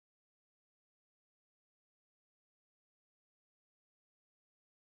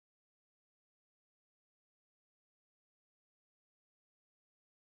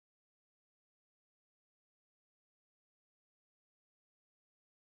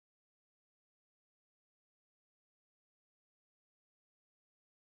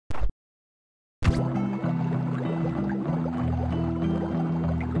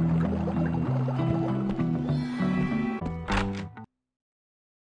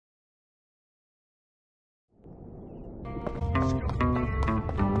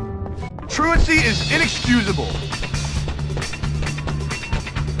truancy is inexcusable.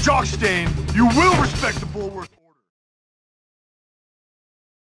 Jockstain, you will respect the Bulworth order.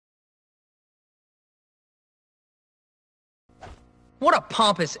 What a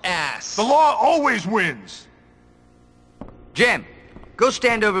pompous ass. The law always wins. Jim, go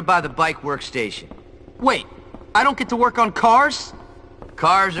stand over by the bike workstation. Wait, I don't get to work on cars?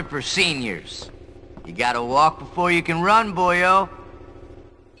 Cars are for seniors. You gotta walk before you can run, boyo.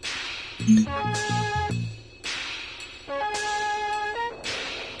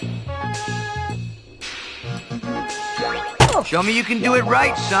 Show me you can do it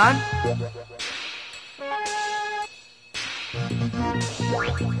right, son.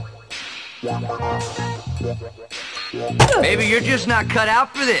 Maybe you're just not cut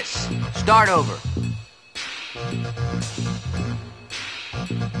out for this. Start over.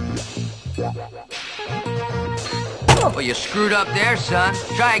 Well, you screwed up there, son.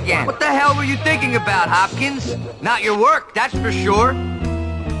 Try again. What the hell were you thinking about, Hopkins? Not your work, that's for sure.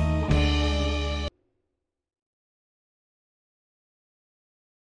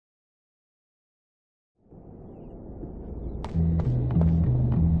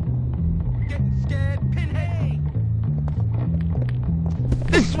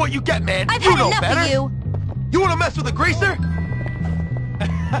 This is what you get, man. I've You had know enough better. of you. You wanna mess with a greaser?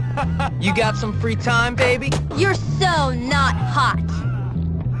 You got some free time, baby? You're so not hot.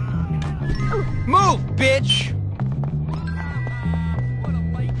 Move, bitch!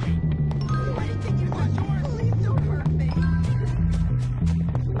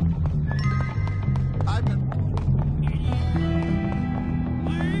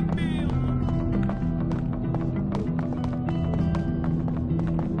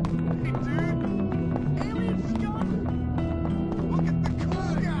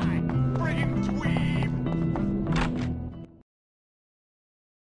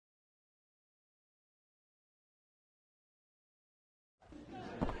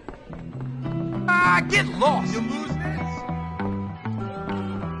 Get lost. You lose this.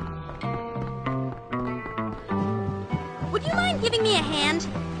 Would you mind giving me a hand?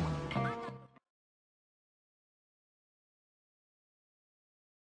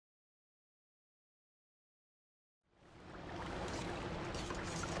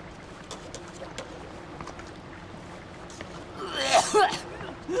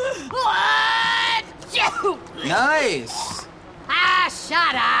 Nice. Ah,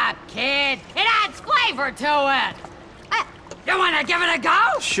 shut up, kid. It adds flavor to it. You want to give it a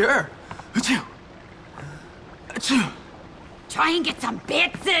go? Sure. Achoo. Achoo. Try and get some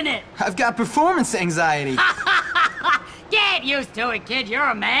bits in it. I've got performance anxiety. Get used to it, kid. You're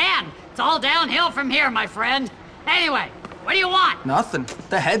a man. It's all downhill from here, my friend. Anyway, what do you want? Nothing.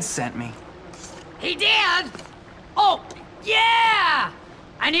 The head sent me. He did? Oh, yeah!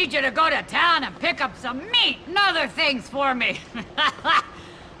 I need you to go to town and pick up some meat and other things for me.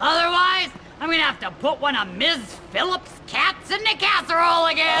 Otherwise, I'm gonna have to put one of Ms. Phillips' cats in the casserole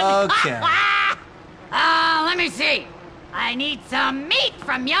again. Okay. Let me see. I need some meat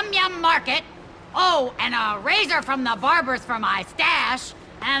from Yum Yum Market. Oh, and a razor from the barber's for my stash.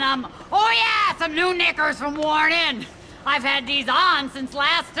 And, oh yeah, some new knickers from Worn In. I've had these on since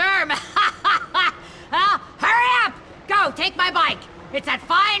last term. Hurry up! Go, take my bike. It's that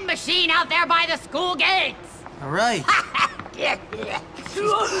fine machine out there by the school gates. All right.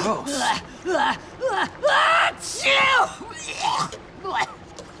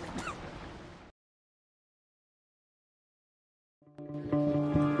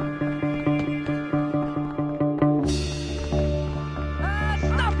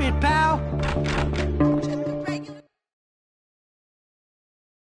 Stop it, pal!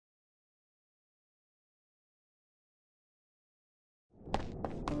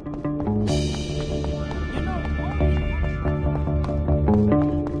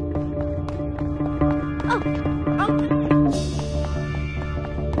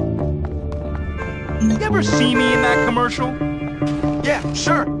 You ever see me in that commercial? Yeah,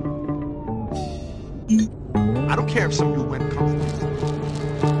 sure. I don't care if some of you went comfortable.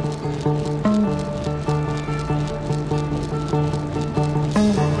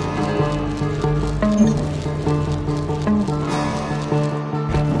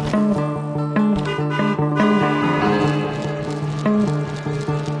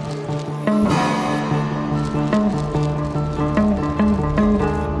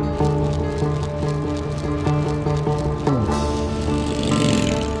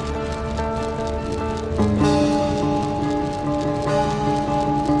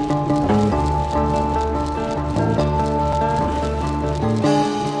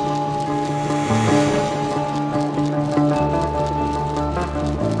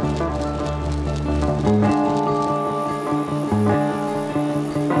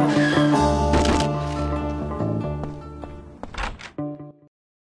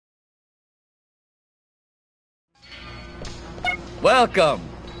 Welcome.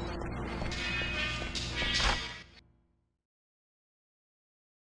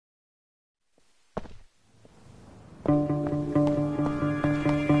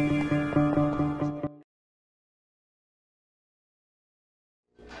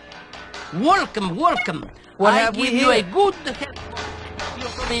 Welcome, welcome. What I have we give you a here? good...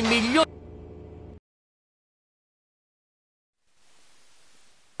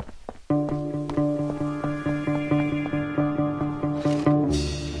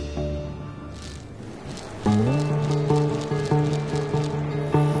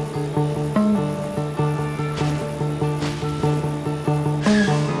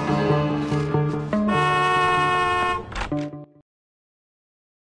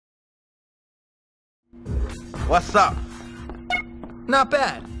 What's up? Not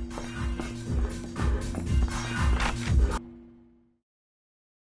bad.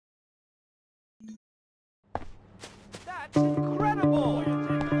 That's incredible!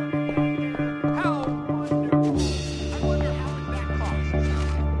 How wonderful! I wonder how much that costs.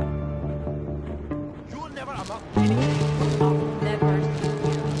 You'll never amount to anything. I'll never see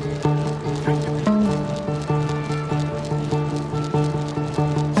you.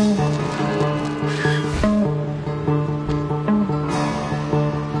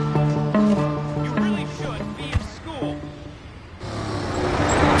 You really should be in school.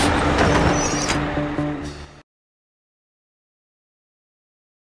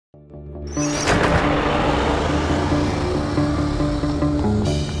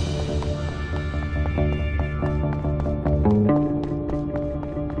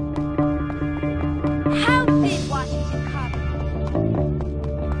 How did Washington Carver?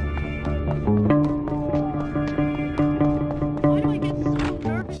 Why do I get so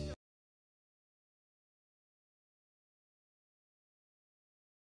nervous?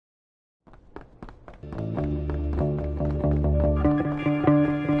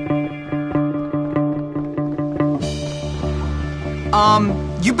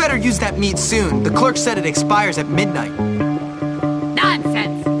 You better use that meat soon. The clerk said it expires at midnight.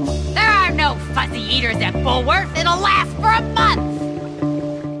 Nonsense! There are no fuzzy eaters at Bullworth. It'll last for a month.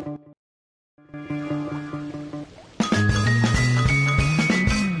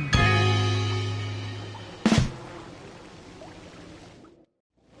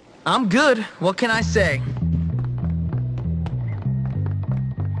 I'm good. What can I say?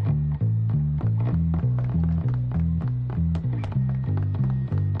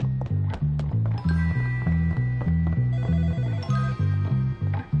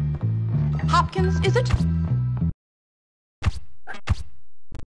 Hopkins, is it?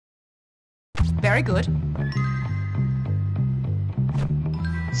 Very good.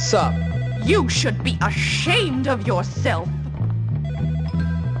 Sup? You should be ashamed of yourself.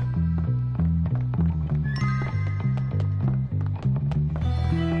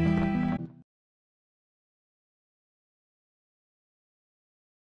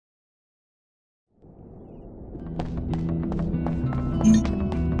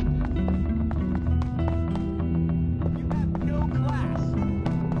 No class.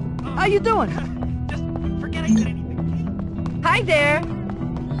 How you doing? Just forget I said anything. Hi there.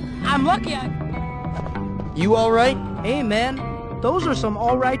 I'm lucky I... You alright? Hey, man. Those are some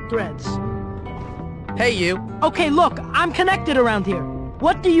alright threads. Hey, you. Okay, look, I'm connected around here.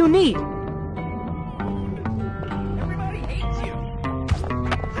 What do you need? Everybody hates you.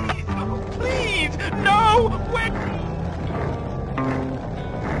 Please, oh, please, no! Wait!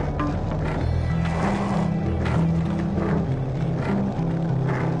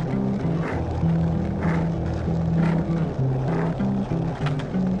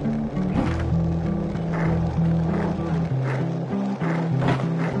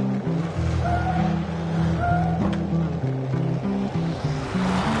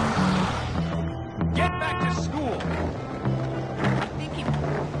 Get back to school.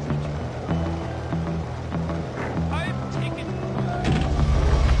 I've taken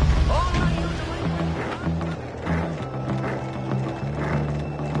all my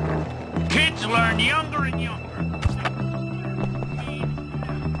kids learn younger and younger.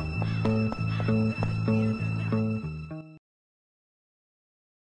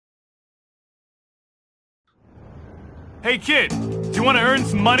 Hey kid, do you want to earn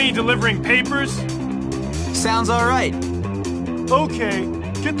some money delivering papers? Sounds alright. Okay,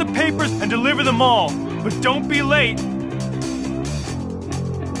 get the papers and deliver them all, but don't be late.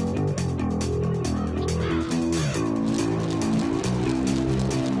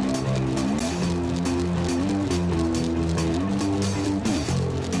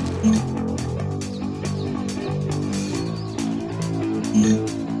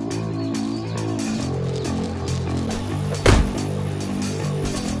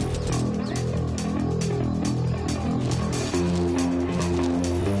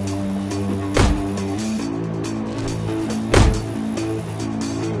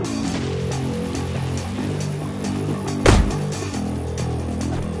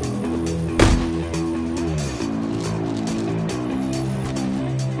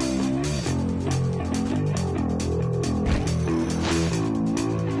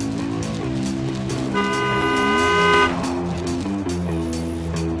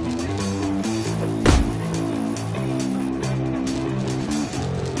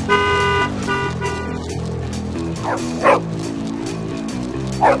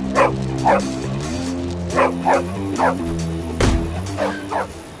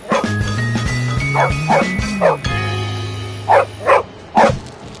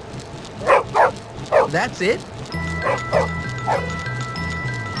 That's it?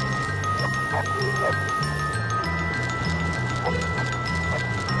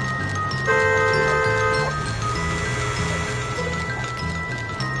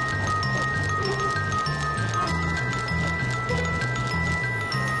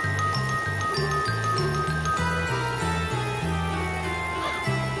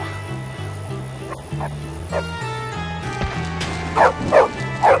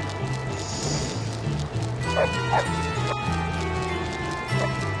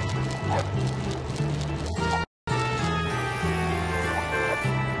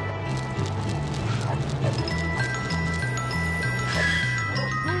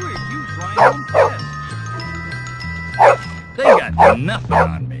 They got nothing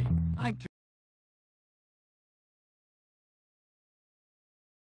on me.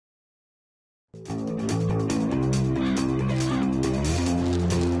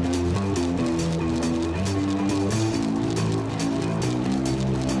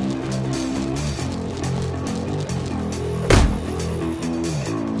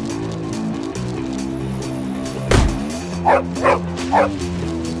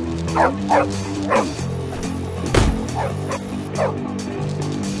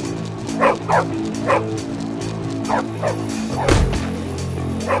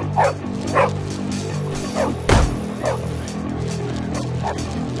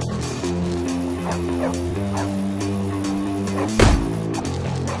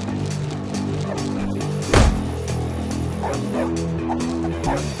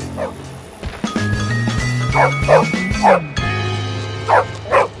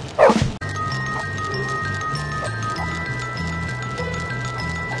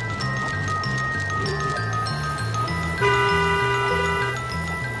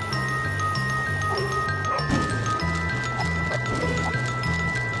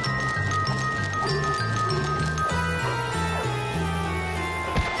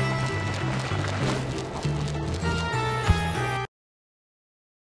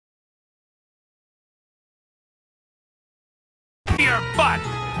 Your butt!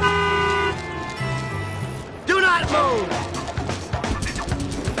 Do not move!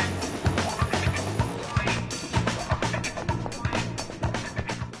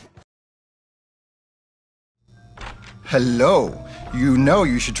 Hello. You know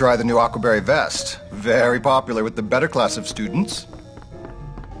you should try the new Aquaberry vest. Very popular with the better class of students.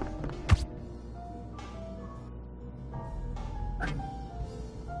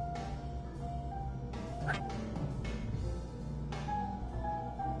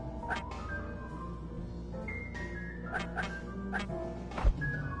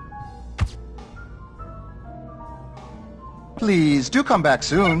 Please, do come back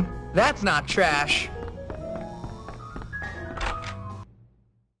soon. That's not trash.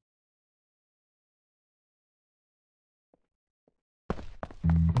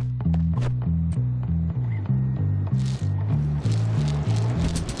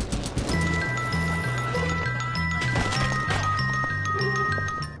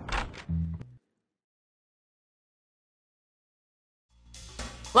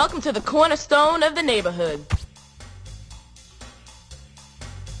 Welcome to the cornerstone of the neighborhood.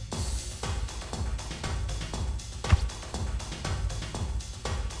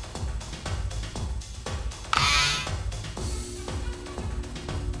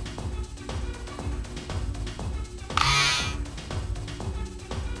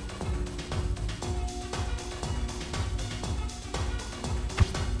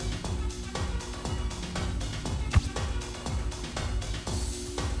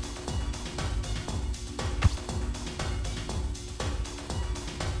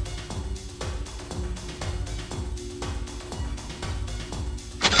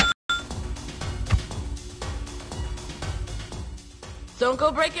 Don't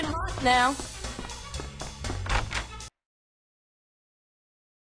go breaking hearts now.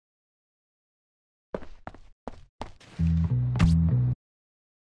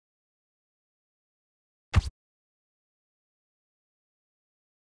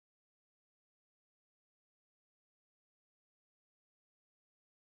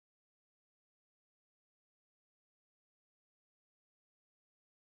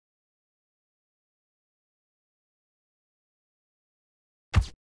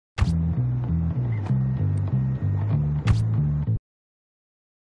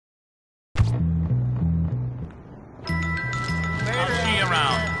 I'll see you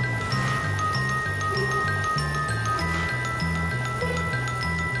around.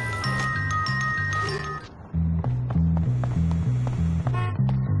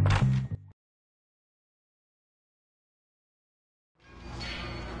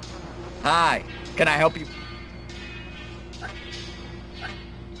 Hi. Can I help you?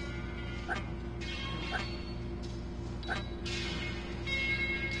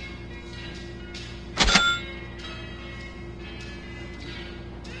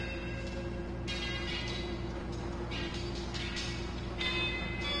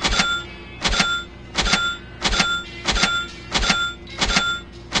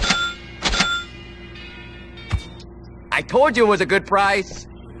 I told you it was a good price.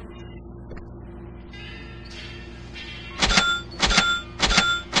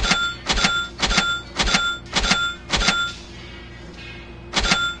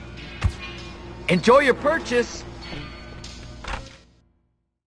 Enjoy your purchase.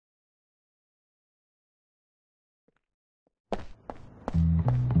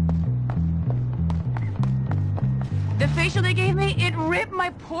 The facial they gave me, it ripped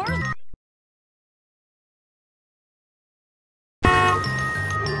my pores.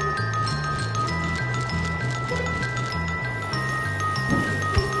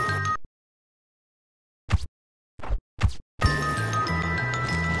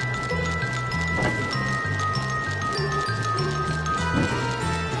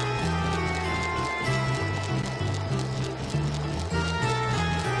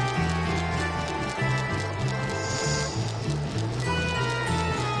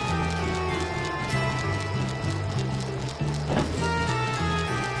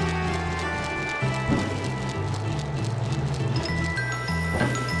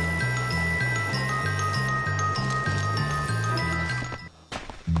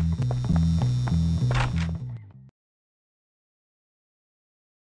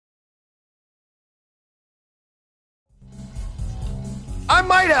 I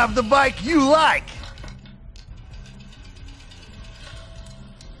might have the bike you like.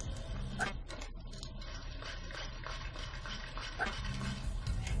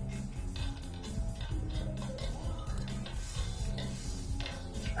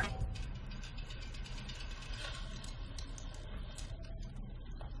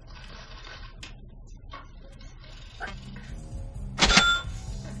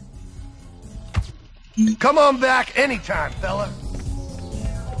 Come on back anytime, fella.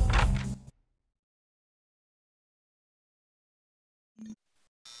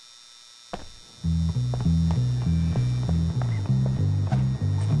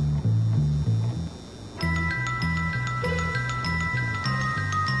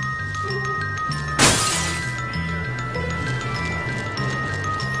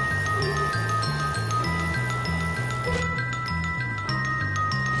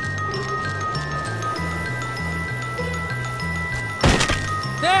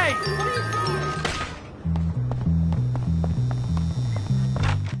 Hey!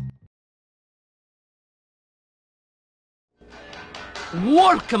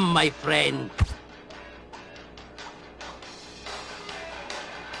 Welcome, my friend.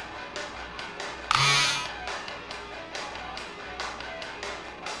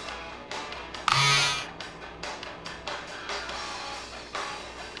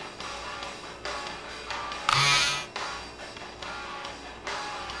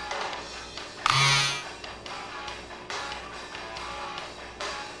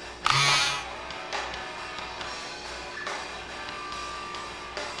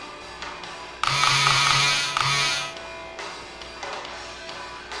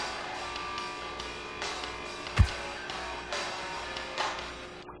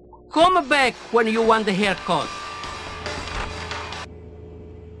 Come back when you want the haircut.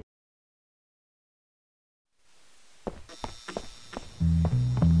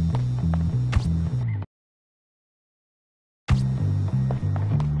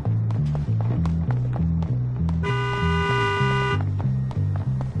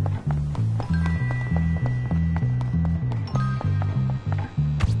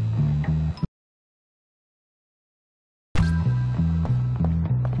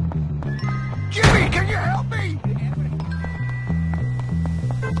 Jimmy, can you help me?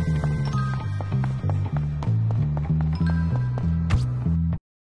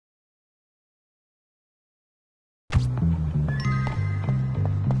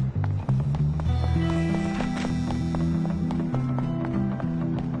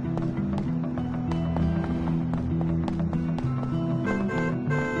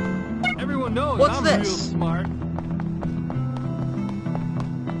 Everyone knows What's I'm this? real smart.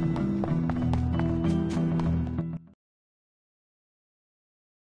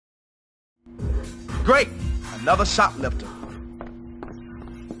 Great! Another shoplifter.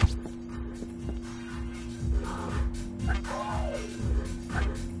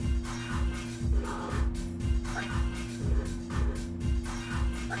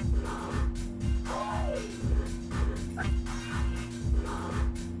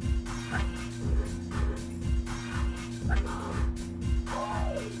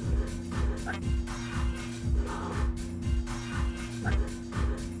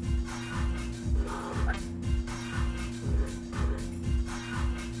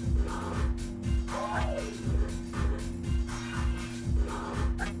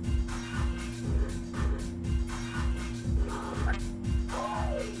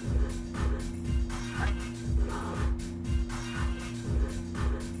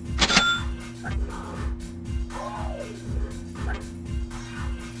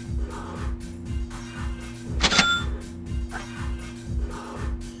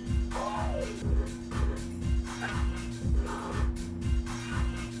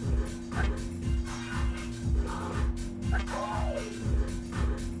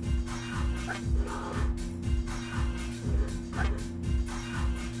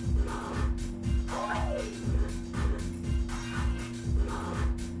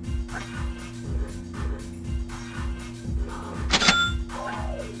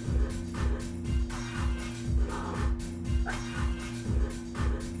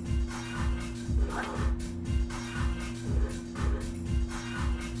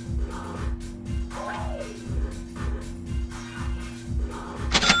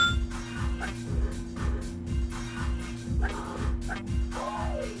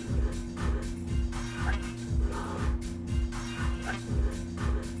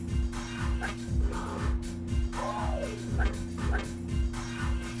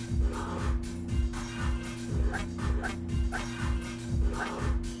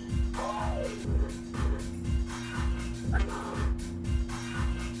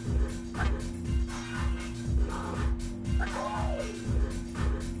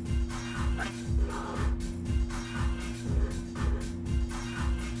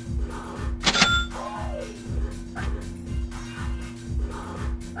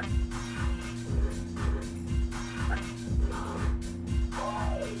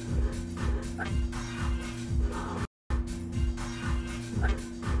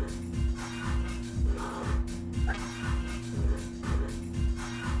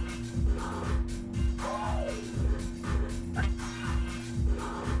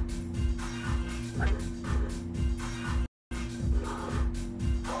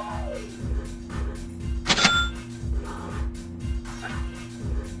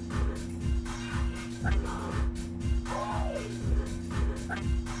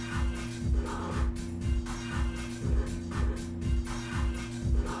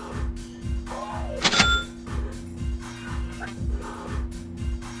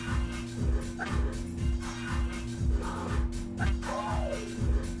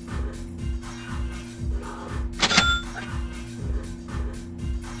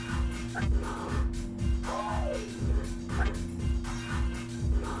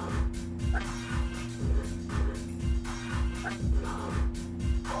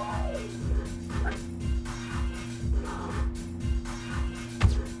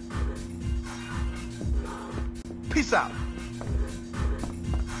 this out.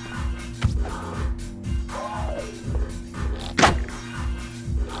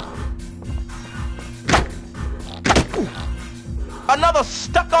 Another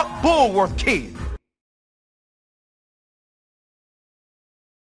stuck-up Bullworth kid.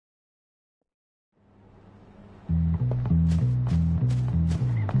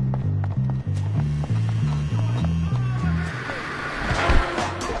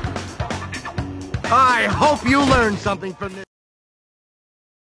 I hope you learned something from this.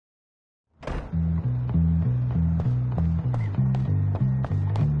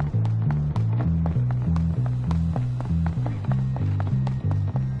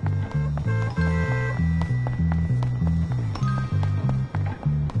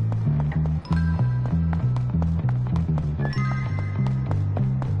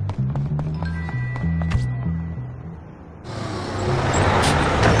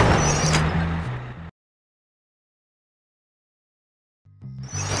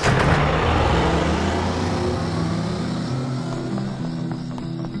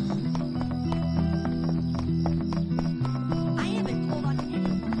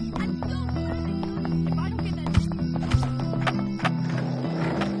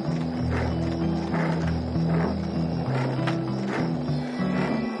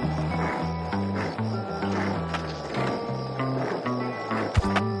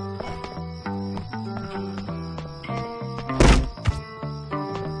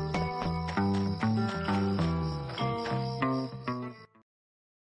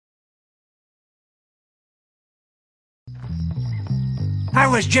 I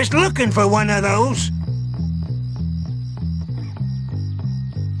was just looking for one of those.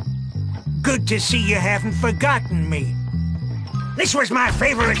 Good to see you haven't forgotten me. This was my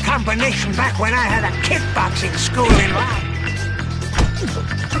favorite combination back when I had a kickboxing school in Laos.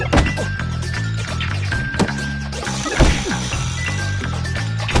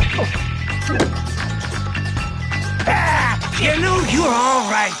 You know, you're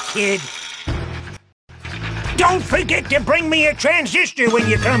all right, kid. Don't forget to bring me a transistor when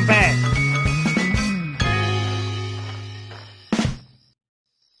you come back.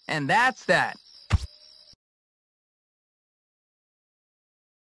 And that's that.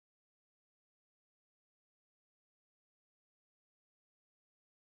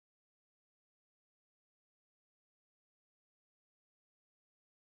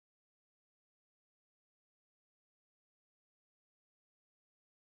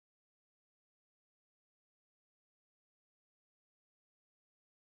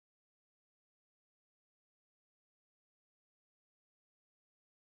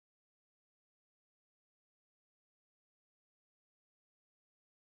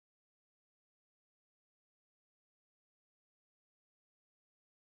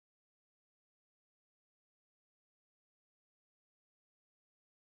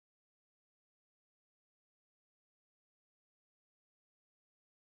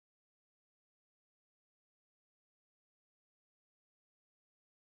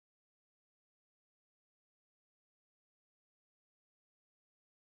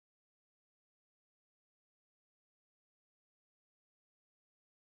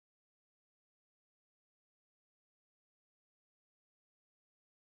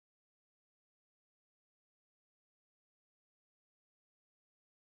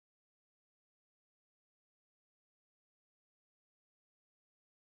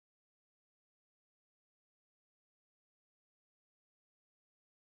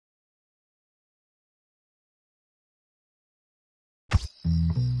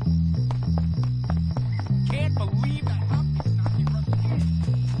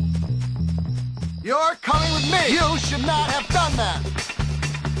 You're coming with me! You should not have done that!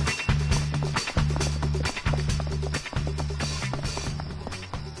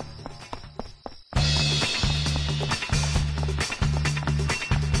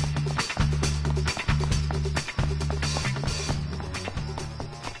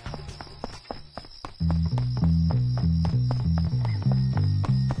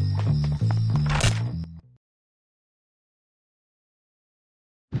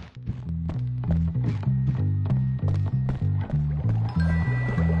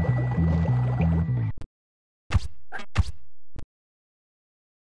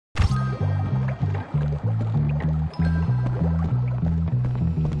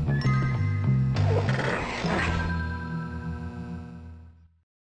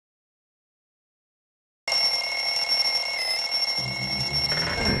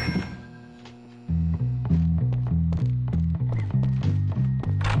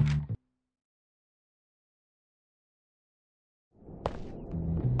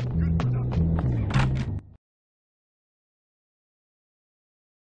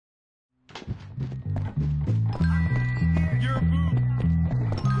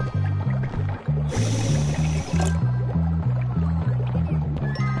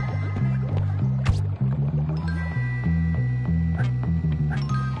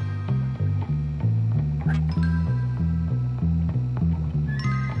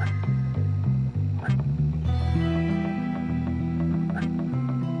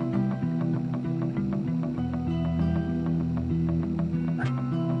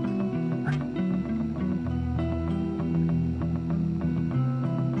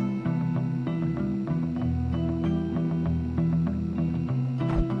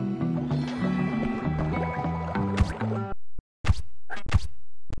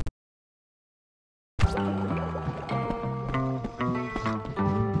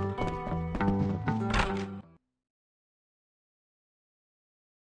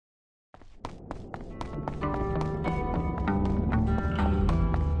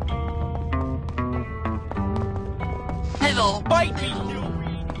 Hello. Bite me, you.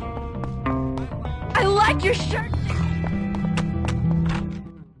 I like your shirt.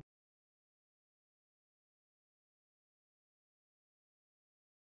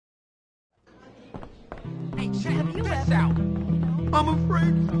 Hey, check Have you this ever- out. I'm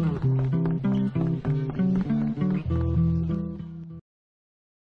afraid.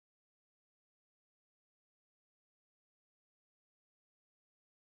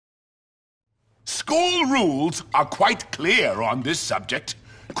 School rules are quite clear on this subject.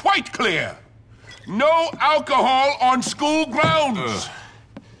 Quite clear. No alcohol on school grounds.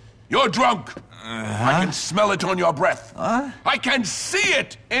 You're drunk. I can smell it on your breath. I can see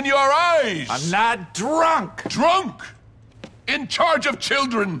it in your eyes. I'm not drunk. Drunk? In charge of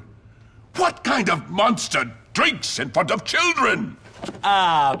children? What kind of monster drinks in front of children?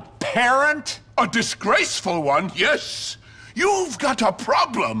 Parent? A disgraceful one, yes. You've got a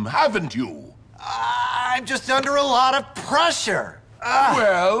problem, haven't you? I'm just under a lot of pressure.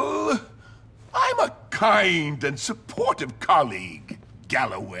 Well, I'm a kind and supportive colleague,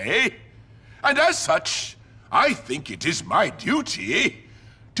 Galloway. And as such, I think it is my duty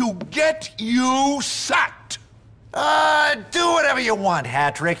to get you sacked. Do whatever you want,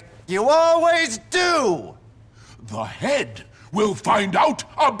 Hattrick. You always do. The head will find out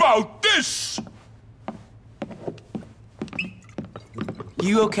about this.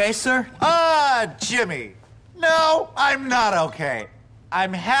 You okay, sir? Jimmy. No, I'm not okay.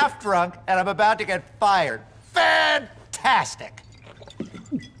 I'm half drunk and I'm about to get fired. Fantastic.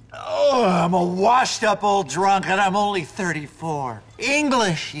 Oh, I'm a washed up old drunk and I'm only 34.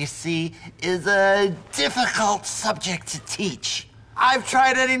 English, you see, is a difficult subject to teach. I've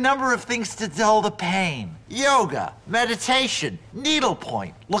tried any number of things to dull the pain. Yoga, meditation,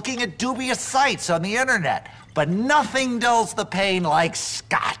 needlepoint, looking at dubious sites on the internet. But nothing dulls the pain like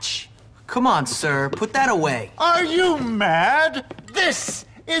scotch. Come on, sir. Put that away. Are you mad? This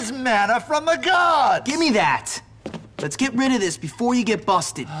is manna from the gods. Give me that. Let's get rid of this before you get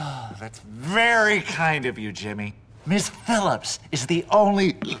busted. That's very kind of you, Jimmy. Miss Phillips is the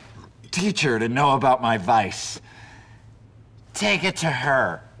only teacher to know about my vice. Take it to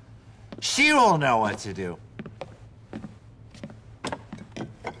her. She will know what to do.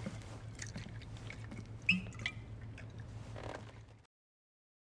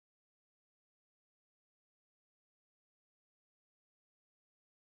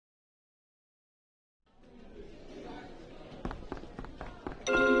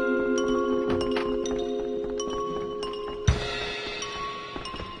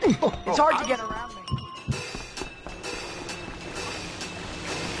 It's hard to get around me.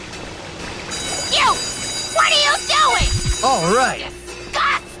 You! What are you doing? All right.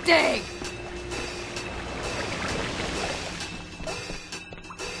 Disgusting!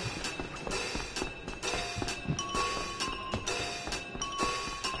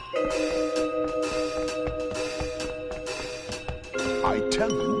 I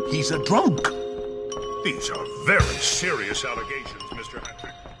tell you, he's a drunk. These are very serious allegations, Mr.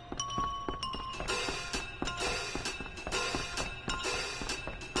 Hattrick.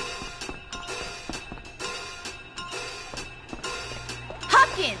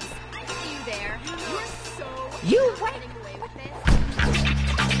 Hopkins! I see you there. You're so... You? Getting away with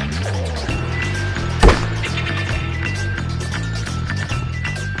this?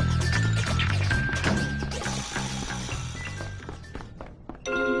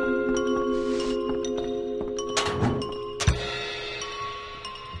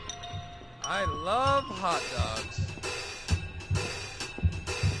 I love hot dogs.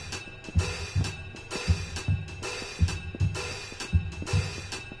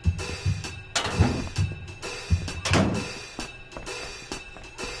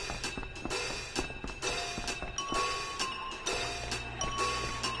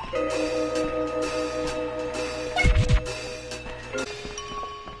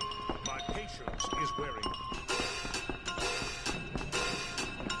 My patience is wearing.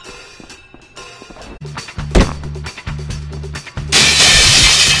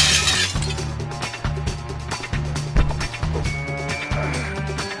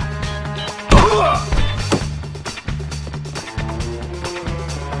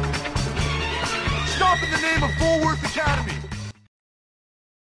 Stop in the name of Bullworth Academy!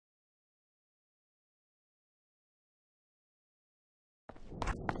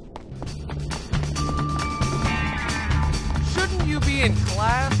 Shouldn't you be in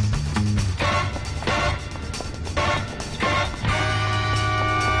class?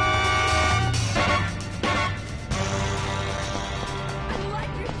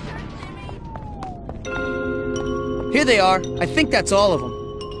 Here they are. I think that's all of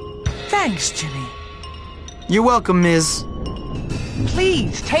them. Thanks, Jimmy. You're welcome, Ms.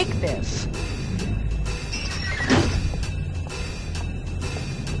 Please, take this.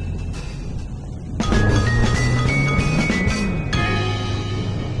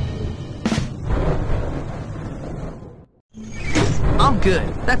 I'm good.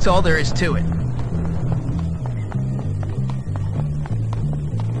 That's all there is to it.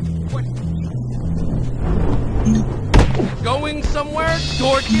 Going somewhere,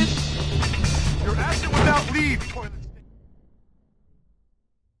 Dorcas? You're acting without leave, toilet.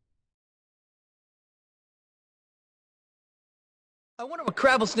 I wonder what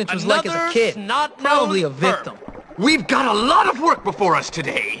Crabble Snitch was like as a kid. Snot-nosed Probably a perp. victim. We've got a lot of work before us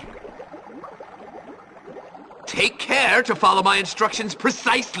today. Take care to follow my instructions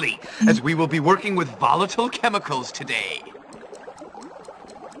precisely, as we will be working with volatile chemicals today.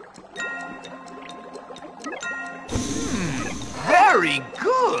 Very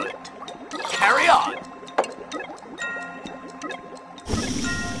good. Carry on.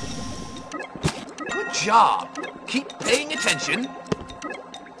 Good job. Keep paying attention.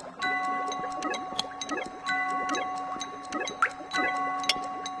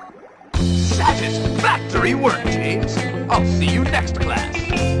 Satisfactory work, James. I'll see you next class.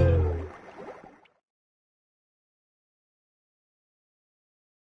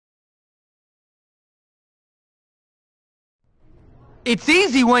 It's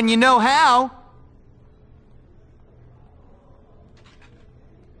easy when you know how.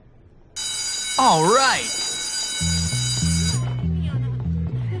 All right.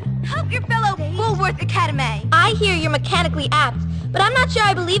 Help your fellow Woolworth Academy. I hear you're mechanically apt, but I'm not sure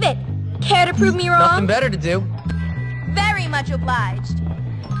I believe it. Care to prove me wrong? Nothing better to do. Very much obliged.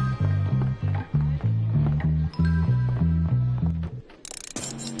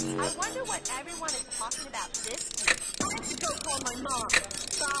 I wonder what everyone is talking about this week. I have to go call my mom.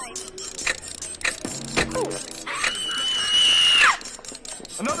 Bye.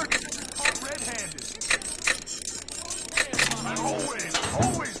 Another caught red-handed. I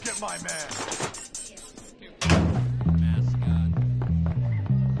always get my man.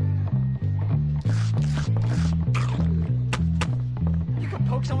 You could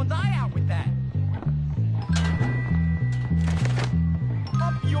poke someone's eye out with that. I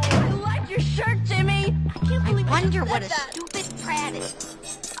like your shirt, Jimmy. I can't believe I wonder what a stupid prat is.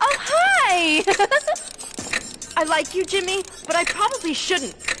 Oh, hi! I like you, Jimmy, but I probably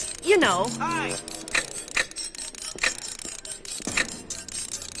shouldn't. You know. Hi.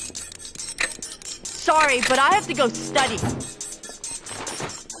 Sorry, but I have to go study. I wish I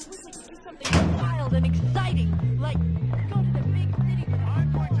could do something wild and exciting, like go to the big city with a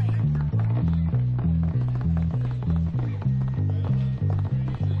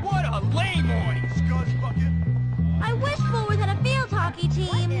What a lame-oid! Scuzz bucket. I wish Woolworth had a field hockey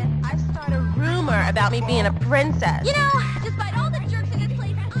team. I've started a rumor about me being a princess. You know, despite all the jerks in this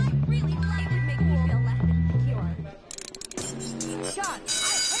place, I really like it. Would make me feel less insecure. God,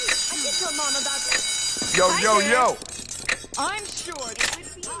 I did tell Mom about this. Yo. I'm sure It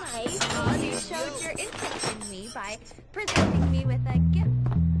would be nice if you showed your interest in me by presenting me with a gift.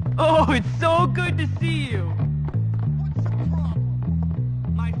 Oh, it's so good to see you. What's the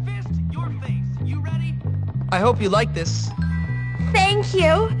problem? My fist, your face. You ready? I hope you like this. Thank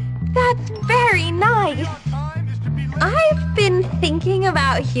you. That's very nice. Time is to be late. I've been thinking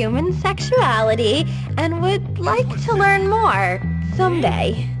about human sexuality and would like to learn more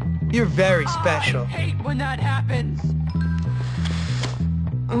someday. You're very special. I hate when that happens.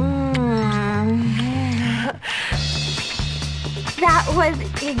 That was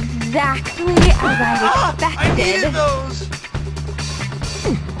exactly as I expected. I needed those.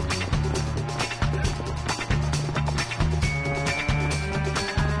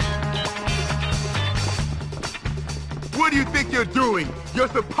 What do you think you're doing? You're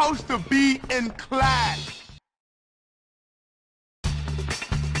supposed to be in class.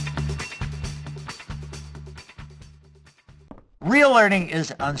 Real learning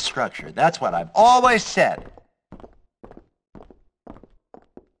is unstructured. That's what I've always said.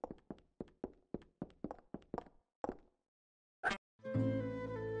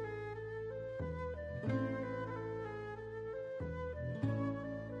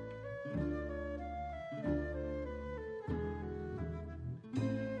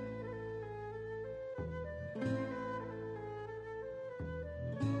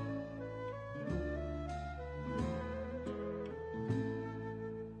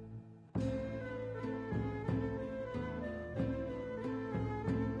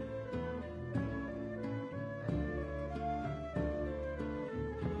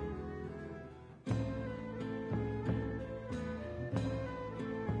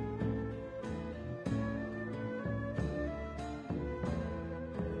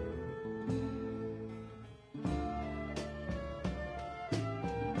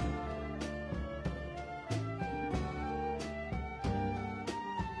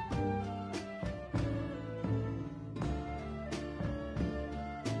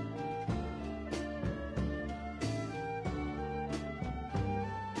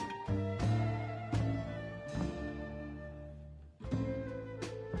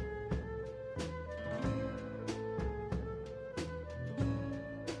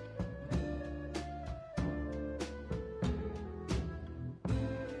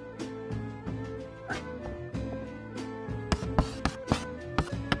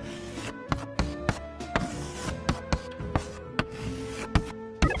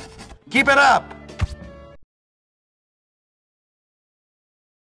 Keep it up!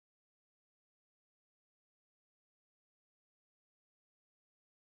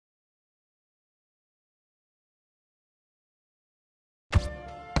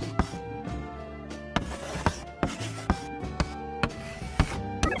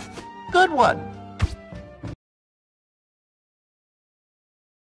 Good one!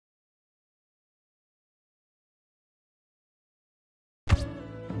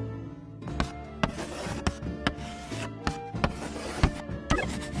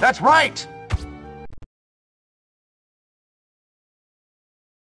 That's right!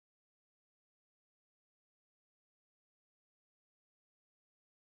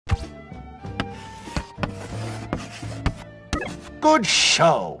 Good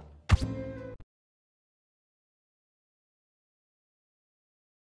show!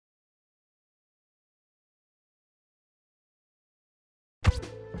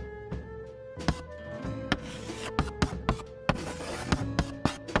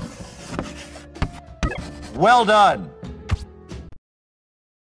 Well done!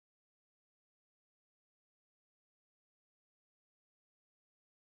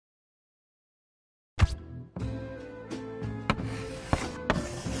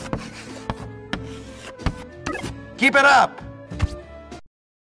 Keep it up!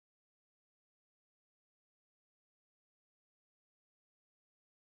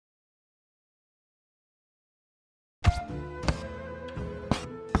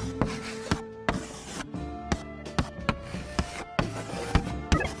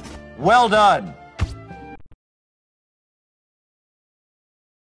 Well done!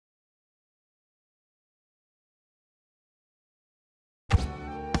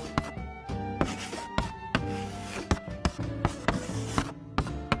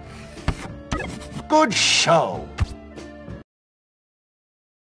 Good show!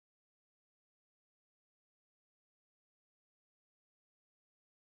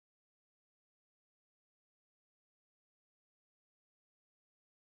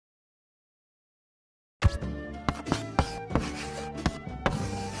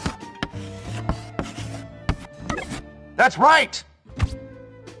 That's right!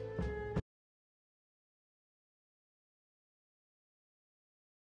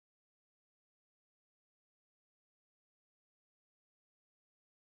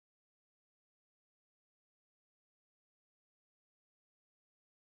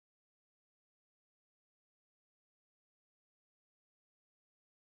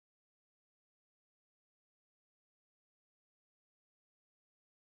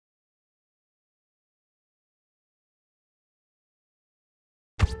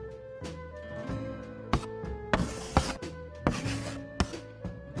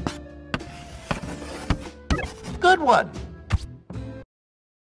 Good one!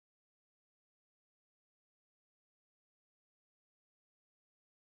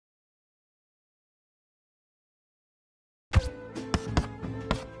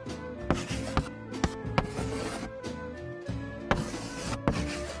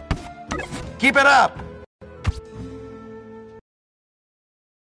 Keep it up!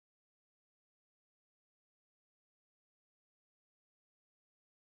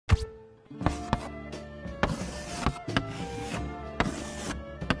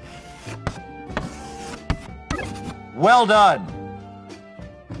 Well done!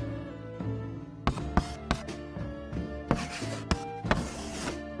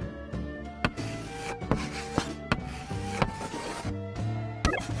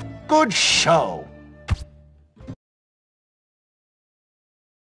 Good show!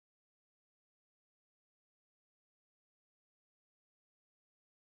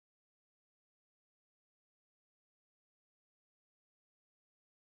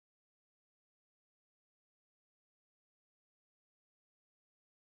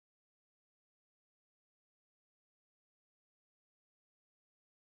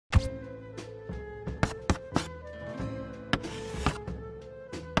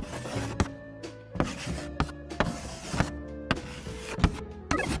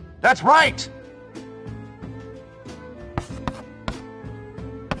 That's right!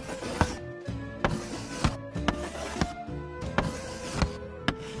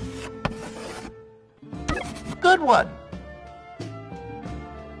 Good one!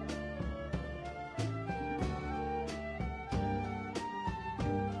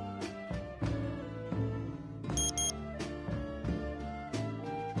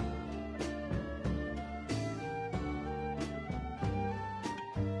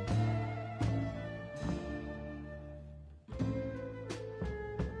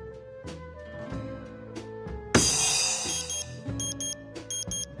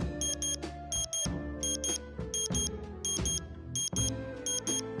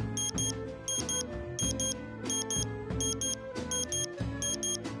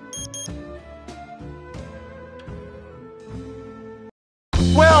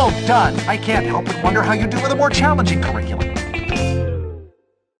 done. I can't help but wonder how you do with a more challenging curriculum.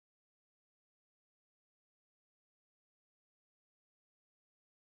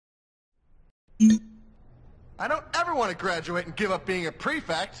 I don't ever want to graduate and give up being a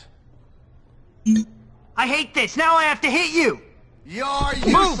prefect. I hate this. Now I have to hit you. You're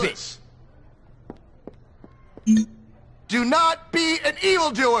useless. Move it. Do not be an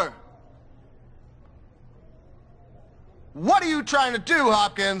evildoer. What are you trying to do,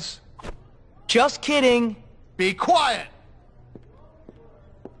 Hopkins? Just kidding. Be quiet.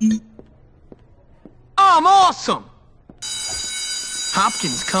 I'm awesome.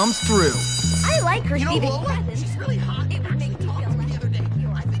 Hopkins comes through. I like receiving presents. She's really hot. It would make me feel less. The other day.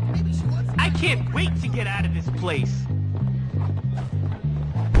 I think maybe she wants. I can't wait to get out of this place.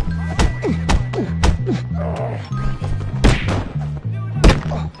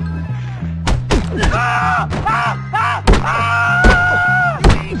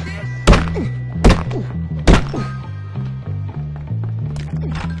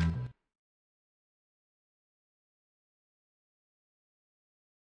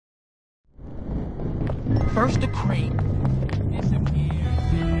 First the crane.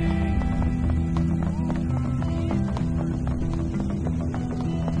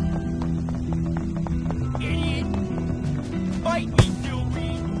 Idiot! Fight me,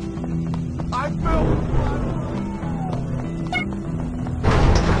 Dewey! I fell.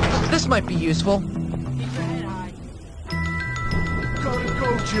 This might be useful. Keep your head high. Gotta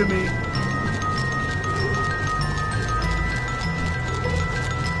go, Jimmy.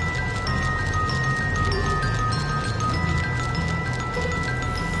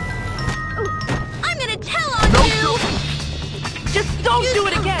 I'm gonna tell on you! Just don't do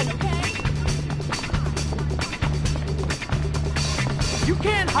it again, okay? You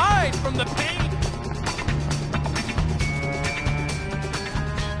can't hide from the pain.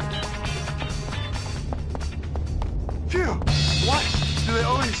 Phew! What? Do they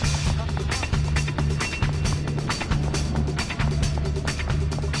always...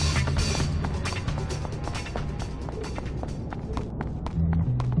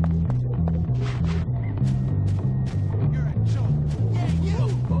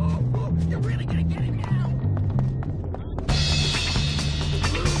 You're really gonna get it now.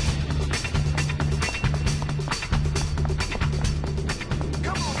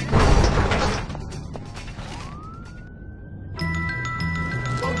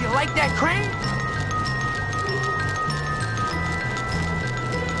 Oh, you like that crane?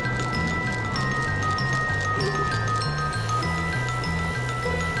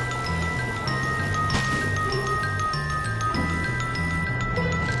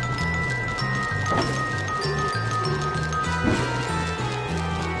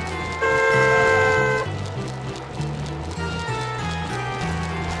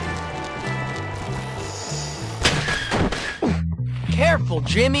 Careful,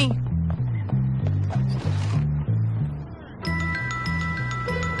 Jimmy.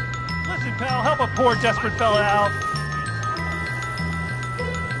 Listen, pal, help a poor, desperate fella out.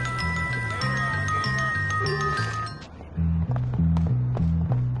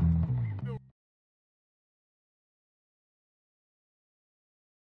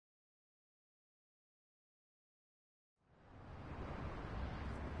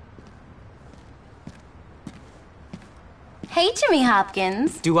 Hey, Jimmy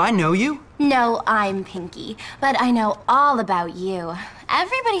Hopkins. Do I know you? No, I'm Pinky, but I know all about you.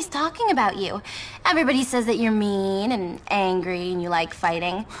 Everybody's talking about you. Everybody says that you're mean and angry and you like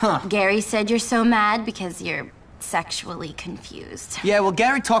fighting. Huh. Gary said you're so mad because you're sexually confused. Yeah, well,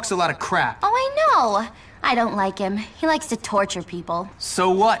 Gary talks a lot of crap. Oh, I know. I don't like him. He likes to torture people.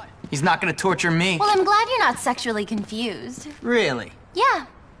 So what? He's not gonna torture me. Well, I'm glad you're not sexually confused. Really? Yeah,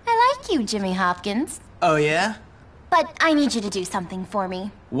 I like you, Jimmy Hopkins. Oh, yeah? But I need you to do something for me.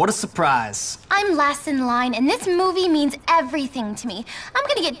 What a surprise. I'm last in line, and this movie means everything to me. I'm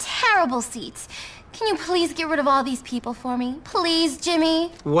gonna get terrible seats. Can you please get rid of all these people for me? Please,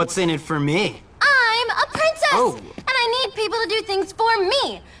 Jimmy? What's in it for me? I'm a princess! Oh. And I need people to do things for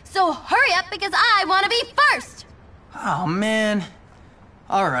me. So hurry up, because I want to be first! Oh, man.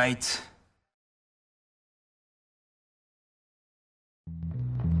 All right.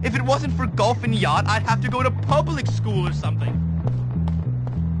 If it wasn't for golf and yacht, I'd have to go to public school or something.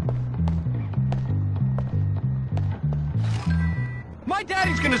 My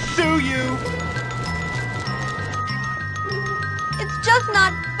daddy's gonna sue you! It's just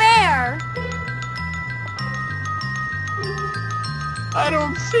not fair. I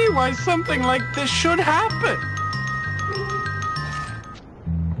don't see why something like this should happen.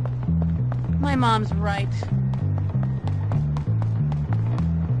 My mom's right.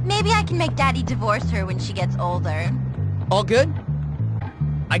 Maybe Maybe I can make Daddy divorce her when she gets older. All good?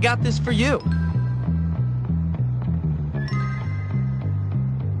 I got this for you.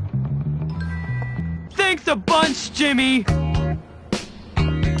 Thanks a bunch, Jimmy!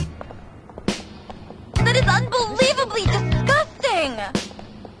 That is unbelievably disgusting!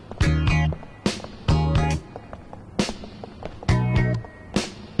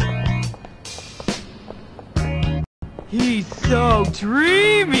 He's so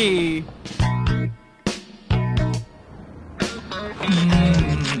dreamy!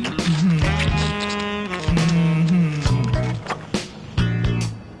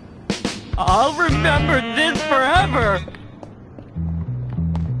 I'll remember this forever!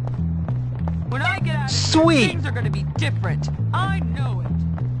 When I get out of Sweet. here, things are gonna be different. I know it.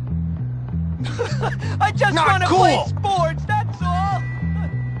 I just Not wanna cool. play sports, that's all!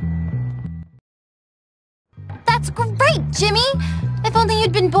 That's great, Jimmy! If only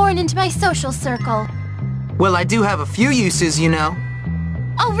you'd been born into my social circle. Well, I do have a few uses, you know.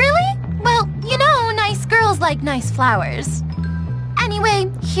 Oh, really? Well, you know, nice girls like nice flowers. Anyway,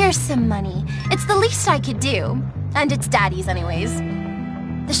 here's some money. It's the least I could do. And it's Daddy's anyways.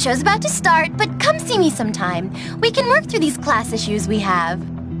 The show's about to start, but come see me sometime. We can work through these class issues we have.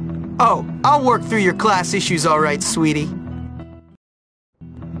 Oh, I'll work through your class issues all right, sweetie.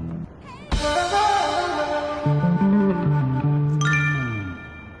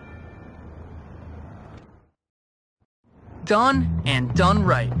 Done and done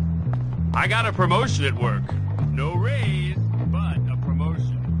right. I got a promotion at work. No raise, but a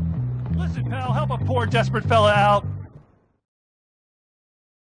promotion. Listen, pal, help a poor, desperate fella out.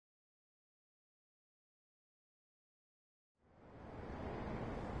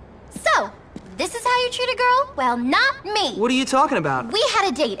 So, this is how you treat a girl? Well, not me. What are you talking about? We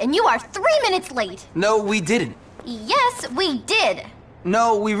had a date, and you are 3 minutes late. No, we didn't. Yes, we did.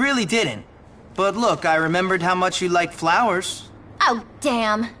 No, we really didn't. But look, I remembered how much you like flowers. Oh,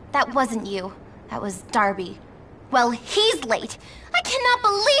 damn. That wasn't you. That was Darby. Well, he's late. I cannot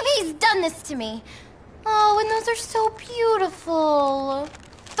believe he's done this to me. Oh, and those are so beautiful.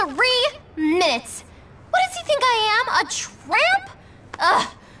 3 minutes. What does he think I am? A tramp? Ugh.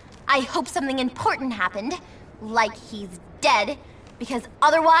 I hope something important happened. Like he's dead. Because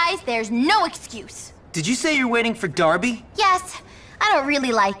otherwise, there's no excuse. Did you say you're waiting for Darby? Yes. I don't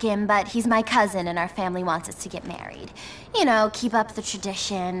really like him, but he's my cousin and our family wants us to get married. You know, keep up the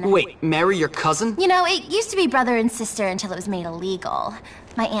tradition. Wait, marry your cousin? You know, it used to be brother and sister until it was made illegal.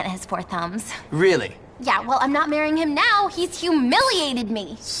 My aunt has 4 thumbs. Really? Yeah, well, I'm not marrying him now. He's humiliated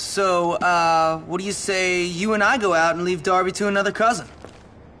me. So, what do you say you and I go out and leave Darby to another cousin?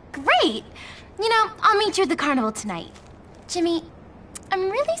 Great! You know, I'll meet you at the carnival tonight. Jimmy,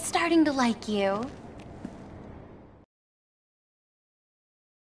 I'm really starting to like you.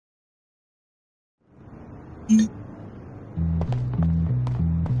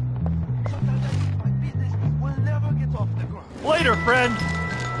 Later, friend.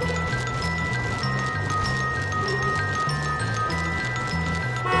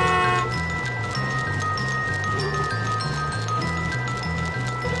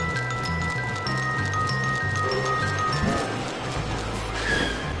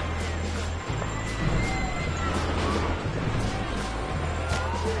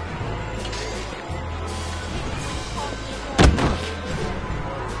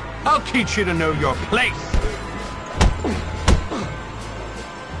 I'll teach you to know your place.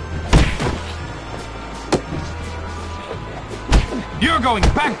 You're going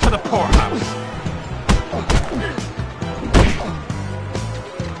back to the poorhouse.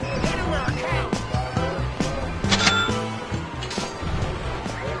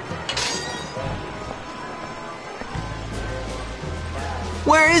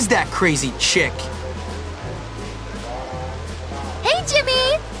 Where is that crazy chick? Hey,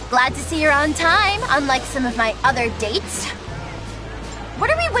 Jimmy! Glad to see you're on time, unlike some of my other dates.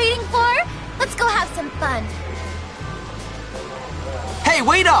 What are we waiting for? Let's go have some fun. Hey,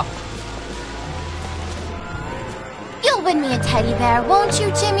 wait up! You'll win me a teddy bear, won't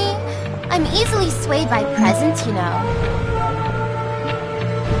you, Jimmy? I'm easily swayed by presents, you know.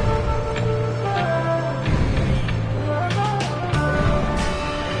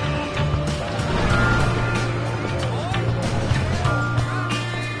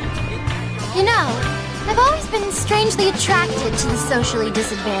 You know, I've always been strangely attracted to the socially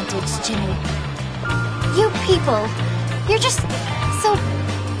disadvantaged, Jimmy. You people, you're just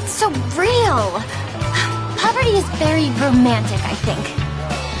so real. Poverty is very romantic, I think.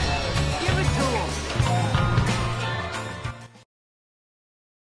 Give it to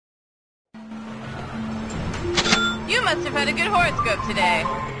him. You must have had a good horoscope today.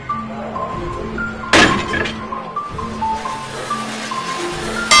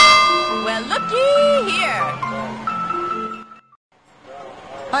 Well, looky here.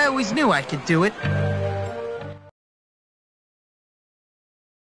 I always knew I could do it.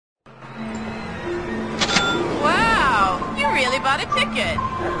 Wow, you really bought a ticket.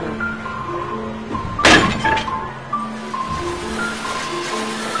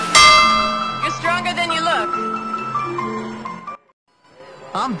 You're stronger than you look.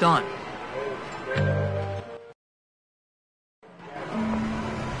 I'm done.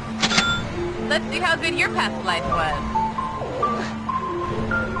 Let's see how good your past life was.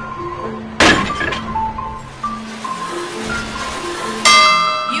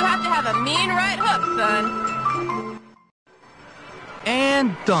 You have to have a mean right hook, son.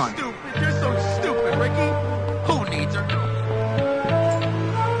 And done. Stupid. You're so stupid, Ricky. Who needs her?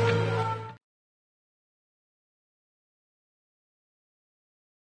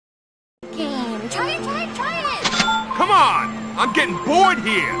 Game. Try it. Come on! I'm getting bored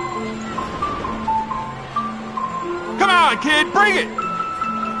here! Come on, kid, bring it!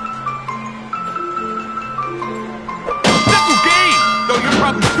 Simple game! Though you're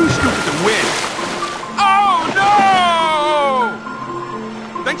probably too stupid to win. Oh, no!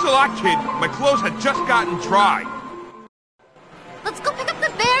 Thanks a lot, kid. My clothes had just gotten dry. Let's go pick up the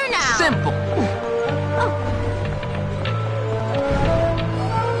bear now. Simple.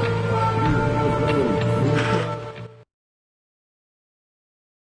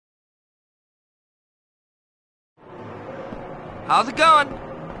 How's it going?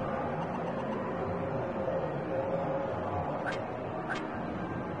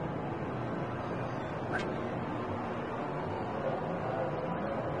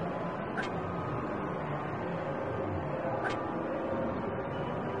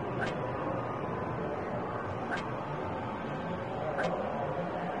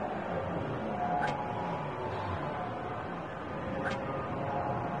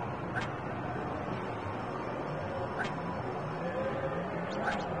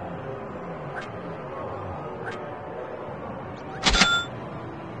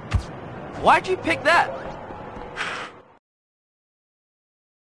 Why'd you pick that?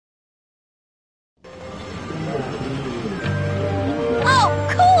 Oh,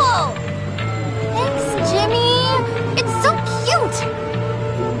 cool! Thanks, Jimmy. It's so cute.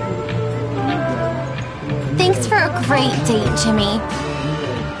 Thanks for a great date, Jimmy.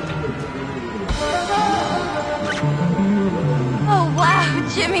 Oh, wow,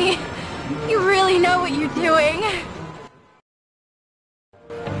 Jimmy. You really know what you're doing.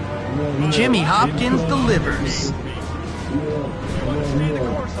 Jimmy Hopkins delivers.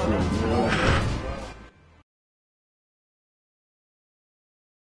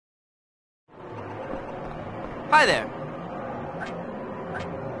 Hi there.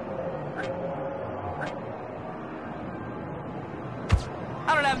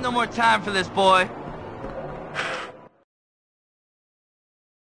 I don't have no more time for this, boy.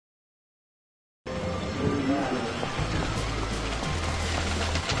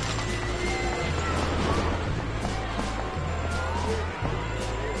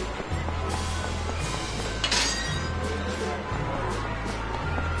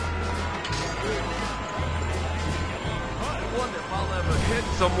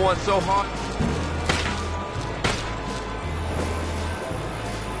 Someone so hot.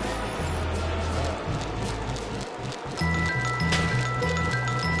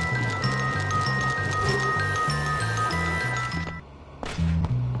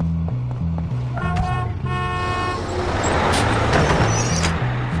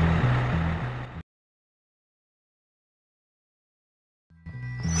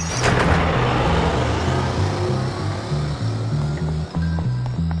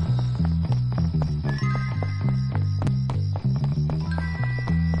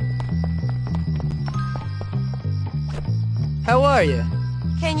 How are you?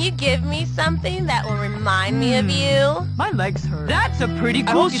 Can you give me something that will remind me of you? My legs hurt. That's a pretty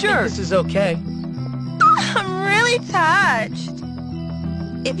I cool hope you think shirt. this is okay. I'm really touched.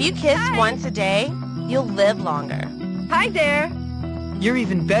 If you kiss once a day, you'll live longer. Hi there. You're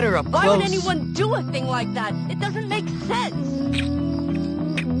even better up Why close. would anyone do a thing like that? It doesn't make sense.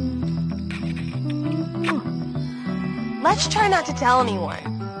 Let's try not to tell anyone.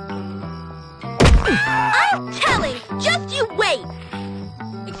 I'm telling! Just you wait!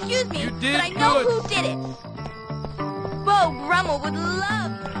 Excuse me, but I know who did it. Beau Brummel would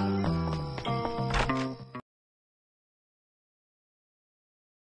love...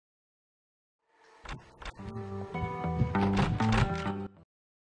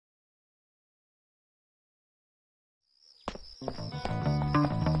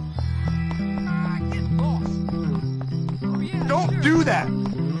 do that.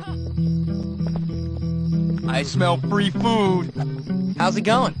 I smell free food. How's it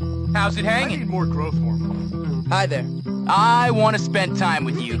going? How's it hanging? I need more growth hormone. Hi there. I want to spend time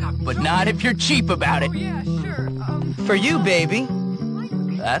with you, but not if you're cheap about it. Yeah, sure. For you, baby.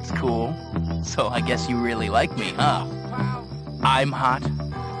 That's cool. So I guess you really like me, huh? I'm hot.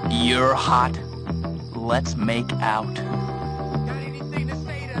 You're hot. Let's make out.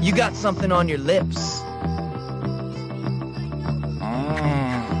 You got something on your lips.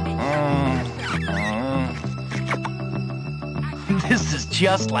 This is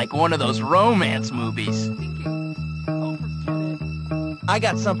just like one of those romance movies. I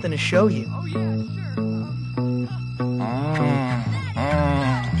got something to show you. Oh, yeah, sure.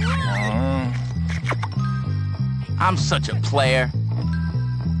 I'm such a player.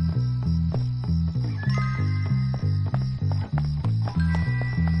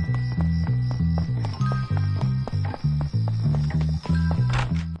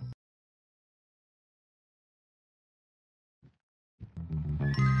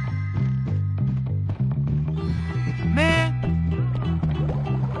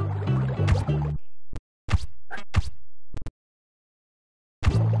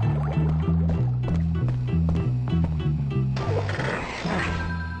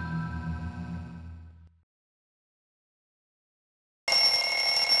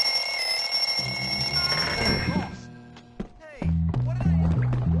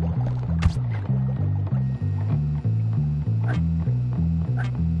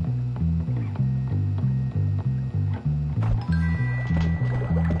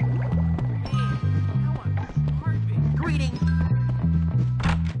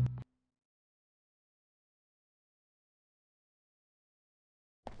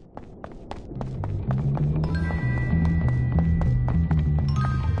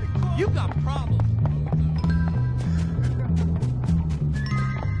 You got problems.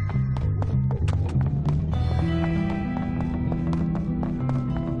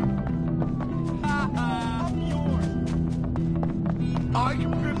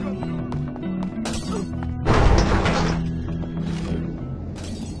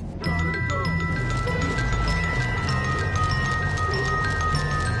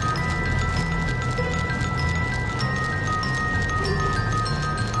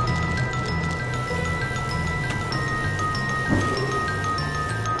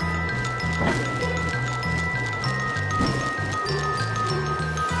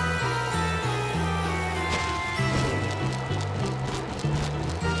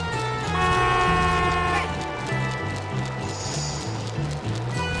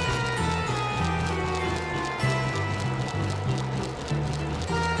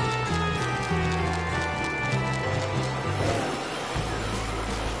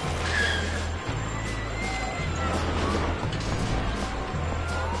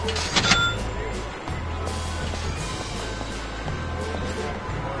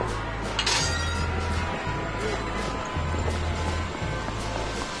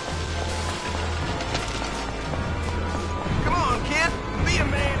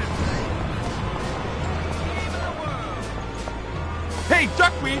 Hey,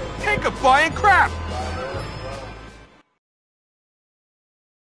 Duckweed, take a flying crap!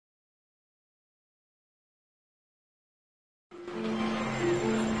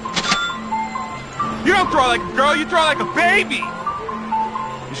 You don't throw like a girl, you throw like a baby!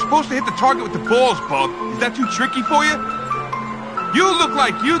 You're supposed to hit the target with the balls, Bug. Is that too tricky for you? You look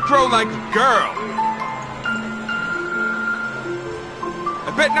like you throw like a girl.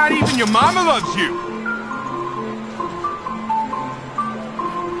 I bet not even your mama loves you.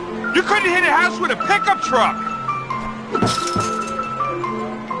 You couldn't hit a house with a pickup truck!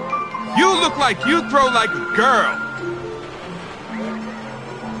 You look like you throw like a girl.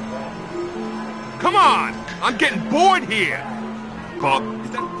 Come on! I'm getting bored here! Bob,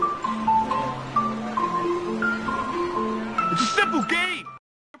 is that... It's a simple game!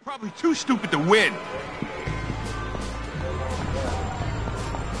 You're probably too stupid to win.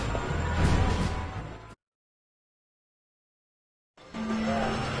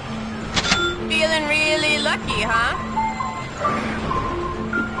 Feeling really lucky, huh?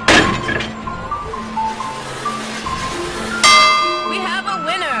 We have a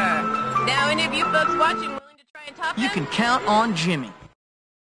winner! Now any of you folks watching willing to try and top You him? can count on Jimmy.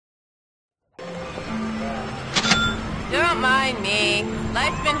 Don't mind me.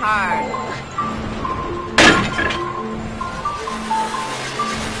 Life's been hard.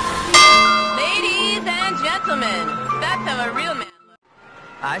 Ladies and gentlemen, that's how a real man looks.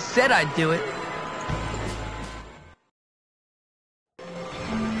 I said I'd do it.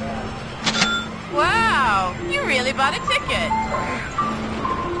 Wow, you really bought a ticket.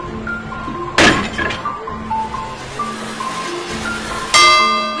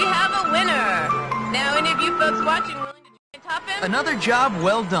 Now, any of you folks watching willing to try and top him? Another job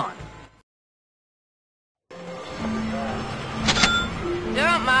well done.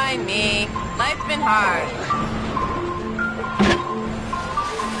 Don't mind me. Life's been hard.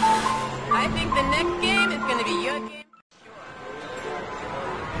 I think the next game is going to be your game.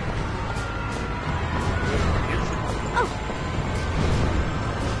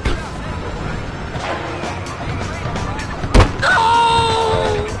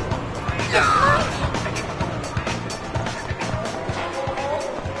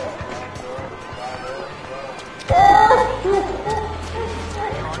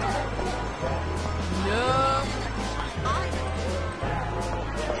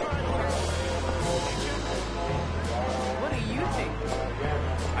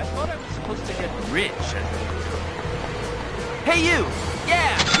 Hey, you!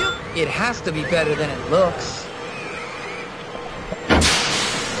 Yeah, you! It has to be better than it looks.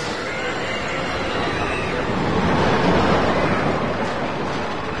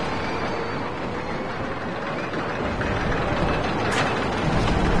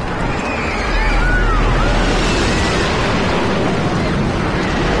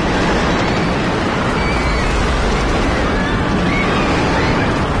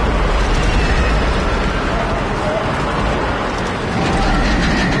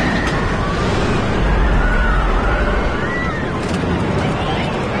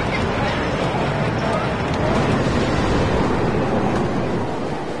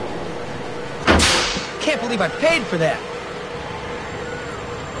 Can't believe I paid for that.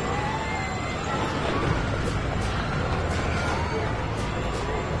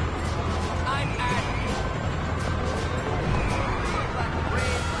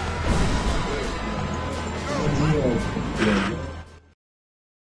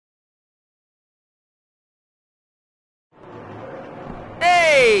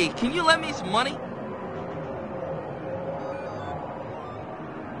 Hey, can you lend me some money?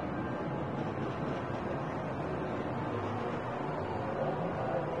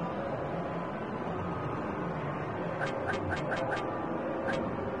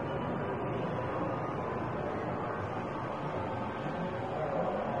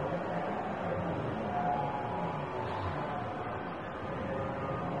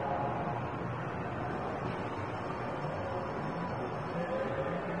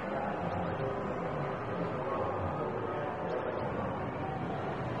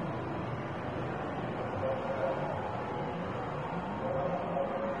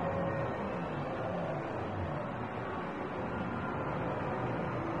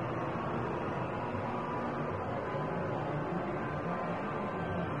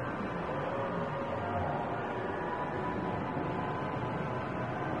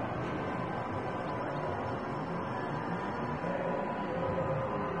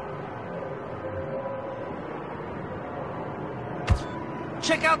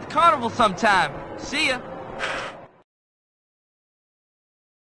 Check out the carnival sometime. See ya.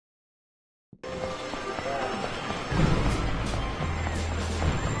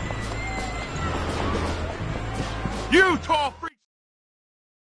 You tall freak!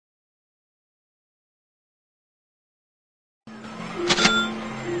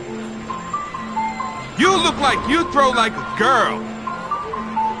 You look like you throw like a girl.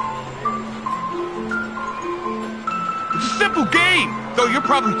 It's a simple game, though you're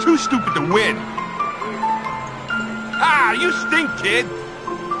probably too stupid to win. Ah, you stink, kid.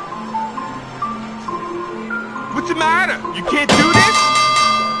 What's the matter? You can't do this?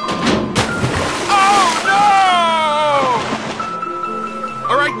 Oh, no!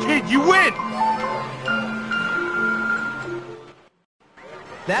 All right, kid, you win.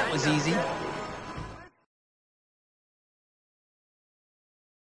 That was easy.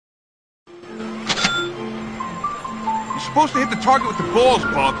 You're supposed to hit the target with the balls,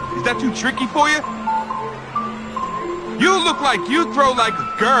 Bub. Is that too tricky for you? You look like you throw like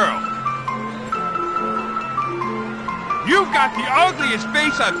a girl. You've got the ugliest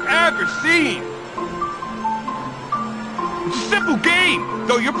face I've ever seen. It's a simple game,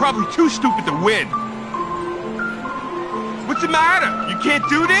 though you're probably too stupid to win. What's the matter? You can't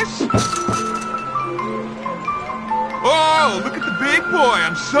do this? Oh, look at the big boy.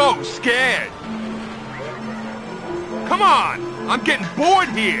 I'm so scared. Come on, I'm getting bored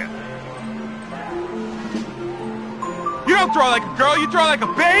here. You don't throw like a girl, you throw like a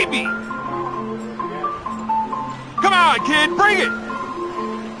baby. Come on, kid, bring it.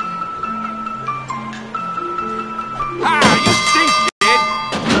 Ah, you stink, kid.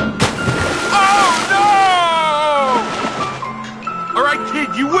 Oh, no! All right, kid,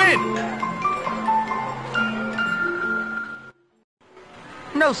 you win.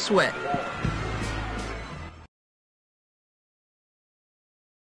 No sweat.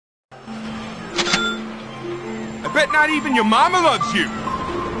 bet not even your mama loves you.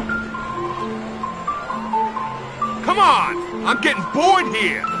 Come on, I'm getting bored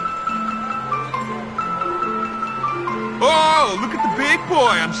here. Oh, look at the big boy.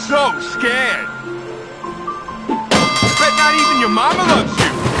 I'm so scared. Bet not even your mama loves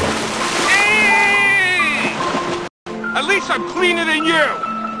you. Hey! At least I'm cleaner than you.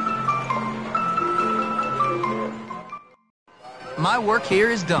 My work here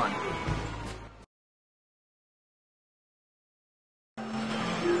is done.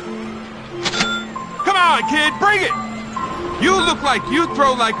 Come on, kid, bring it. You look like you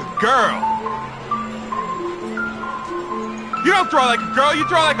throw like a girl. You don't throw like a girl, you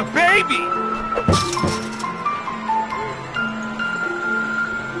throw like a baby.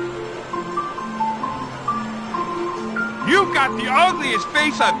 You've got the ugliest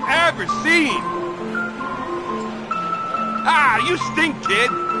face I've ever seen. Ah, you stink, kid.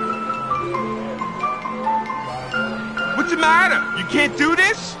 What's the matter? You can't do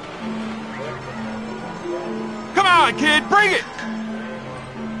this? Come on, kid, bring it.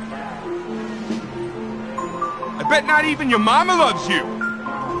 I bet not even your mama loves you.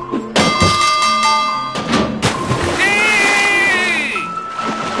 Hey!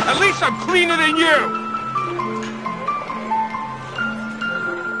 At least I'm cleaner than you.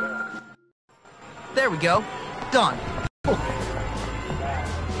 There we go. Done.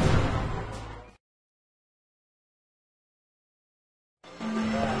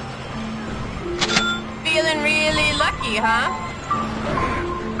 Feeling really lucky, huh?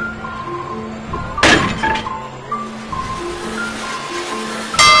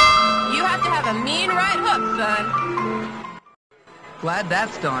 You have to have a mean right hook, son. Glad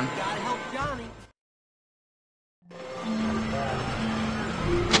that's done. Gotta help Johnny.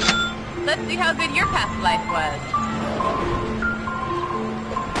 Let's see how good your past life was.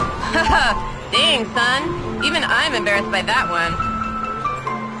 Dang, son. Even I'm embarrassed by that one.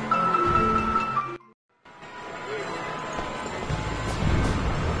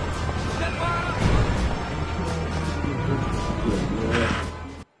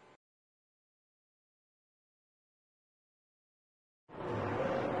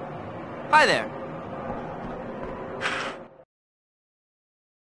 Hi there.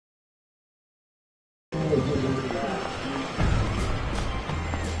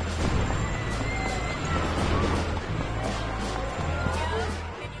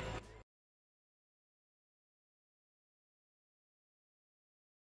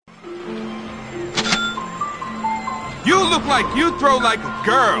 You look like you throw like a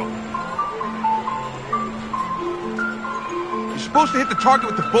girl. You're supposed to hit the target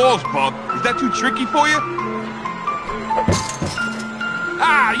with the balls, bub. Is that too tricky for you?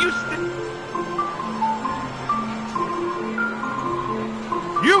 Ah,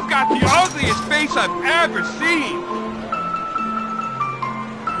 You've got the ugliest face I've ever seen.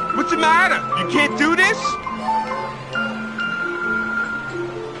 What's the matter? You can't do this?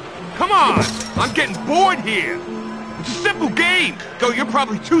 Come on, I'm getting bored here. It's a simple game, though you're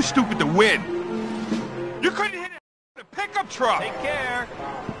probably too stupid to win. You couldn't hit it with a pickup truck. Take care.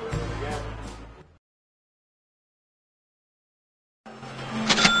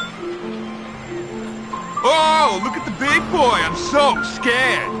 Oh, look at the big boy. I'm so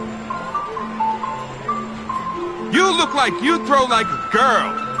scared. You look like you throw like a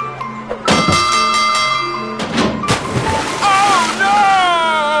girl. Oh, no!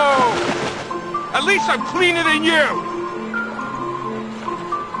 At least I'm cleaner than you.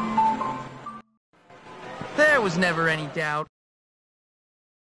 There was never any doubt.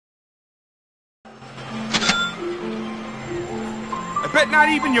 I bet not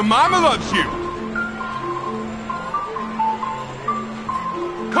even your mama loves you.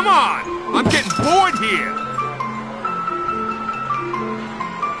 Come on, I'm getting bored here.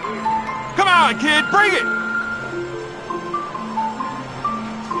 Come on, kid, bring it.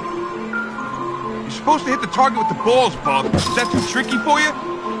 You're supposed to hit the target with the balls, bub. Is that too tricky for you?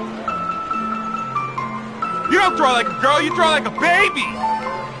 You don't throw like a girl, you throw like a baby!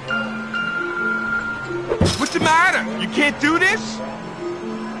 What's the matter? You can't do this?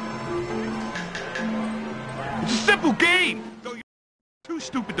 It's a simple game, though you're too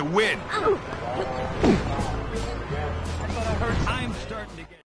stupid to win. I'm starting to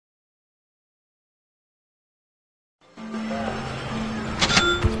get...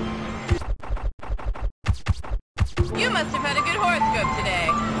 You must have had a good horoscope today.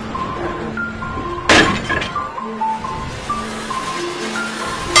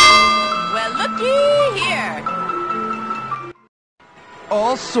 Well, looky here.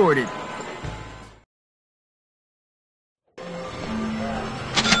 All sorted.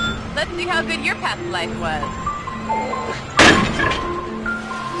 Let's see how good your past life was.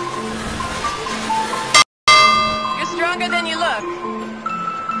 You're stronger than you look.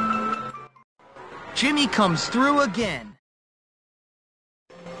 Jimmy comes through again.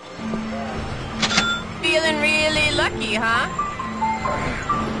 Feeling really lucky, huh?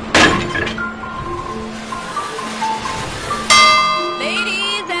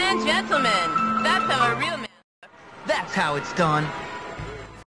 Ladies and gentlemen, that's how a real man looks. That's how it's done.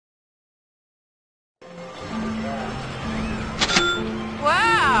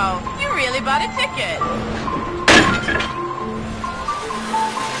 Wow, you really bought a ticket.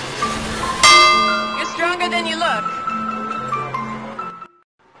 You're stronger than you look.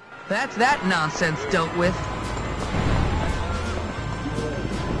 That's that nonsense dealt with.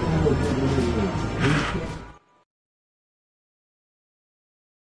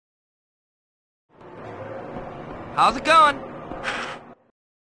 How's it going?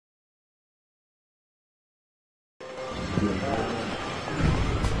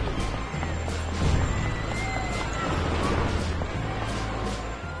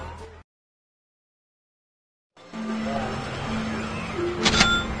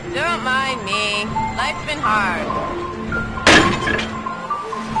 Don't mind me. Life's been hard.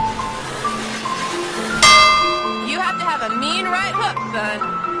 You have to have a mean right hook,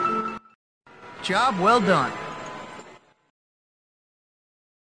 son. Job well done.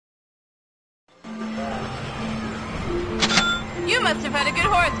 You must have had a good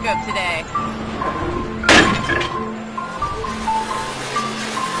horoscope today.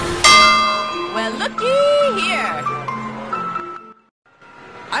 Well, looky here.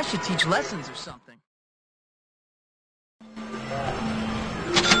 I should teach lessons or something.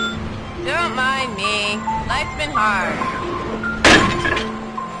 Don't mind me. Life's been hard.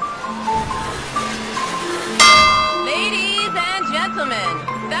 Ladies and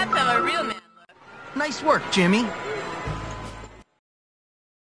gentlemen, that's how a real man looks. Nice work, Jimmy.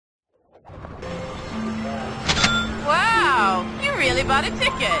 Wow, you really bought a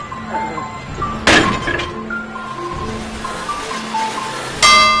ticket.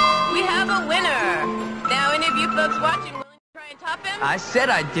 We have a winner. Now, any of you folks watching willing to try and top him? I said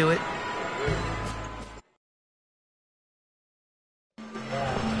I'd do it.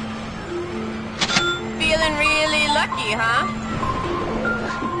 Feeling really lucky, huh?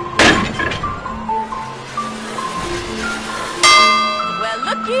 Well,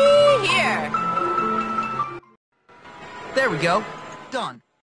 looky here. There we go. Done.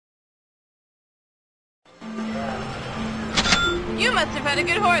 You must have had a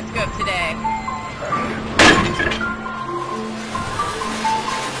good horoscope today.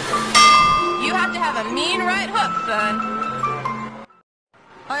 You have to have a mean right hook, son.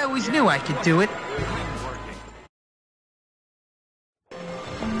 I always knew I could do it.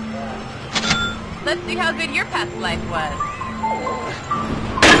 Let's see how good your past life was.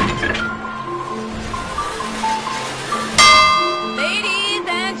 Ladies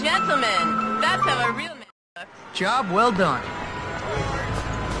and gentlemen, that's how a real man looks. Job well done.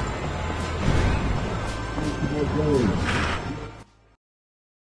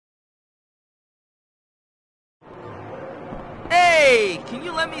 Hey, can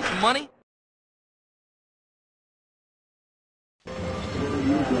you lend me some money?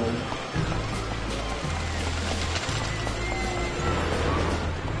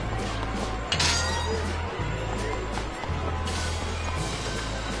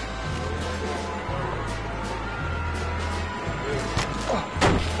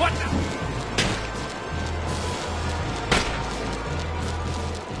 What the?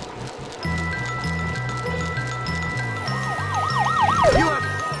 You have...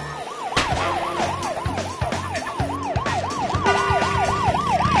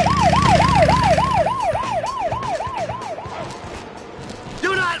 Do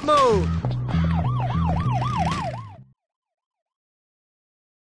not move!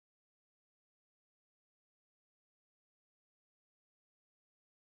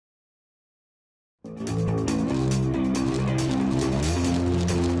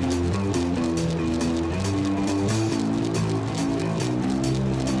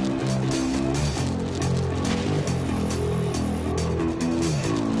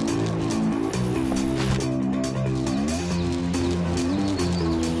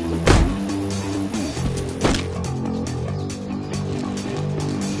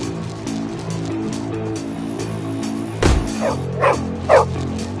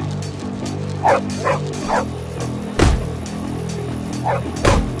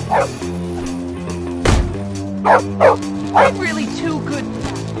 I'm really too good for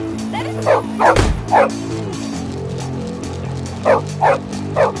that. That is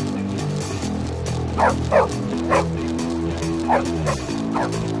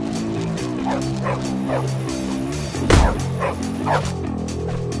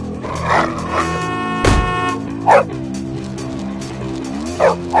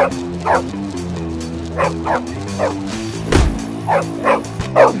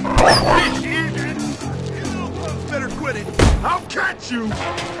Better quit it. I'll catch you.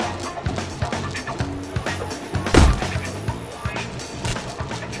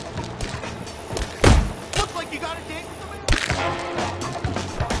 Looks like you got a date with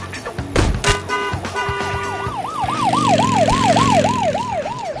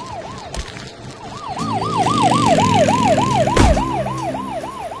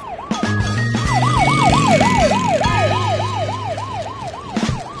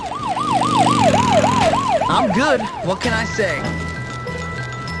I'm good. What can I say?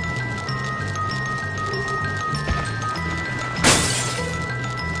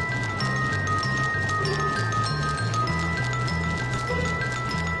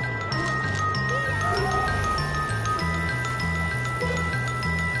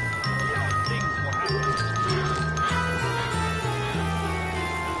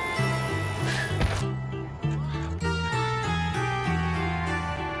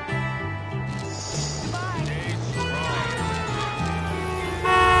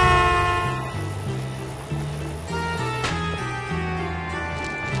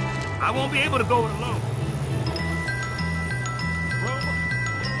 I won't be able to go it alone.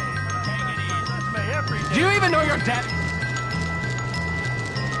 Do you even know your dad?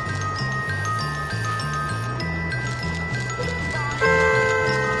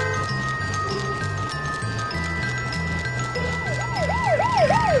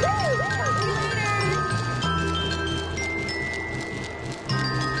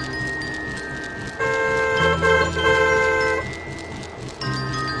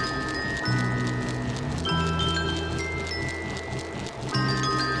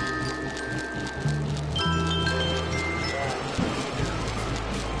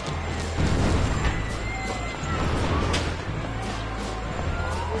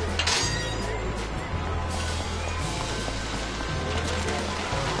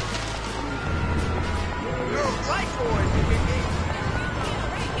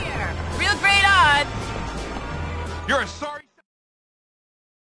 Real great odds. You're a sorry.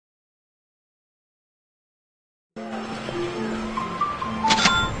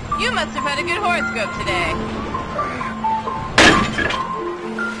 You must have had a good horoscope today.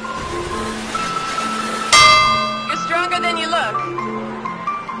 You're stronger than you look.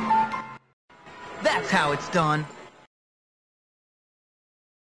 That's how it's done.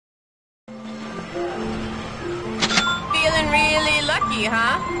 Feeling really lucky,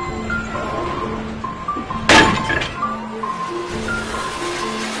 huh?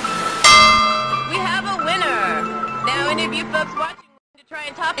 We have a winner. Now, any of you folks watching want to try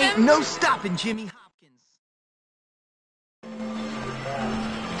and top him? Ain't no stopping Jimmy Hopkins.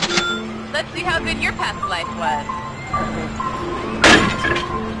 Let's see how good your past life was.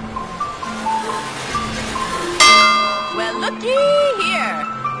 Well, looky here.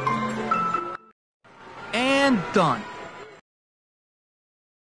 And done.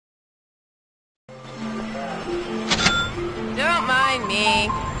 Don't mind me.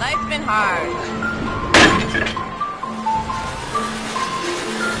 Life's been hard.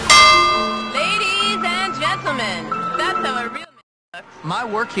 Ladies and gentlemen, that's how a real man looks. My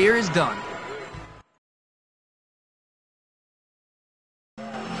work here is done.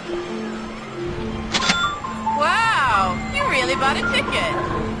 Wow, you really bought a ticket.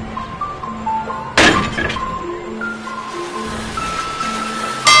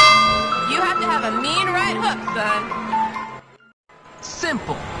 You have to have a mean right hook, son.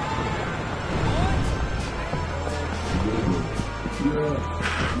 Simple.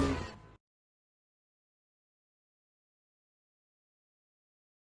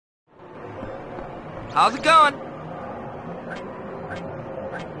 How's it going?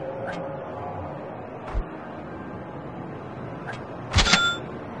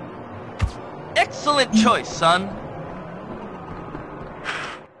 Excellent choice, son.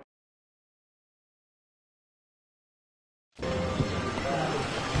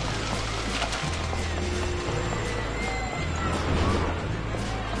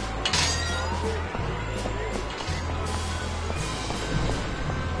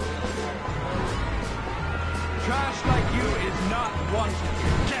 Trash like you is not wanted.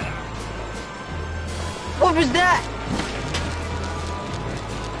 Get out. What was that?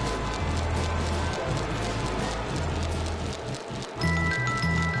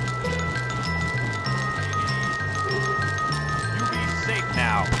 You be safe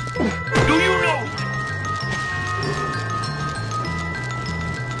now. Do you know?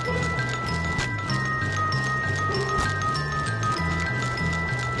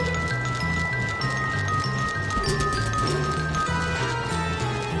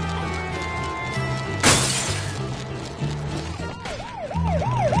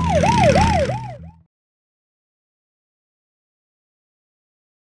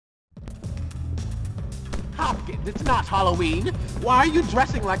 Hopkins, it's not Halloween. Why are you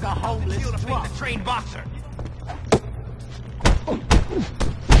dressing like a homeless drunk? A trained boxer.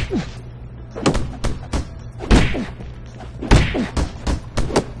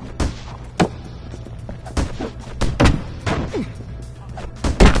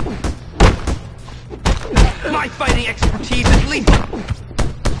 My fighting expertise is lethal.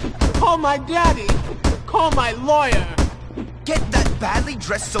 Call my daddy. Call my lawyer. Get that badly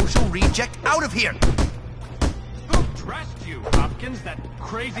dressed social reject out of here! Who dressed you, Hopkins? That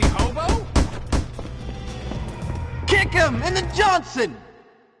crazy hobo? Kick him in the Johnson!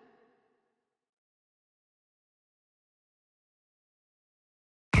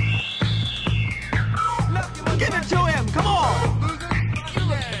 Give it to him! Come on!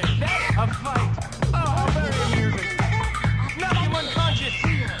 A fight. Oh, how very amusing. Knock him unconscious.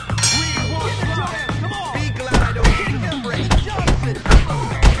 We want blood. Come on. Be glad I don't kick him, Ray Johnson!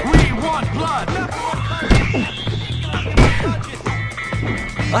 We want blood.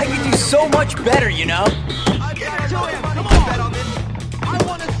 I can do so much better, you know? Give it to him! Come on! I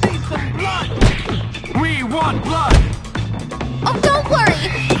want to see some blood. We want blood. Oh, don't worry.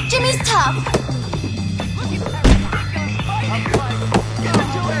 Jimmy's tough.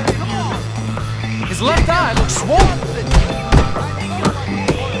 His left eye looks swollen.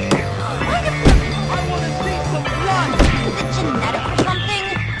 I want to see some blood. Is it genetic or something?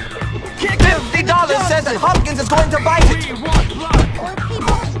 $50 says that Hopkins is going to bite it. We want blood. Or people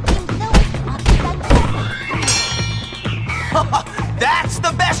just seem so upset. That's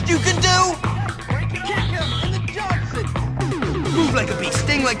the best you can do? Kick him in the Johnson. Move like a bee,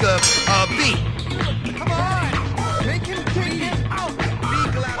 sting like a bee. Come on. Make him take it out. Be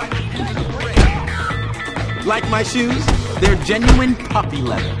glad I don't enter the fray. Like my shoes? They're genuine puppy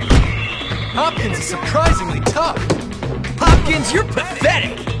leather. Hopkins is surprisingly tough. Hopkins, you're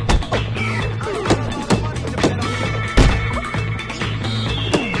pathetic.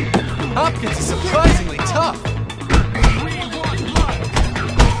 Hopkins is surprisingly tough.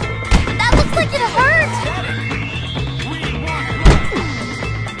 That looks like it hurt.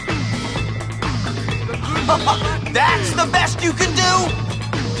 That's the best you can do?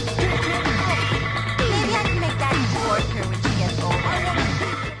 Maybe I can make Daddy support her when she gets older.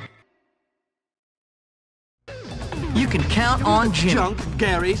 You can count on Jimmy. Junk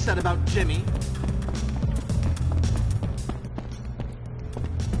Gary said about Jimmy.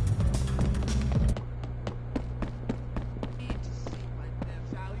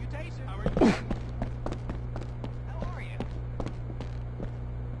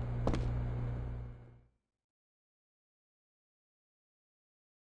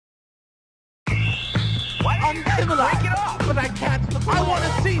 Uncivilized. Break it off. But I can't look. I want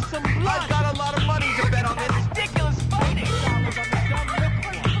to see some blood. I've got a lot of money to bet on this. Ridiculous fighting.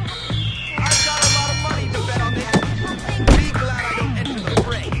 I've got a lot of money to bet on this. Be glad I don't enter the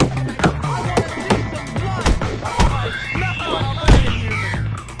fray.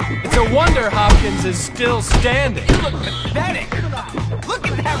 It's a wonder Hopkins is still standing. You look pathetic. Look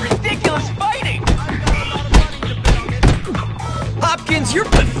at that ridiculous fighting. Hopkins, you're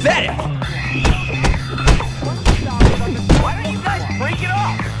pathetic. Why don't you guys break it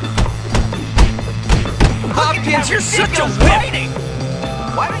off? Hopkins, you're such a whip. Fighting.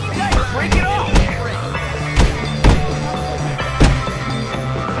 Why don't you guys break it off?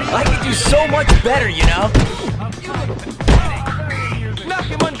 I could do so much better, you know? Knock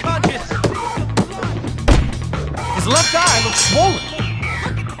him unconscious. His left eye looks swollen.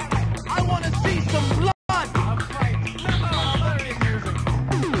 I want to see some blood.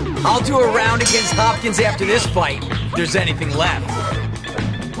 I'll do a round against Hopkins after this fight, if there's anything left.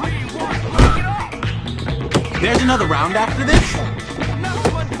 There's another round after this?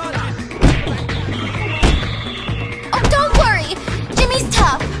 Oh, don't worry. Jimmy's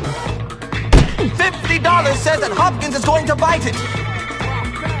tough. $50 says that Hopkins is going to bite it.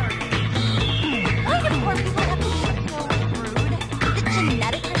 Why do poor people have to be so rude? Is it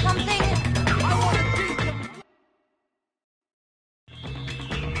genetic or something?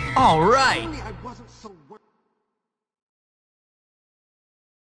 All right.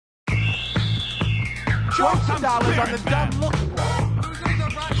 $20 on the dumb look.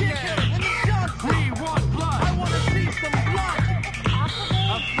 Kick him in the Johnson. We want blood. I want to see some blood. A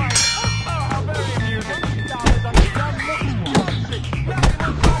fight. Oh, how very amusing. $20 on the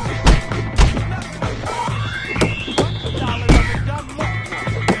dumb look.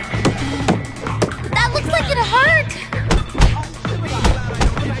 That looks like it hurt.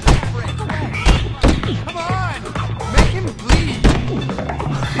 Come on, make him bleed.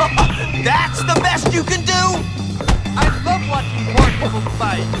 That's the best you can do? I love watching poor people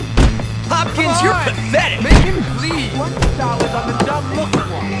fight. Hopkins, you're pathetic. Make him bleed. $20 on the dumb look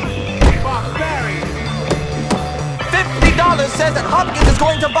one. Barbarian. $50 says that Hopkins is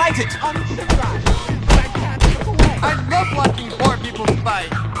going to bite it. I love watching poor people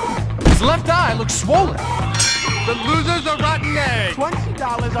fight. His left eye looks swollen. The loser's a rotten egg. $20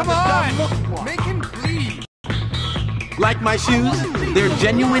 on the dumb look one. Make him bleed. Like my shoes, they're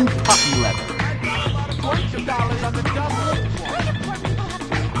genuine puppy leather. $20 on the dumb look one.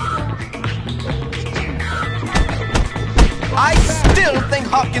 I still think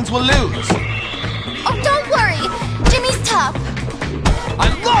Hopkins will lose. Oh, don't worry. Jimmy's tough. I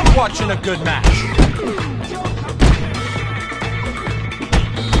love watching a good match.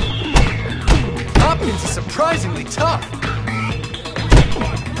 Hopkins is surprisingly tough.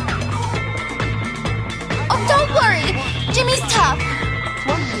 Oh, don't worry. Jimmy's tough.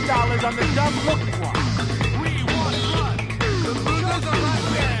 $20 on the dumb look one. The loser's a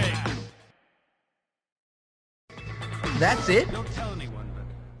rotten egg. That's it? Don't tell anyone, but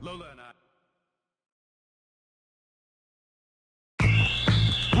Lola and I...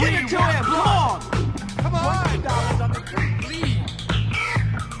 Give it to him! Come on! Come on! $20 on the bleed!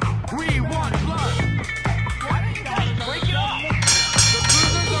 We want blood! Why don't you guys break it off? The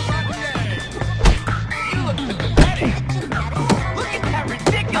losers are rotten egg! You look pathetic! Look at that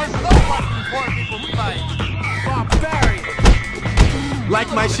ridiculous low watching poor people fight! Barbarian! Like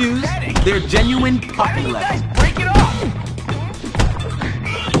my shoes, they're genuine puppy leather. Break it off!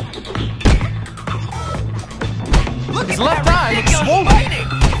 His left eye looks swollen.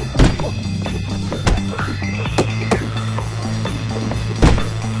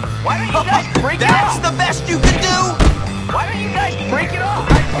 Why don't you guys break it off? That's the best you can do. Why don't you guys break it off?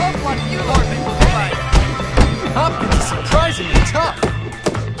 I love watching you poor people fight. Hopkins is surprisingly tough.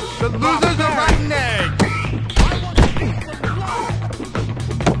 The loser's a rotten egg.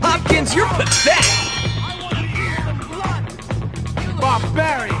 Hopkins, you're pathetic.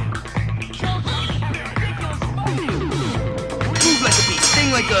 Barbarian. Move like a bee,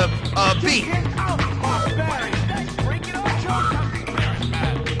 sting like a bee.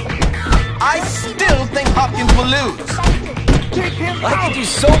 I still think Hopkins will lose. I could do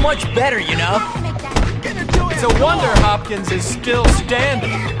so much better, you know. It's a wonder Hopkins is still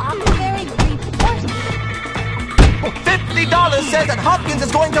standing. $50 says that Hopkins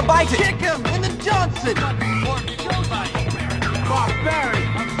is going to bite it. Kick him in the Johnson. Barbarian.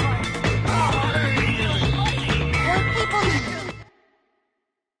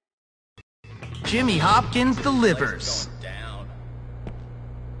 Jimmy Hopkins delivers.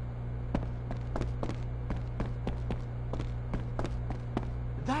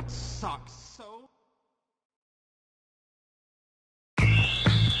 That sucks so.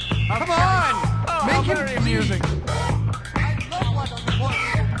 Come on! Make it very amusing. I love watching poor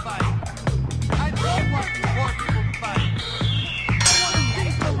people fight. I love watching poor people fight. I want to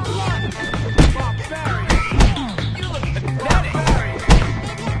see some blood. Barbarian. You look pathetic.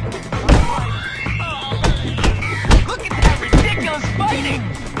 Look at that ridiculous fighting!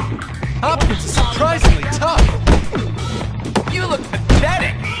 Hopkins is surprisingly tough. You look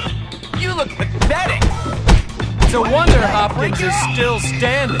pathetic! You look pathetic! It's a wonder Hopkins is still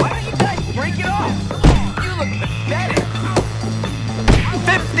standing. Why don't you guys break it off? You look pathetic!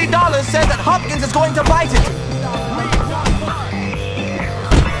 $50 says that Hopkins is going to bite it.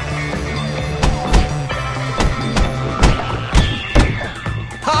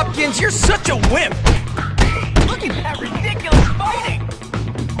 Hopkins, you're such a wimp. Look at that ridiculous fighting!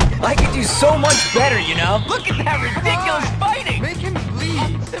 I could do so much better, you know. Look at that ridiculous fighting! Make him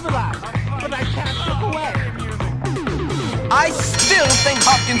bleed! Civilized, but I can't look away. I still think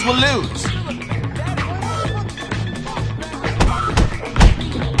Hopkins will lose.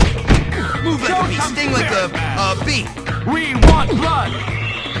 Move like a bee, sting like a bee. We want blood!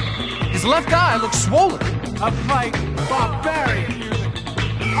 His left eye looks swollen. A fight, barbarian!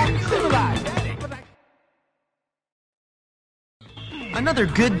 Uncivilized! Another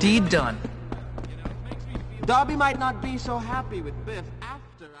good deed done. Darby might not be so happy with Biff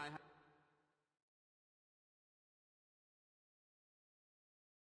after I...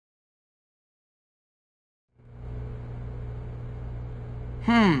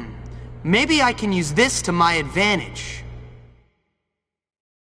 Maybe I can use this to my advantage.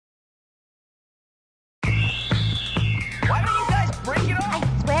 Why don't you guys break it off? I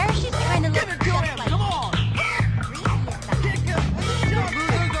swear she's trying to look Give it to him! Come on! Kick him! The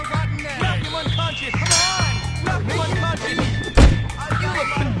loser's a rotten egg! Knock him unconscious! Come on! Knock him unconscious! You look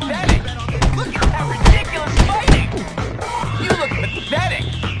pathetic! Look at that ridiculous fighting! You look pathetic!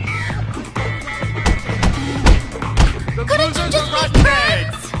 The Couldn't you loser's just a be rotten egg!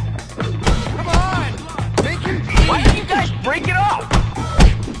 friends?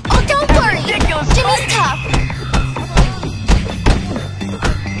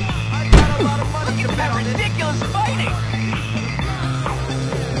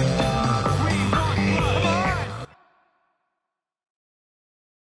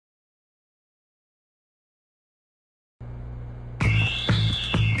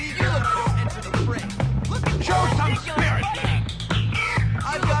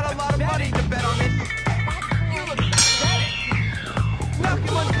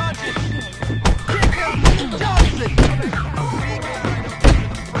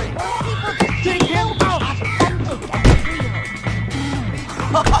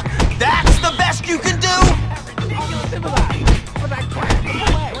 That's the best you can do?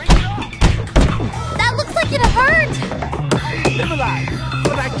 That looks like it hurt! Civilized,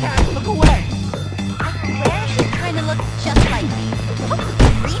 but I can't look away. Where he kind of looks just like me. How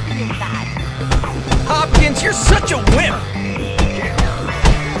creepy is that? Hopkins, you're such a wimp!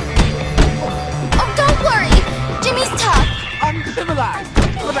 Oh, don't worry! Jimmy's tough. I'm civilized,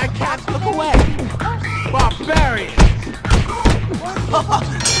 but I can't look away. Barbarian.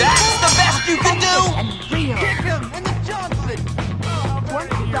 That's the best you can do? Kick him in the Johnson.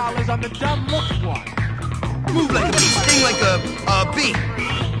 $20 on the dumb look one. Move like a bee, sting like a bee.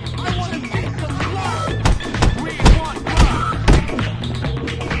 I want to see some blood.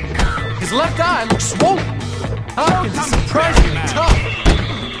 His left eye looks swollen. Hopkins is surprisingly tough.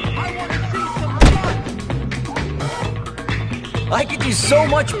 I could do so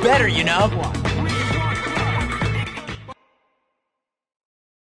much better, you know?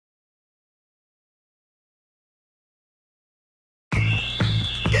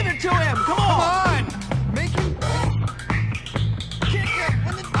 Give it to him! Come on! Make him kick him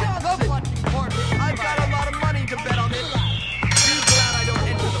in the Johnson. I've got a lot of money to bet on this. Be glad I don't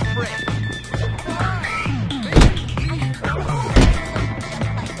enter the fray.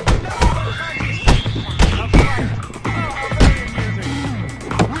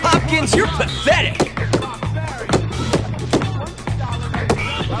 Hopkins, you're pathetic!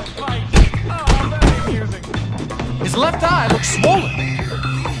 His left eye looks swollen.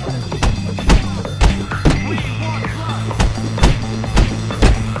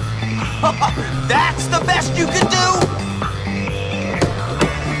 That's the best you can do?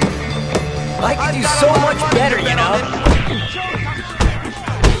 I could do so much better, you know?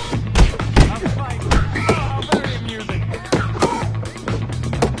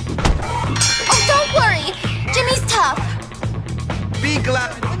 Oh, don't worry! Jimmy's tough. Be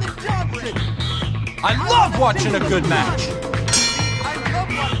glad in the Johnson. I love watching a good match. I love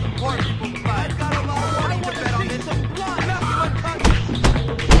watching poor people fight. I've got a lot of money to bet on this.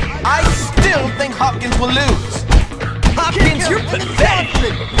 I still think Hopkins will lose. Hopkins, you're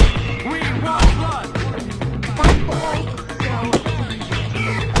pathetic.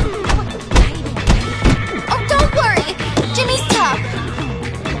 Oh, don't worry! Jimmy's tough.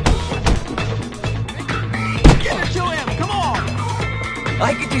 Give it to him. Come on.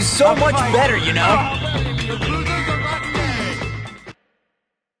 I could do so much better, you know? The losers are rotten egg.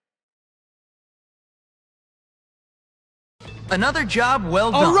 Another job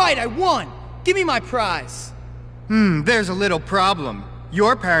well done. All right, I won! Give me my prize. There's a little problem.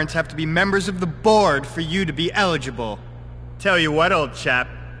 Your parents have to be members of the board for you to be eligible. Tell you what, old chap.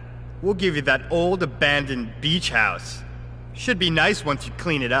 We'll give you that old abandoned beach house. Should be nice once you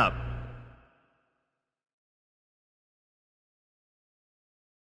clean it up.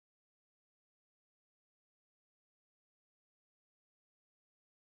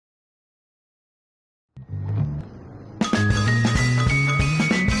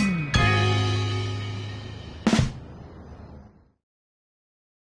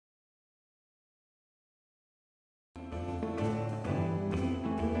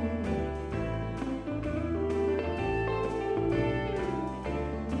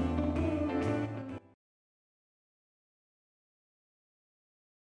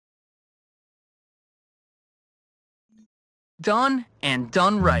 Done and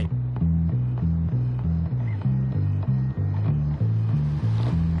done right.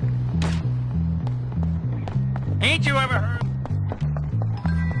 Ain't you ever heard?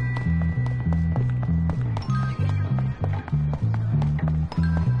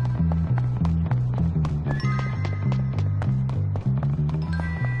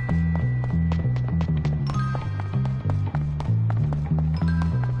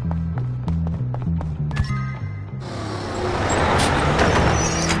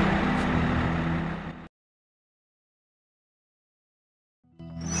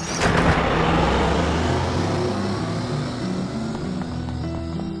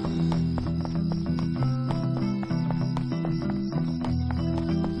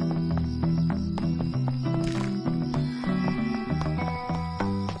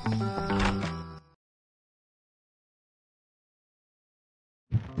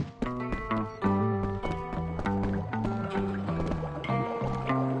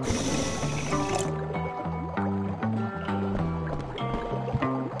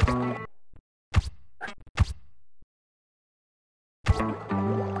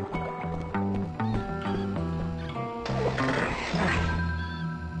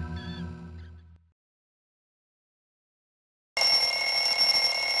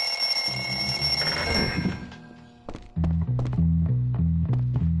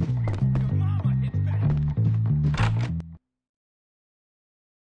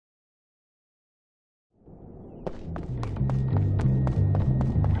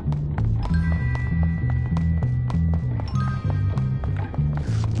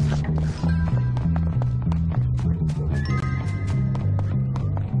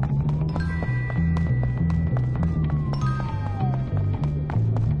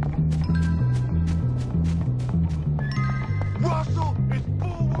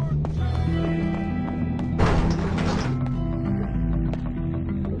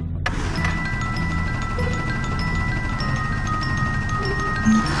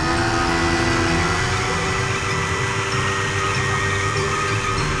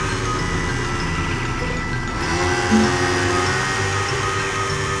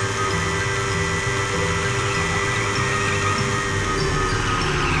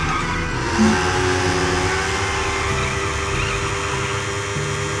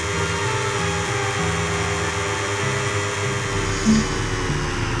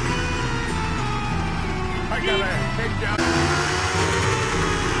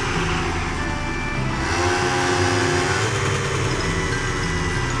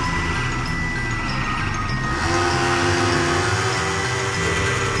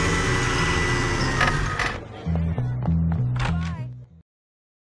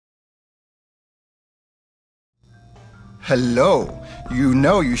 Hello. You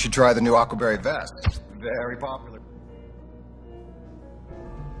know you should try the new Aquaberry vest. Very popular.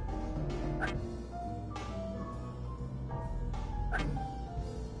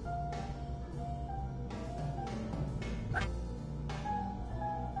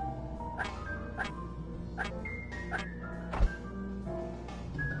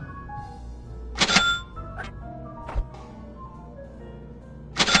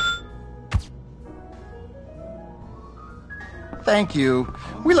 Thank you.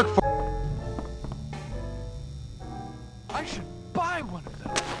 We look for... I should buy one of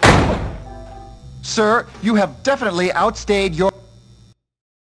them. Sir, you have definitely outstayed your...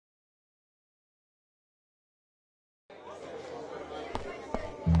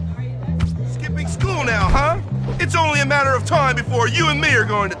 Skipping school now, huh? It's only a matter of time before you and me are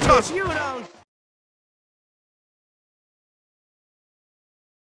going to tussle. You don't...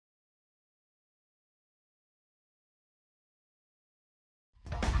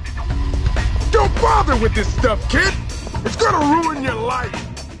 Don't bother with this stuff, kid! It's gonna ruin your life!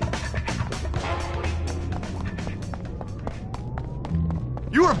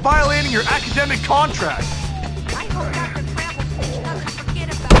 You are violating your academic contract. I hope Dr. Travel doesn't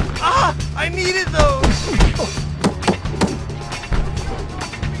forget about it. Ah! I needed those!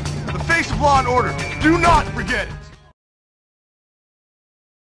 The face of law and order. Do not forget it!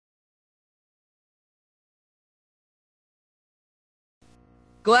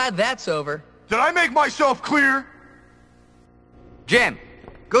 Glad that's over. Did I make myself clear? Jim,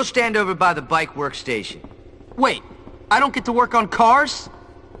 go stand over by the bike workstation. Wait, I don't get to work on cars?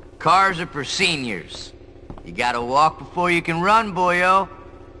 Cars are for seniors. You gotta walk before you can run, boyo.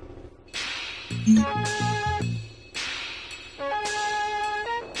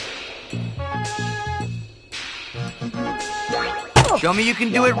 Show me you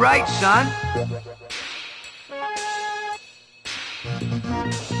can do it right, son.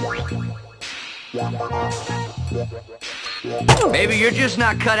 Maybe you're just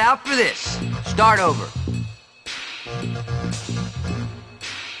not cut out for this. Start over.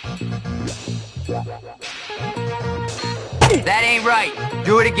 That ain't right.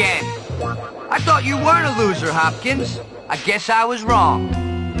 Do it again. I thought you weren't a loser, Hopkins. I guess I was wrong.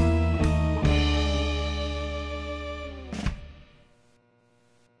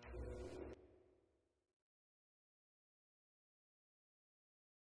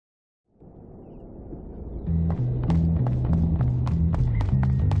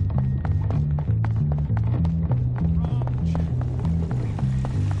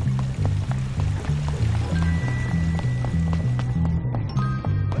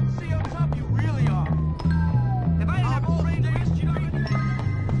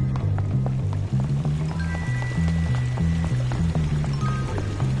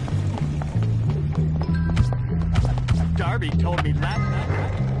 Darby told me last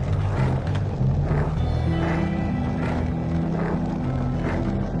night.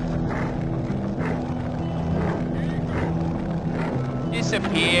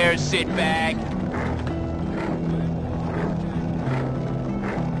 Disappear, sit back.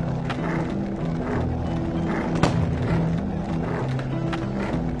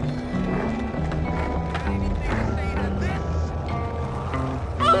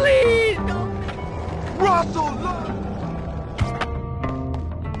 Please don't. Russell, look.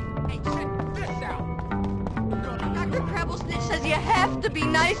 Dr. Prebblesnitch says you have to be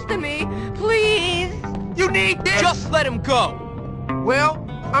nice to me. Please. You need this? Just let him go. Well,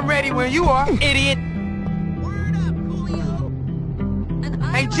 I'm ready when you are. Idiot.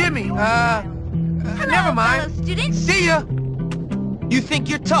 Hey, Jimmy, never mind. Students. See ya. You think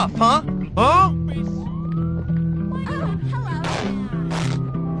you're tough, huh? Huh? Oh, hello.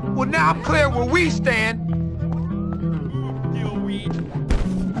 Well, now I'm clear where we stand.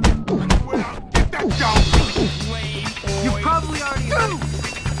 Get that dog. You probably already know.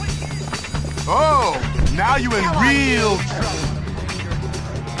 Oh, now you in real trouble.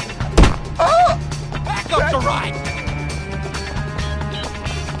 Back up to right.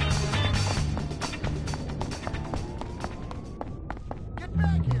 Get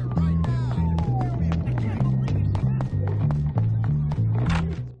back here right now.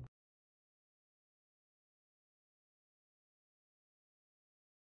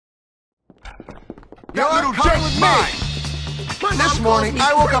 That little jake's mine. This morning,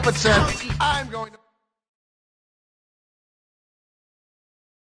 I woke up and said, I'm going to...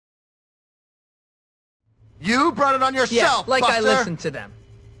 You brought it on yourself, Yeah, like Buster. I listened to them.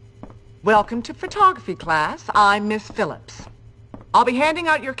 Welcome to photography class. I'm Miss Phillips. I'll be handing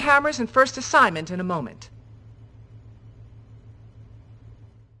out your cameras and first assignment in a moment.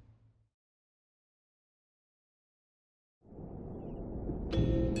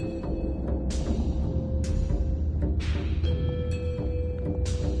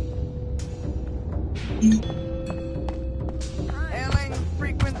 Hailing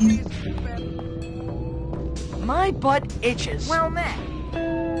frequencies. My butt itches. Well met.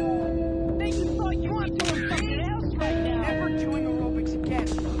 You thought you were doing something else right now. Never doing aerobics again.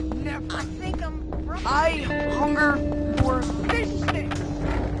 Never. I think I'm... I hunger for fish sticks.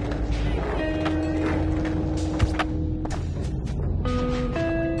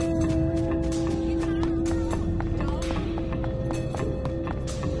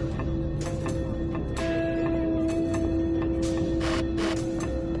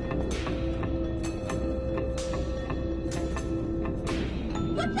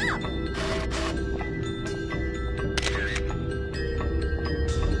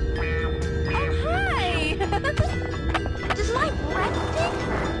 Does my breath stink?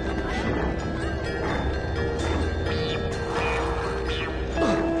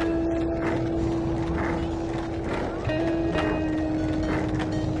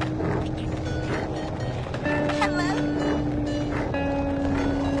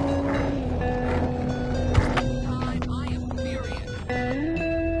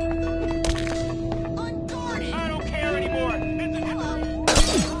 I don't care anymore.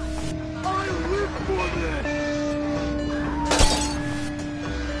 I live for this.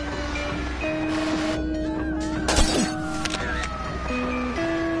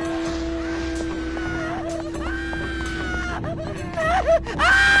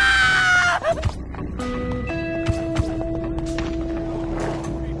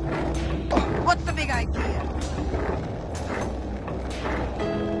 What's the big idea?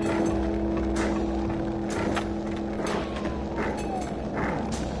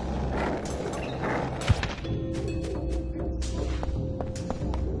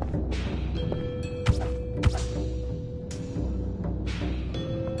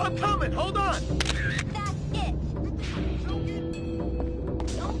 I'm coming. Hold on. That's it.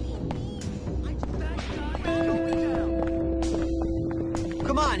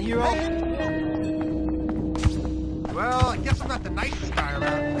 Come on, hero. Well, I guess I'm not the nicest guy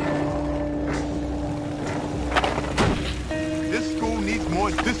around. This school needs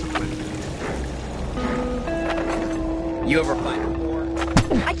more discipline. You ever fight before?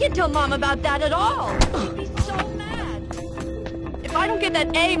 I can't tell Mom about that at all. She'd be so mad. If I don't get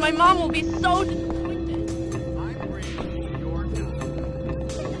that A, my mom will be so disappointed.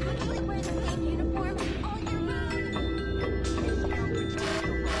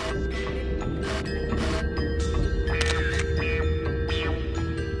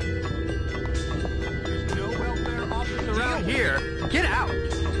 No welfare office around here. Get out.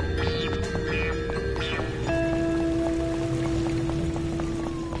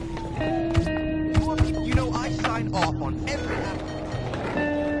 You know I sign off on every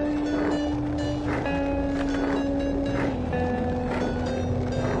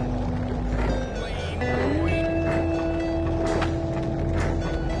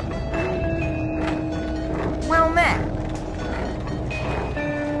Well met.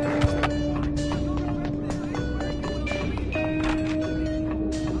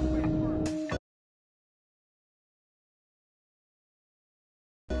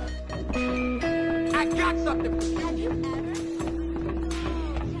 I got something for you.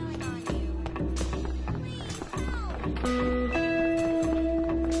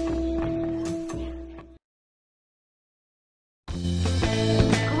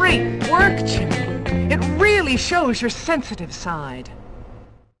 Great work, Jimmy. It really shows your sensitive side.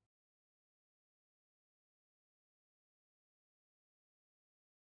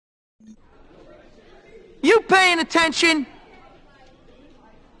 You paying attention?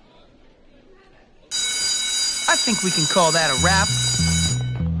 I think we can call that a wrap.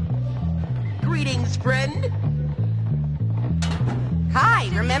 Greetings, friend. Hi,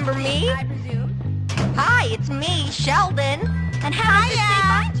 remember me? I presume. Hi, it's me, Sheldon. And how did they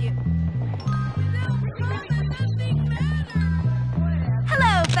find you?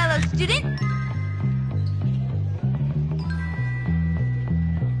 Hello, fellow student.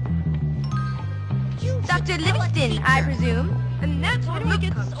 Dr. Livingston, I presume. And that's why I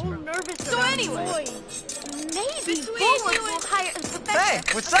get so nervous. So anyway, maybe Bullock will hire a professor. Hey,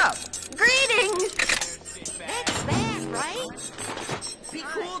 what's up? Greetings. That's bad, right? Be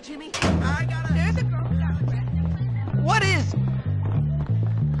cool, Jimmy. I gotta... There's a girl. What is...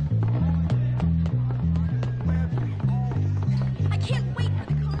 I can't wait for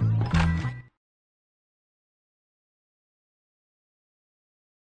the car.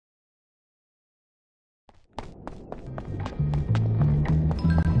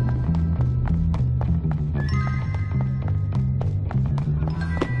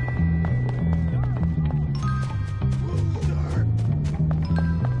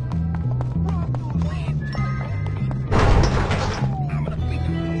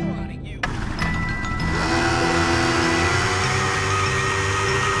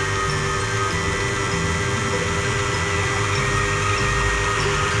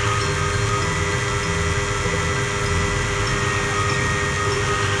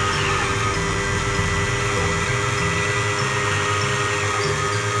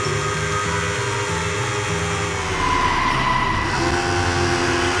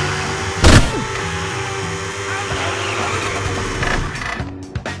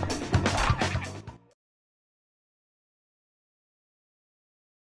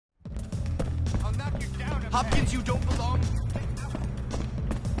 Hopkins, you don't belong.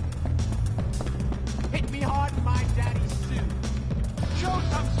 Hit me hard in my daddy's suit. Show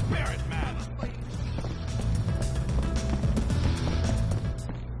some spirit, man.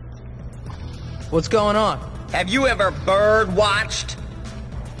 What's going on? Have you ever bird watched?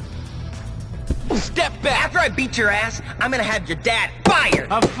 Step back! After I beat your ass, I'm gonna have your dad fired!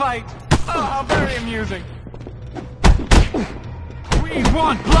 A fight. Oh, how very amusing. We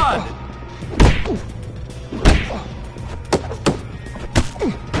want blood!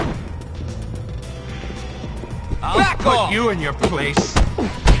 I'll put you in your place.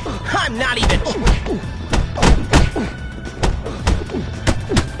 I'm not even...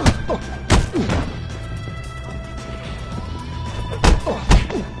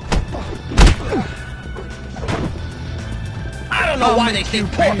 I don't know why they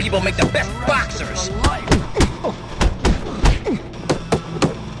think poor people make the best boxers.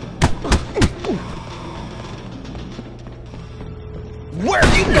 Where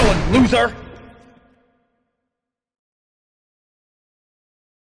are you going, loser?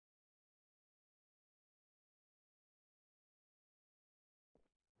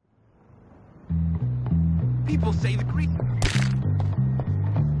 People say the Greek...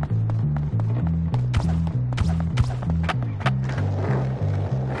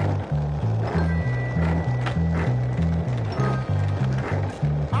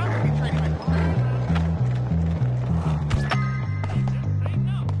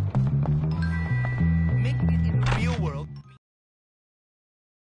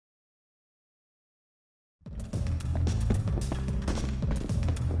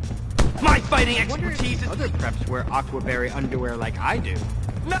 My fighting expertise is... Other preps wear Aquaberry underwear like I do.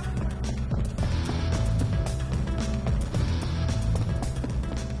 No.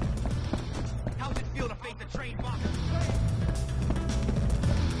 How's it feel to face a trained boxer?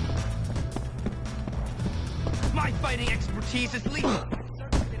 My fighting expertise is lethal.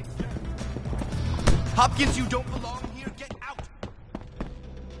 Hopkins, you don't belong here. Get out.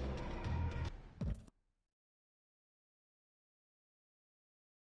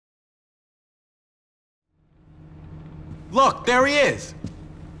 Look, there he is.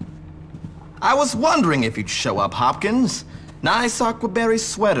 I was wondering if you'd show up, Hopkins. Nice Aquaberry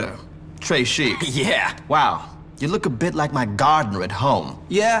sweater. Très chic. Yeah. Wow. You look a bit like my gardener at home.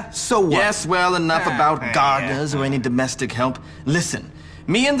 Yeah, so what? Yes, well, enough about gardeners or any domestic help. Listen,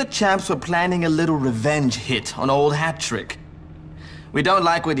 me and the chaps were planning a little revenge hit on old Hat-Trick. We don't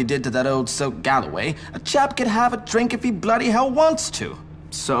like what he did to that old Soak Galloway. A chap can have a drink if he bloody hell wants to.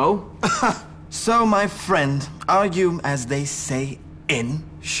 So? So, my friend, are you, as they say, in?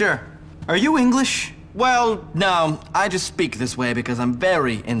 Sure. Are you English? Well, no. I just speak this way because I'm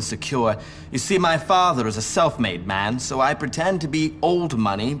very insecure. You see, my father is a self-made man, so I pretend to be old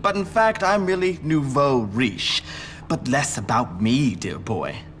money, but in fact, I'm really nouveau riche. But less about me, dear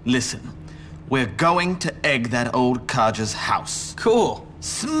boy. Listen, we're going to egg that old codger's house. Cool.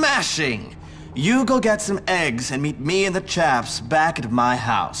 Smashing! You go get some eggs and meet me and the chaps back at my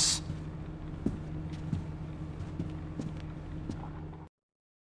house.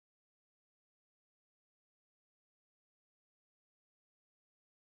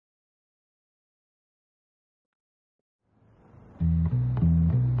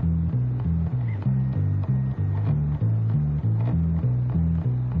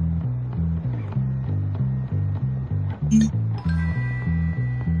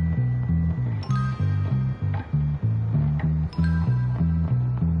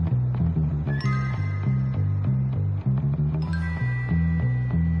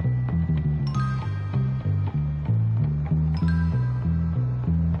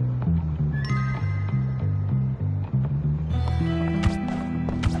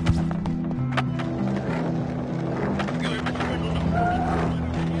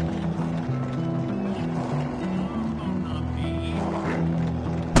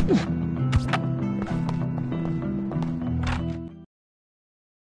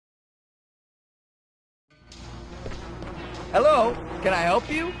 Hello, can I help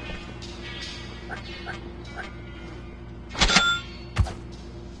you?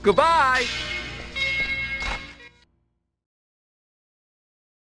 Goodbye!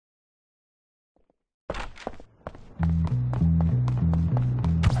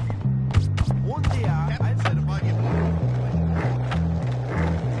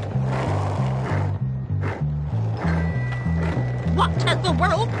 What has the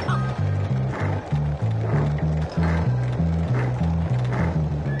world come?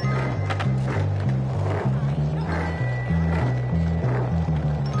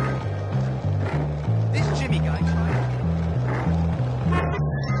 This Jimmy guy tried.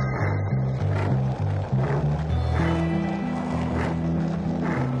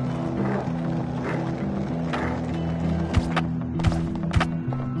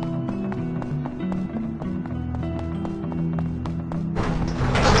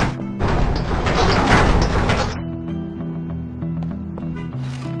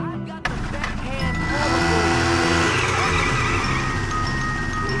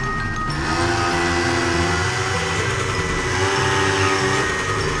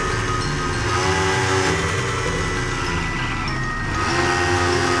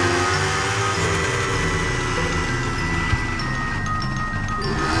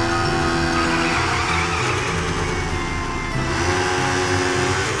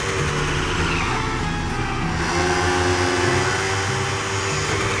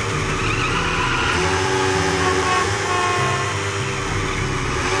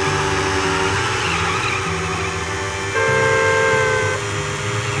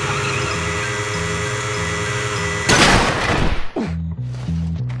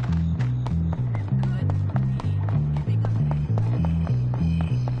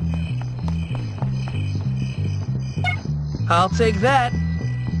 I'll take that.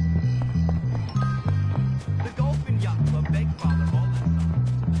 The Dolphin Yacht Club, Big Father, all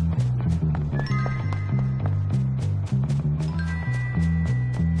that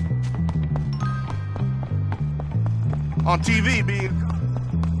stuff. On TV, being...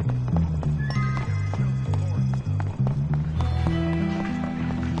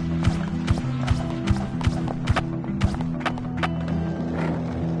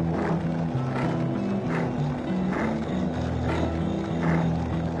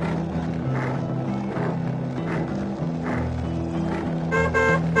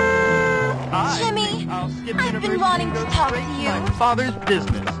 Jimmy, I've been wanting to talk to you. my father's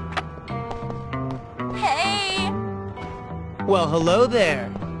business. Hey, Well, hello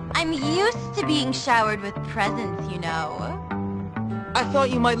there. I'm used to being showered with presents, you know. I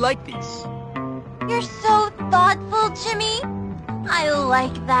thought you might like these. You're so thoughtful, Jimmy. I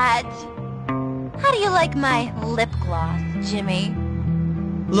like that. How do you like my lip gloss, Jimmy?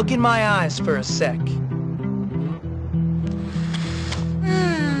 Look in my eyes for a sec.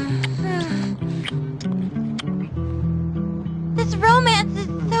 This romance is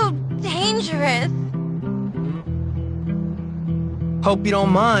so dangerous. Hope you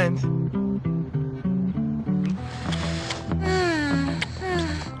don't mind.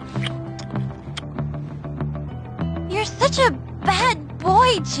 You're such a bad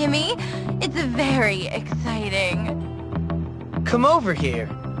boy, Jimmy. It's very exciting. Come over here.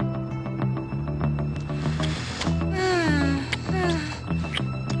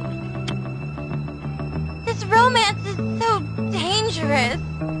 This romance is so dangerous.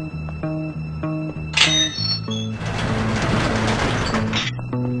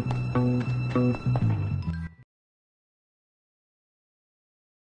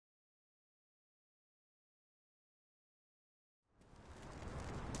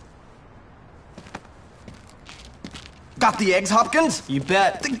 Got the eggs, Hopkins? You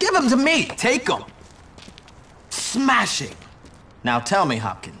bet. Then give them to me. Take them. Smashing. Now tell me,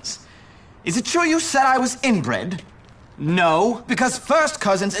 Hopkins, is it true you said I was inbred? No. Because first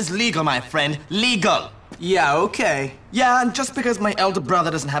cousins is legal, my friend. Legal. Yeah, okay. Yeah, and just because my elder brother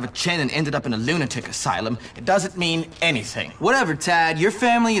doesn't have a chin and ended up in a lunatic asylum, it doesn't mean anything. Whatever, Tad. Your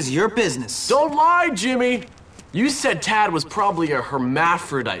family is your business. Don't lie, Jimmy. You said Tad was probably a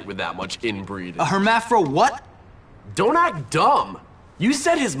hermaphrodite with that much inbreeding. A hermaphro what? Don't act dumb. You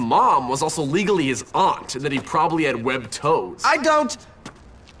said his mom was also legally his aunt and that he probably had webbed toes. I don't...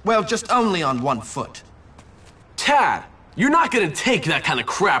 Well, just only on one foot. Tad, you're not gonna take that kind of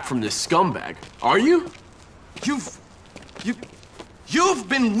crap from this scumbag, are you? You've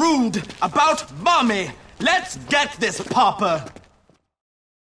been rude about Mommy. Let's get this, Papa.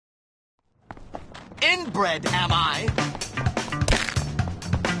 Inbred, am I?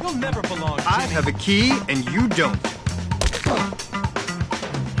 You'll never belong, Jimmy. I have a key and you don't.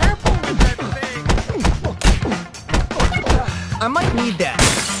 Careful with that thing. I might need that.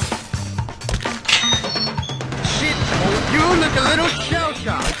 Shit, you look a little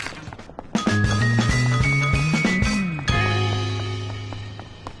shell-shocked.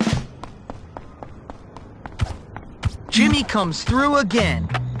 Jimmy comes through again.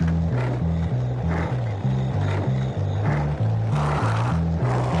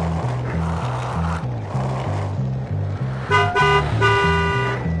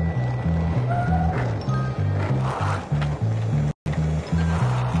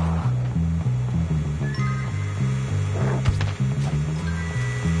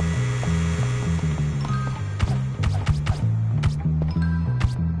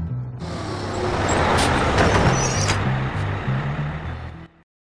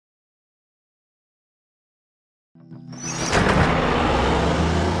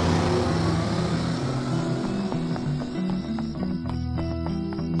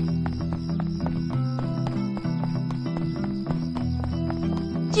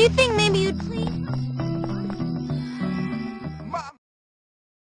 Do you think maybe you'd please?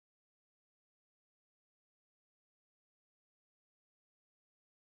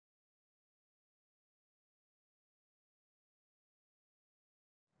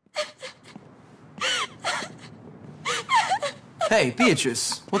 Hey,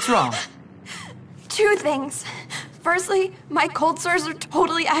 Beatrice, what's wrong? Two things. Firstly, my cold sores are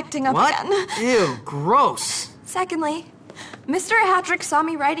totally acting up What? again. Ew, gross. Secondly, Mr. Hattrick saw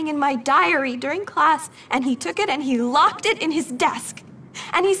me writing in my diary during class, and he took it and he locked it in his desk.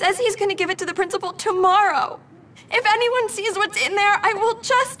 And he says he's gonna give it to the principal tomorrow. If anyone sees what's in there, I will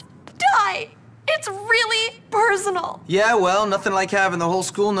just die. It's really personal. Yeah, well, nothing like having the whole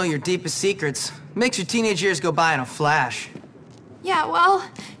school know your deepest secrets. Makes your teenage years go by in a flash. Yeah, well,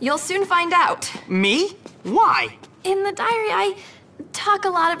 you'll soon find out. Me? Why? In the diary, I talk a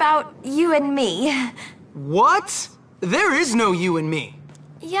lot about you and me. What? There is no you and me.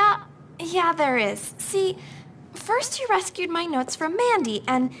 Yeah, there is. See, first you rescued my notes from Mandy,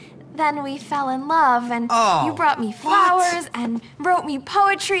 and then we fell in love, and you brought me flowers, and wrote me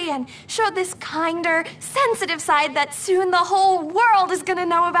poetry, and showed this kinder, sensitive side that soon the whole world is gonna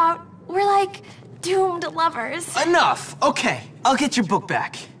know about. We're like doomed lovers. Enough. Okay, I'll get your book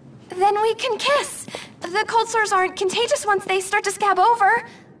back. Then we can kiss. The cold sores aren't contagious once they start to scab over.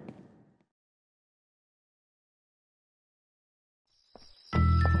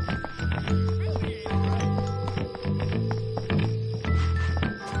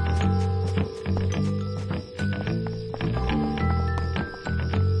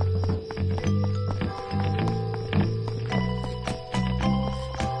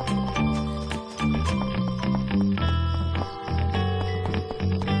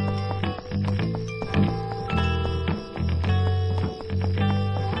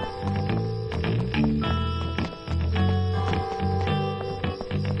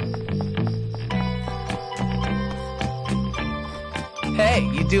 Hey,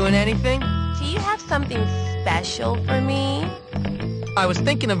 you doing anything? Do you have something special for me? I was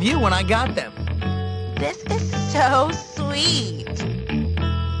thinking of you when I got them. This is so sweet.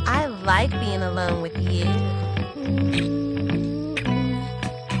 I like being alone with you.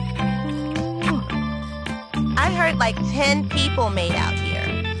 I heard like 10 people made out here.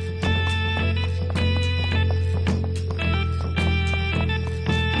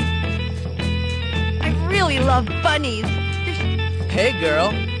 I really love bunnies. Hey,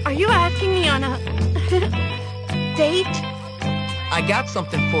 girl. Are you asking me on a date? I got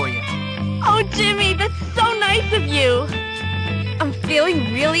something for you. Oh, Jimmy, that's so nice of you. I'm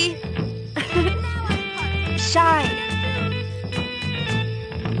feeling really shy.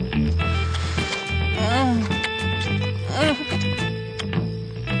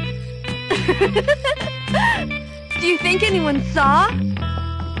 Do you think anyone saw?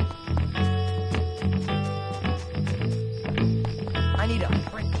 I need a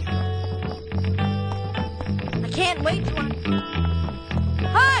print. I can't wait to...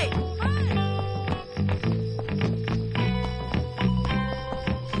 Hi!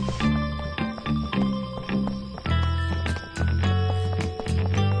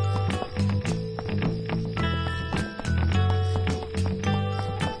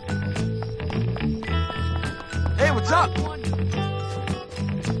 Hey, what's up?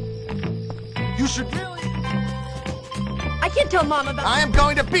 You should really... I can't tell Mom about... I am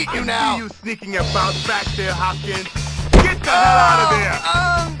going to beat you now. I see you sneaking about back there, Hopkins. Get the hell out of there!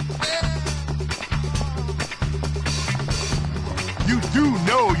 You do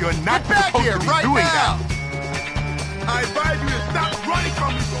know you're not back supposed here to be right doing now. that. I advise you to stop running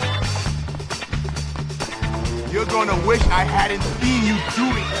from me, boy. You're gonna wish I hadn't seen you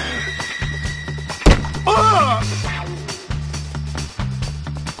doing that.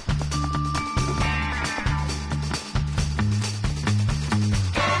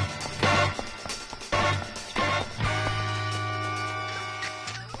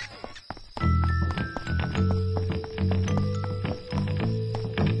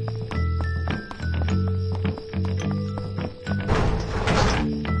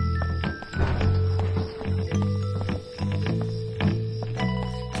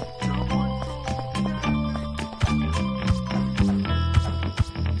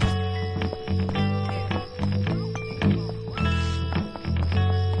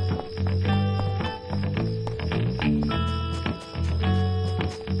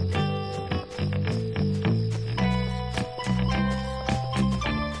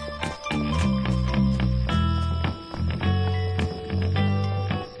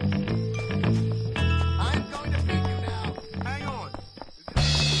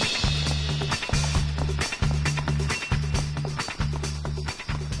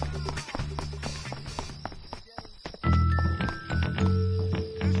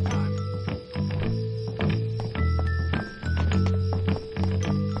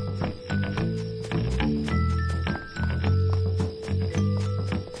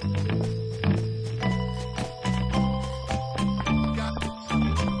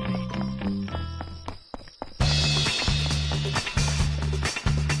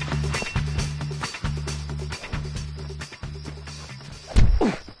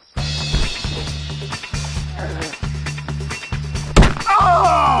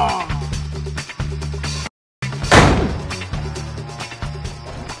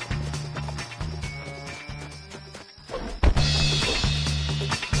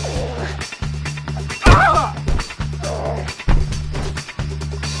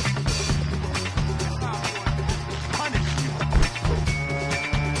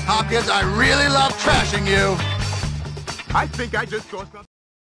 Hopkins, I really love trashing you. I think I just saw something.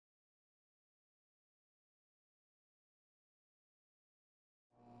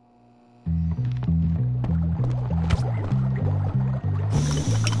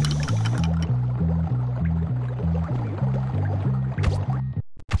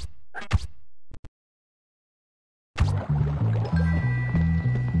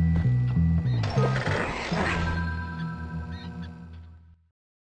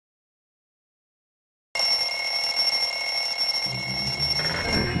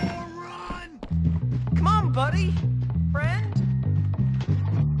 Come on, buddy. Friend?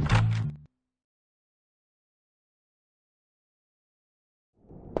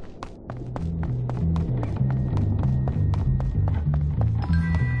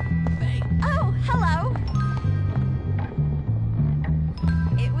 Oh, hello.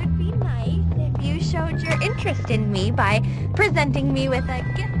 It would be nice if you showed your interest in me by presenting me with a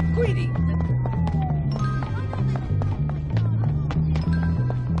gift. Greetings.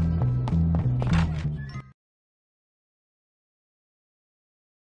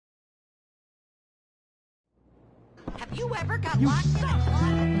 Have you ever got locked in a closet by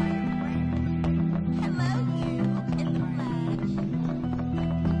your friend? Hello, you in the flesh.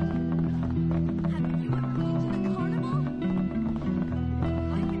 Have you ever been to the carnival?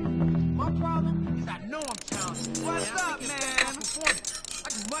 My problem is I know I'm talented. What's up, man? I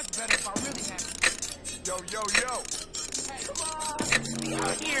do much better if I really had it. Yo. Hey, come on. Be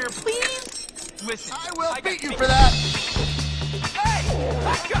out here, please. Listen. I will beat you for that. Hey,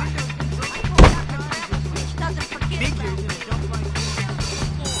 I got it. Doesn't forget about it.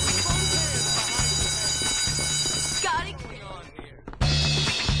 Got it.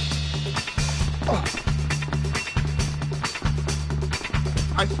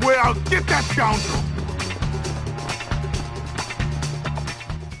 I swear I'll get that scoundrel.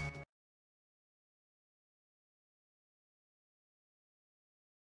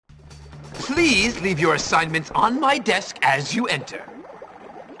 Please leave your assignments on my desk as you enter.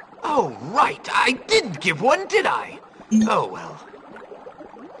 Oh, right. I didn't give one, did I? Oh, well.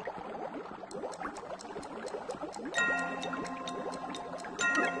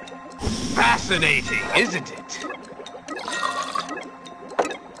 Fascinating, isn't it?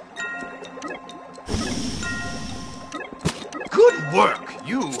 Good work.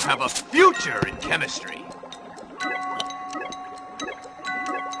 You have a future in chemistry.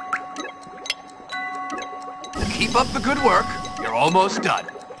 Keep up the good work. You're almost done.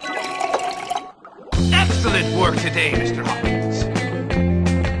 Excellent work today, Mr. Hopkins.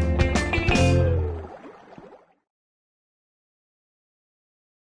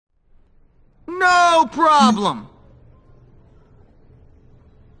 No problem.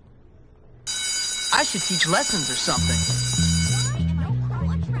 I should teach lessons or something.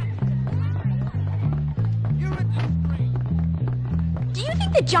 Do you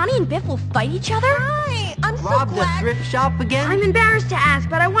think that Johnny and Biff will fight each other? Hi, I'm so Rob the glad. thrift shop again? I'm embarrassed to ask,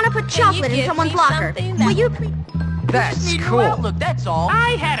 but I want to put chocolate in someone's locker. Will you please? That's cool. Outlook, that's all.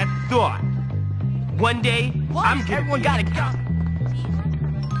 I had a thought. One day, I'm gonna Everyone got a gun.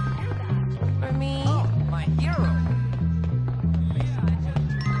 For me. Oh, my hero.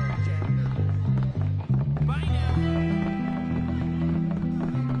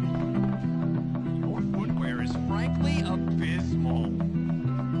 Your footwear is frankly abysmal.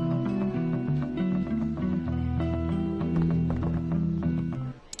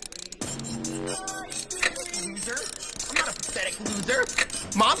 Loser. I'm not a pathetic loser.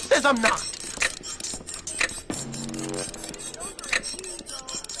 Mom says I'm not.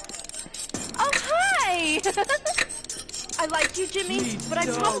 Oh, hi! I like you, Jimmy, but I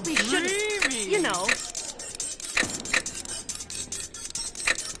probably shouldn't. You know.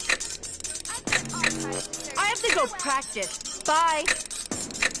 I have to go practice. Bye.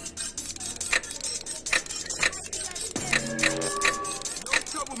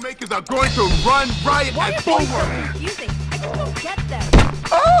 Troublemakers are going to run riot Why at are they so Bulwark. confusing? I just don't get them.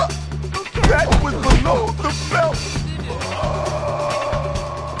 Ah! That was below the belt.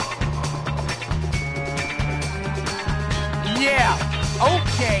 Yeah,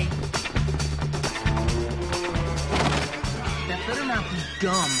 okay. That better not be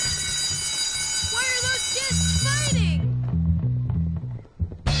dumb. Why are those kids fighting?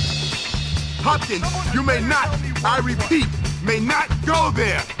 Hopkins, you may not, I repeat, may not go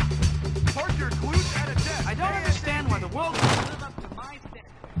there. Park your glutes at a desk. I don't understand why the world doesn't live up to my standards.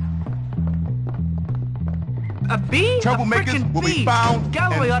 A bee? Troublemakers A frickin' will be bee. found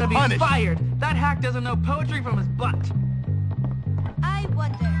Galloway and ought to be punished. fired. That hack doesn't know poetry from his butt. I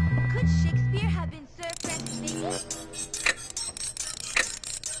wonder, could Shakespeare have been Sir Francis Bacon?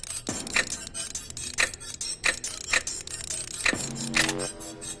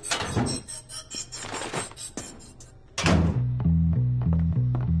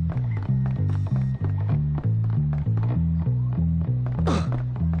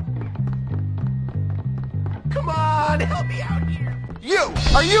 Come on, help me out here. You!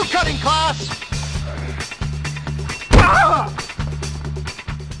 Are you cutting class?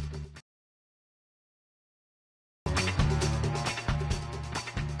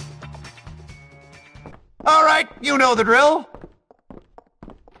 All right, you know the drill.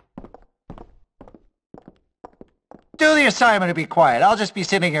 Do the assignment and be quiet. I'll just be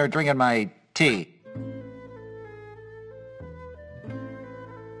sitting here drinking my tea.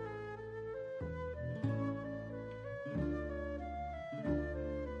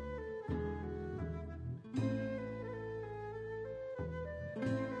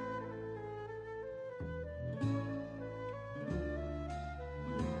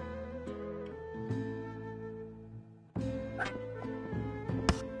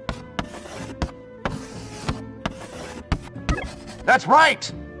 That's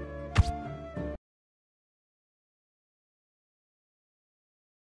right!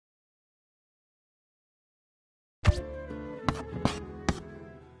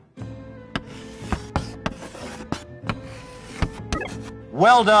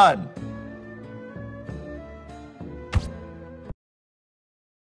 Well done.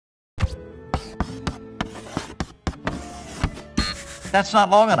 That's not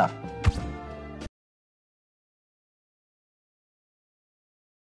long enough.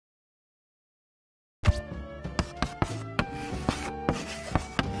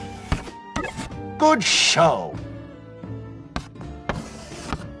 Good show.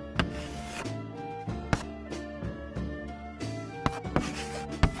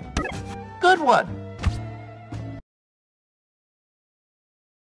 Good one.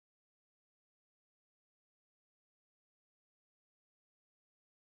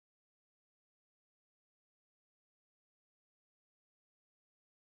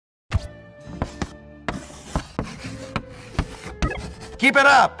 Keep it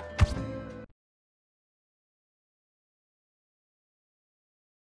up.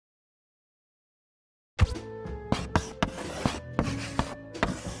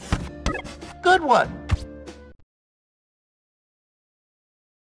 Good one.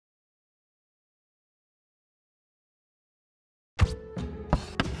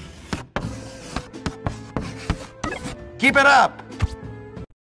 Keep it up.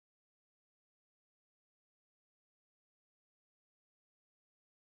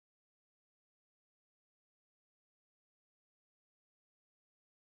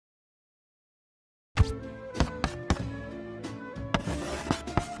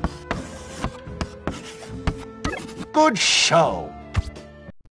 Good show.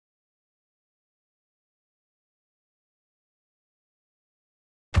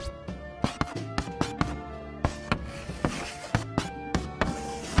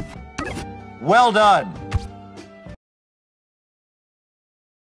 Well done.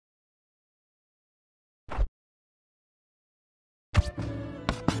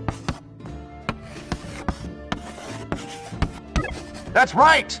 That's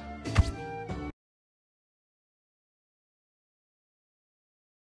right.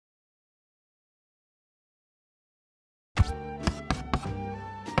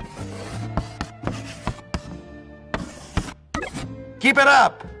 Keep it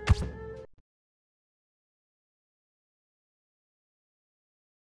up.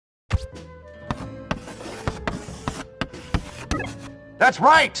 That's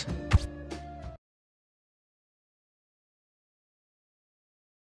right.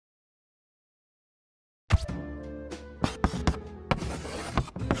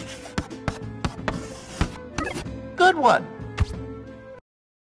 Good one.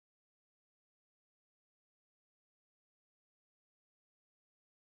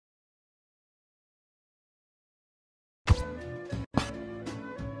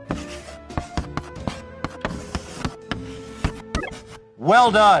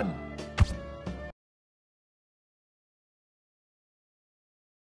 Well done.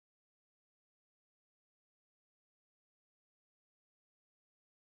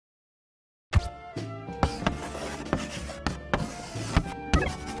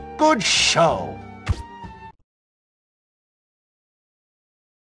 Good show.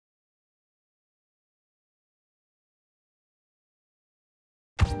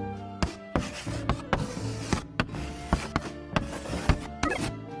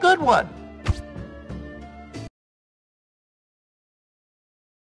 Good one.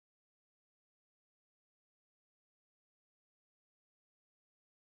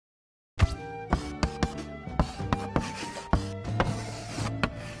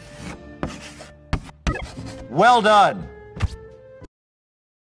 Well done.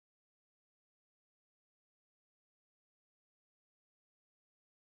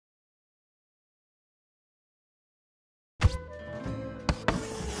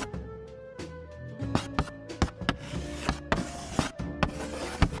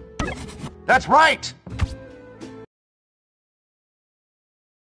 That's right!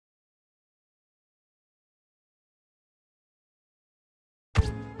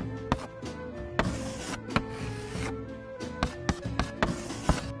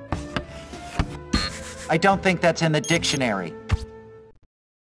 I don't think that's in the dictionary.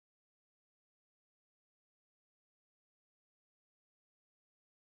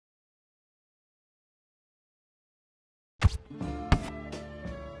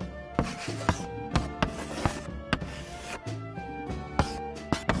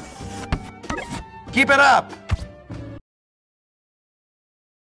 Keep it up!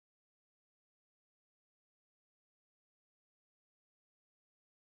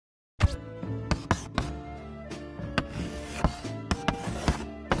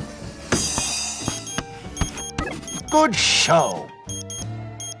 Good show.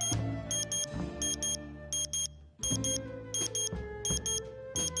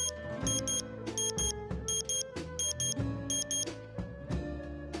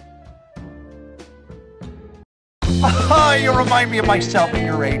 Oh, you remind me of myself at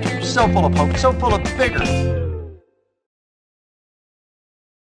your age. You're so full of hope, so full of vigor.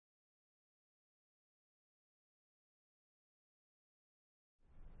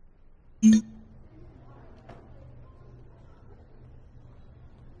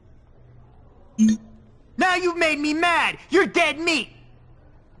 Now you've made me mad! You're dead meat!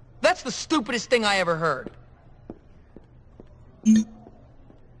 That's the stupidest thing I ever heard.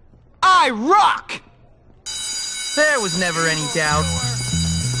 I rock! There was never any doubt.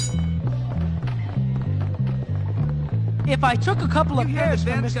 If I took a couple of pills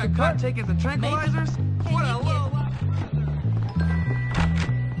from Mr. Cook, taking the tranquilizers? What a low life.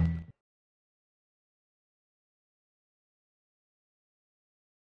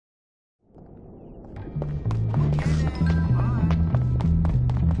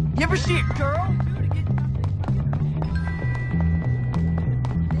 You ever see a girl?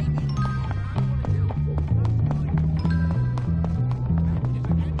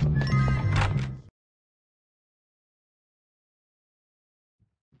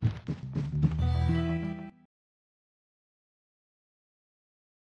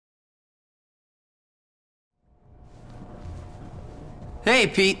 Hey,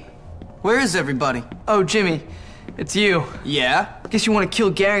 Pete. Where is everybody? Oh, Jimmy. It's you. Yeah? Guess you want to kill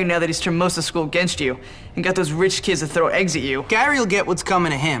Gary now that he's turned most of school against you and got those rich kids to throw eggs at you. Gary'll get what's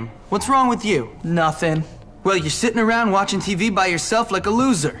coming to him. What's wrong with you? Nothing. Well, you're sitting around watching TV by yourself like a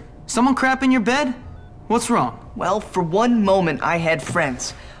loser. Someone crap in your bed? What's wrong? Well, for one moment I had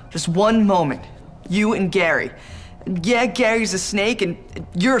friends. Just one moment. You and Gary. Yeah, Gary's a snake and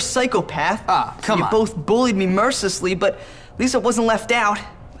you're a psychopath. Ah, come on. You both bullied me mercilessly, but at least I wasn't left out.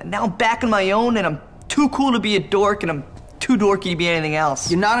 And now I'm back on my own and I'm too cool to be a dork and I'm too dorky to be anything else.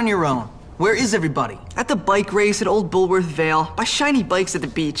 You're not on your own. Where is everybody? At the bike race at Old Bulworth Vale. By shiny bikes at the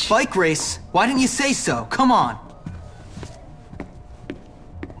beach. Bike race? Why didn't you say so? Come on.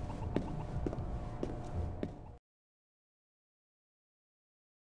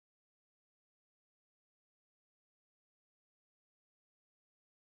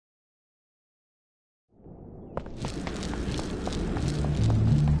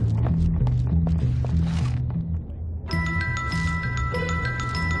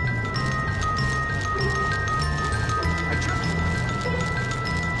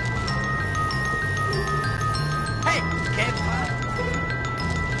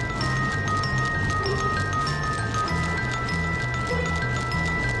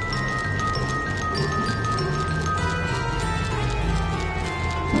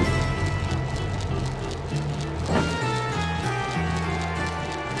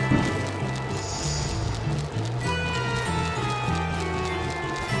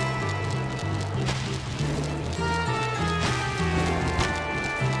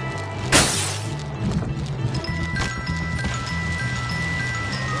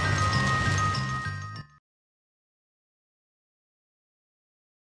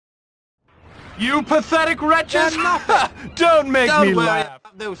 You pathetic wretches! Don't make me laugh.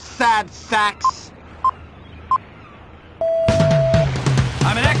 Those sad sacks.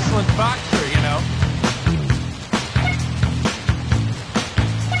 I'm an excellent boxer, you know.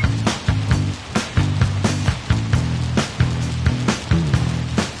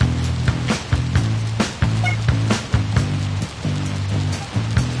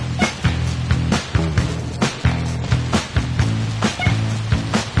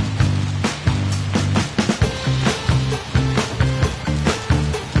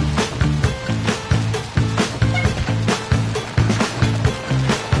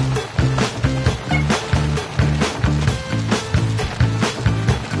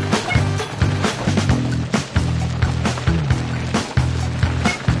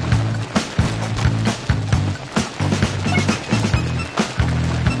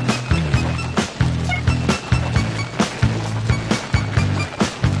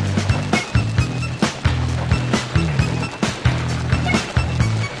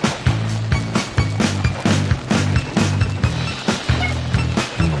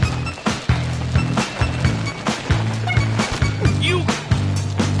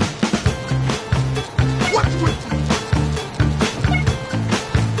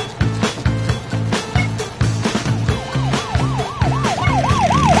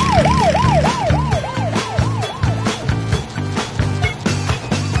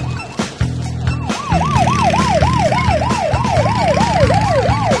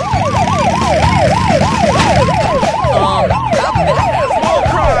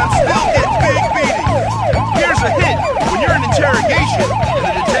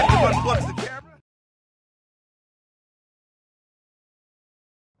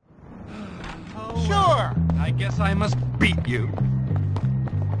 I guess I must beat you.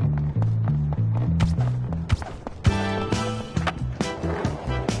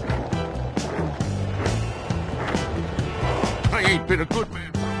 I ain't been a good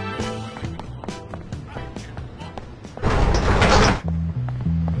man.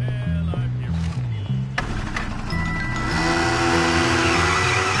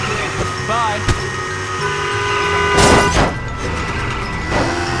 Bye.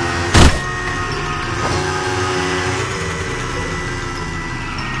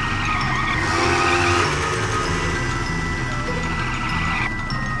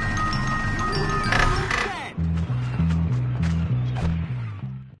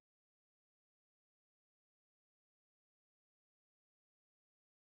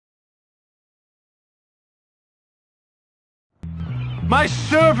 My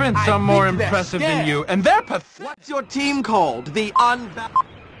servants are more impressive than you, and they're pathetic. What's your team called? The I'll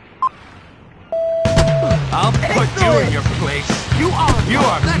put you in your place. You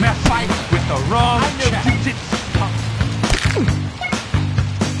are messing with the wrong chap.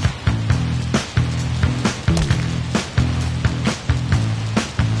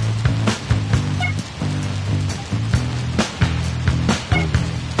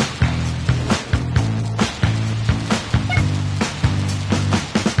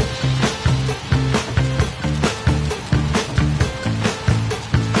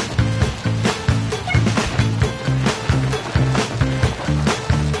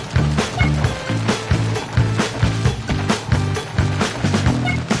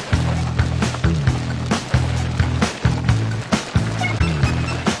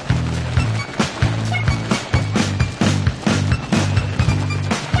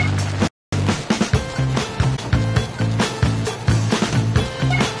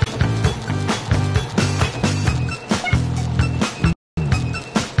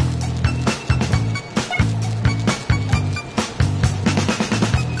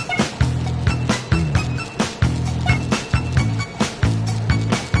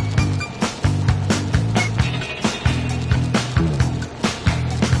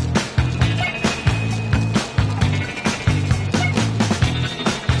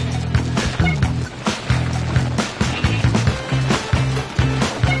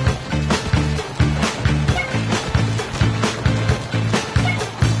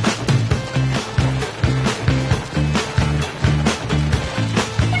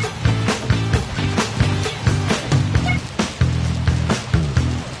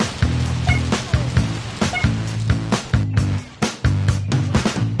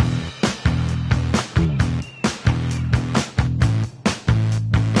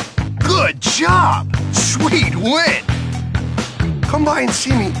 Good job! Sweet win! Come by and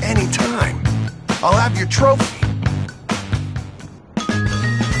see me anytime. I'll have your trophy.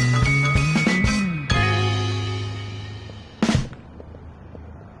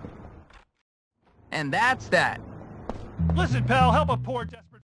 And that's that. Listen, pal, help a poor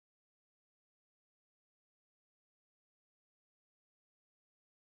desperate...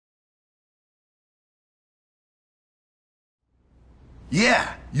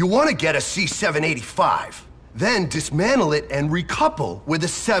 Yeah, you want to get a C785. Then dismantle it and recouple with a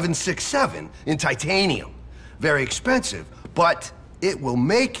 767 in titanium. Very expensive, but it will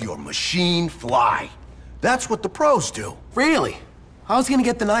make your machine fly. That's what the pros do. Really? I was gonna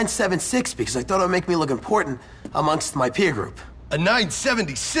get the 976 because I thought it would make me look important amongst my peer group. A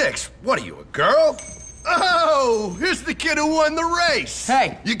 976? What are you, a girl? Oh, here's the kid who won the race.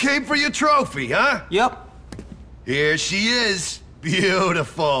 Hey. You came for your trophy, huh? Yep. Here she is.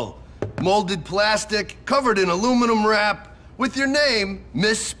 Beautiful. Molded plastic, covered in aluminum wrap, with your name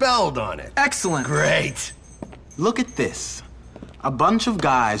misspelled on it. Excellent. Great. Look at this. A bunch of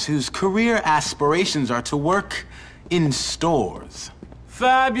guys whose career aspirations are to work in stores.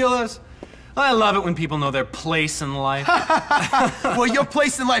 Fabulous. I love it when people know their place in life. Well, your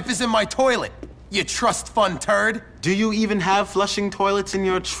place in life is in my toilet, you trust fund turd. Do you even have flushing toilets in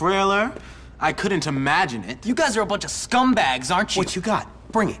your trailer? I couldn't imagine it. You guys are a bunch of scumbags, aren't you? What you got?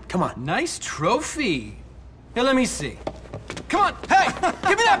 Bring it, come on. Nice trophy. Here, let me see. Come on, hey,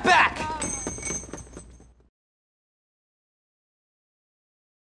 give me that back!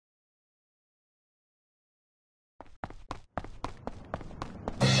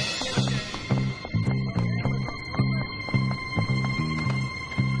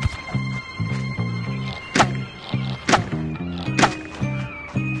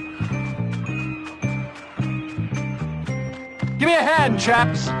 Give me a hand,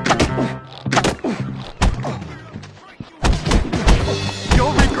 chaps.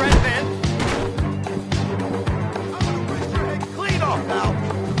 You'll regret this. I'm gonna rinse your head clean off now.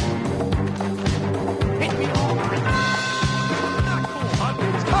 Hit me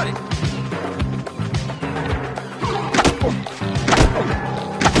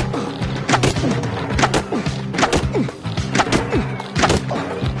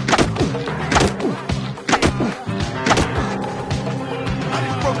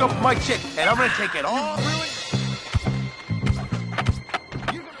my chick, and I'm gonna take it all. Really?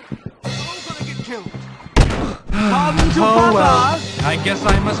 You're gonna get killed. Oh well. I guess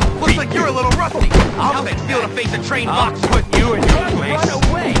I must. Looks like you're a little rusty. I'll make feel to face a trained I'll boxer. put you in your place. Run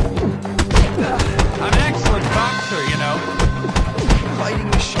away. I'm an excellent boxer, you know. Fighting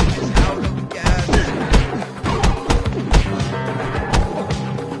machine is out of gas.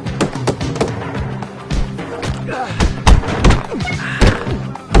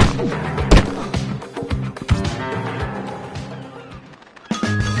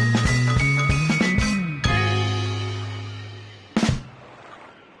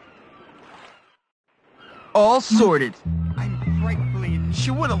 All sorted. I'm frightfully. She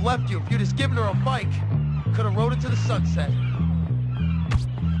would have left you if you'd just given her a bike. Could have rode it to the sunset.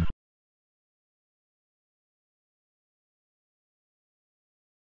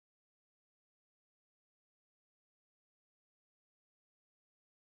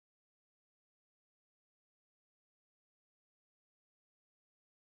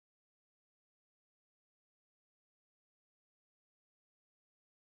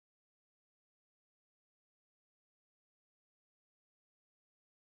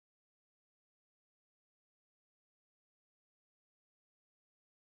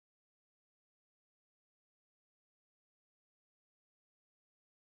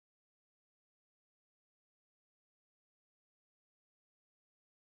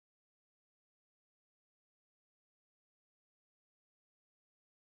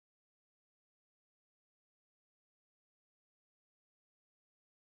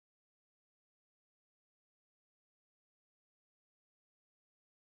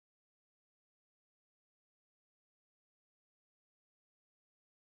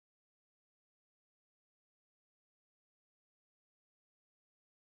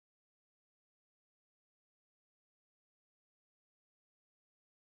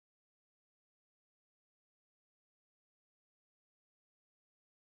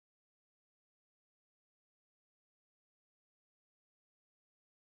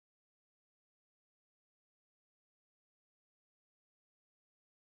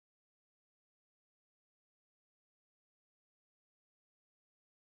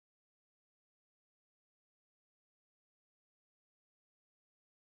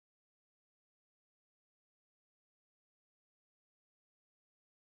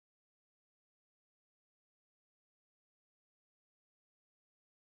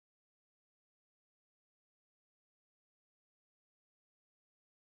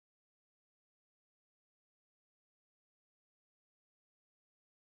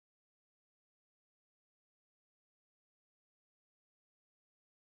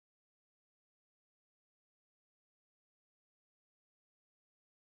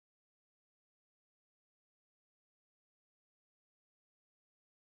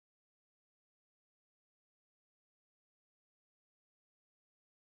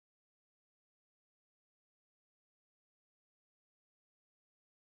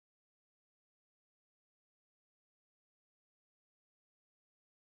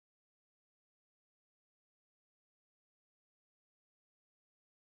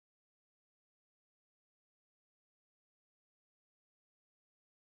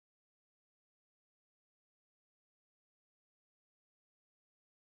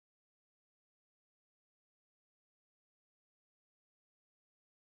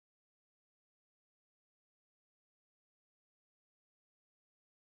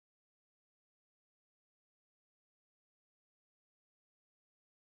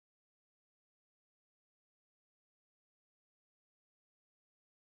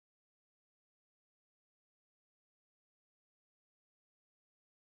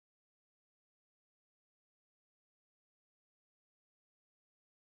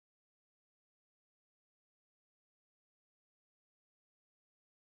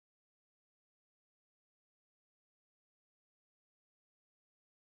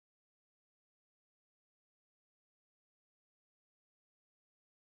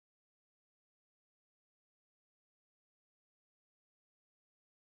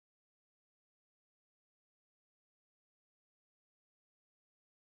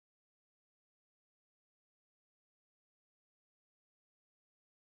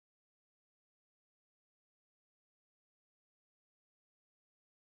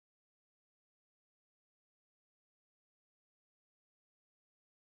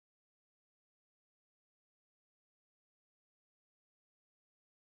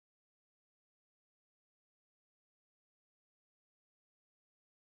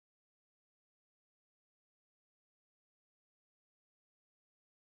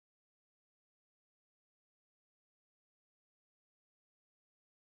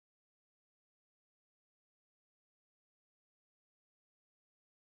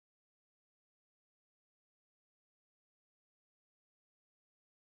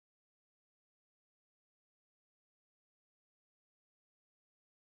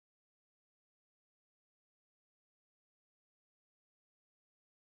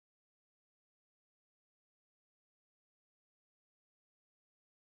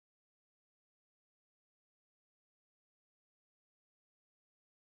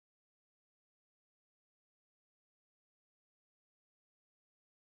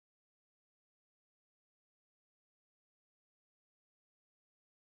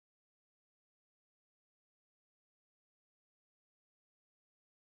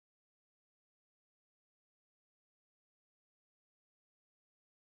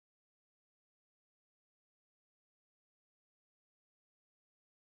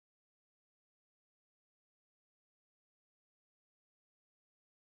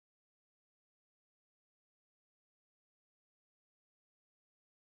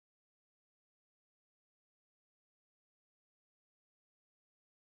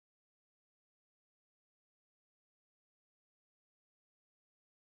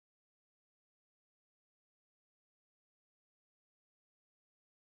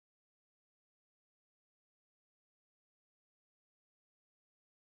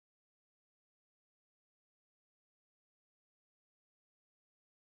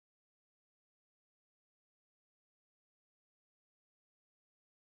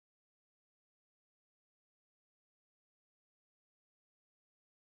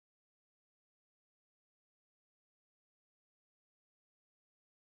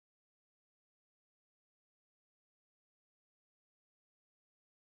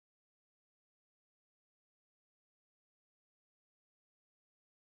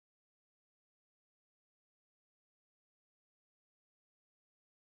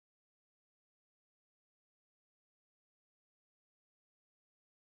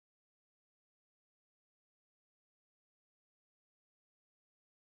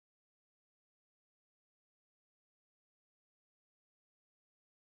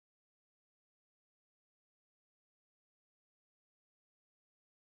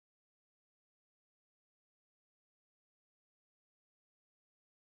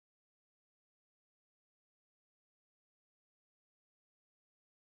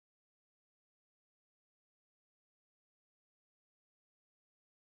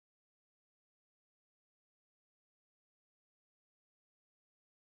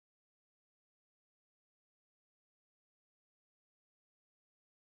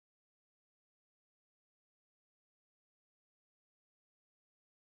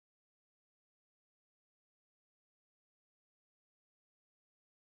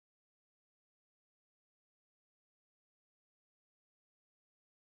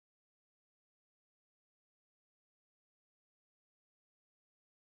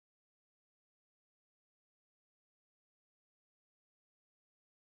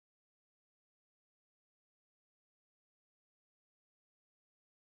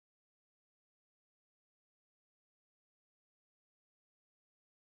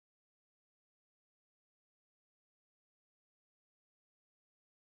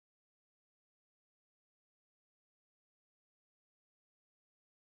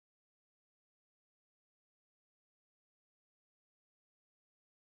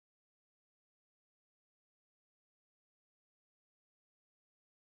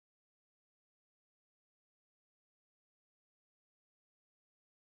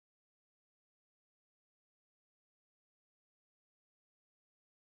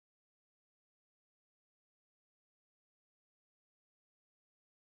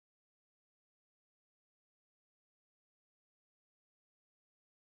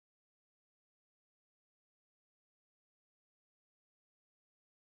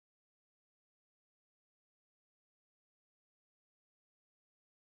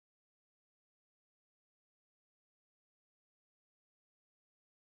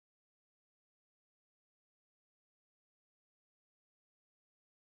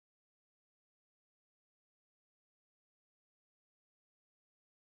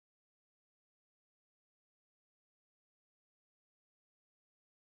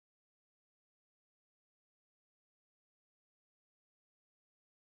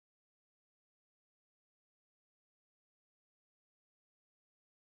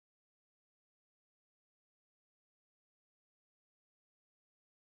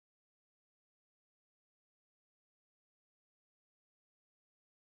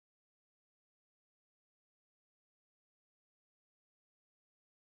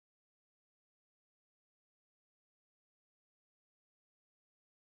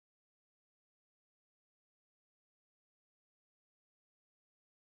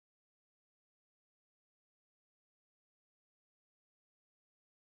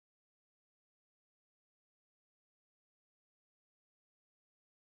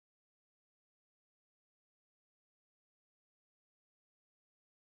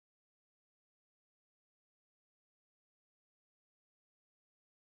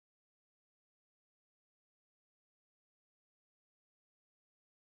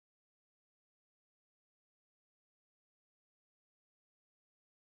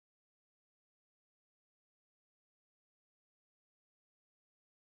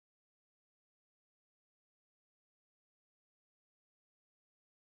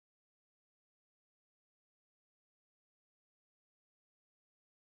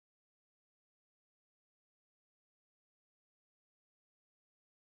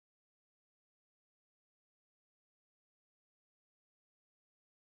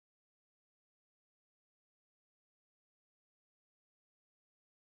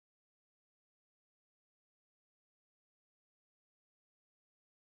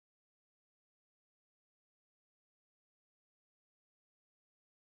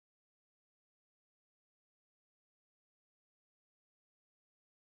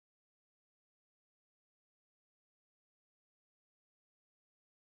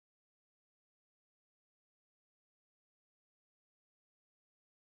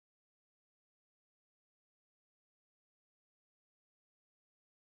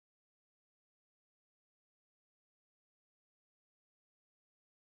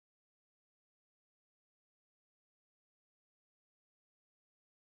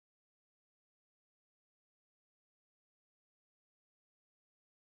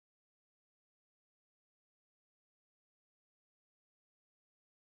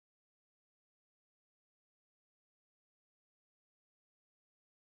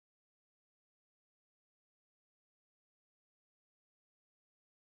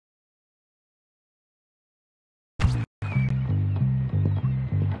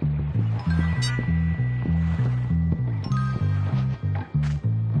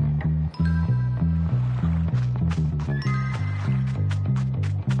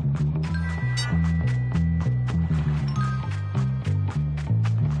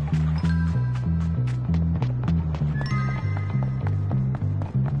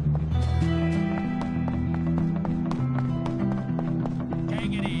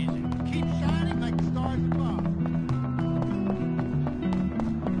 Take it easy. Keep shining like the stars above.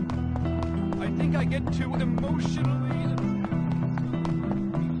 I think I get too emotionally...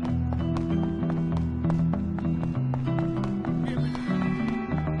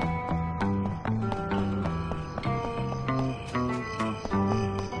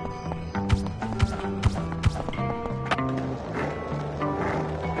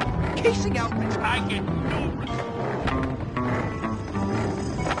 Casing out rich, I get nervous.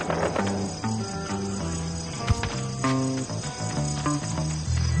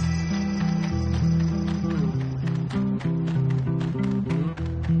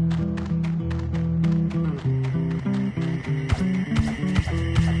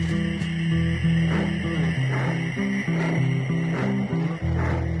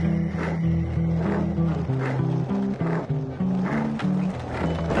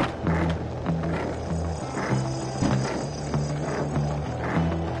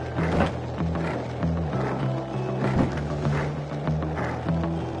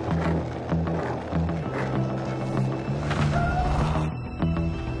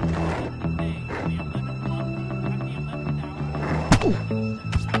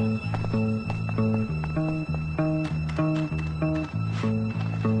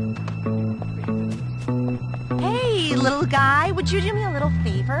 Hey, little guy, would you do me a little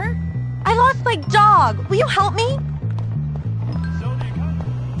favor? I lost my dog. Will you help me?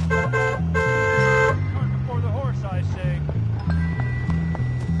 Cart before the horse, I say.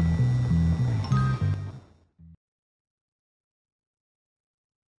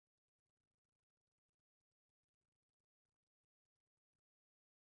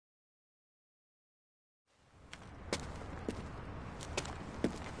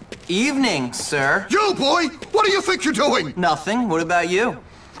 Evening, sir. You, boy! What do you think you're doing? Nothing. What about you?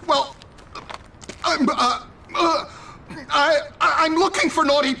 Well, I'm looking for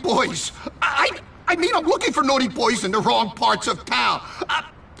naughty boys. I mean, I'm looking for naughty boys in the wrong parts of town.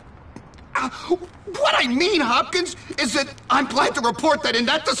 What I mean, Hopkins, is that I'm glad to report that in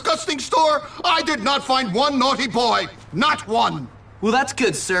that disgusting store, I did not find one naughty boy. Not one. Well, that's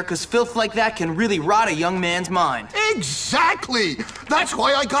good, sir, because filth like that can really rot a young man's mind. Exactly! That's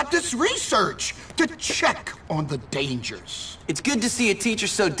why I got this research, to check on the dangers. It's good to see a teacher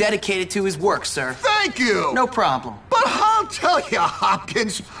so dedicated to his work, sir. Thank you! No problem. But I'll tell you,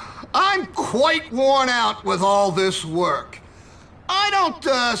 Hopkins, I'm quite worn out with all this work. I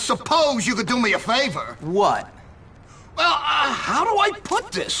don't suppose you could do me a favor. What? Well, how do I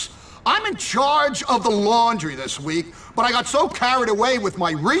put this? I'm in charge of the laundry this week, but I got so carried away with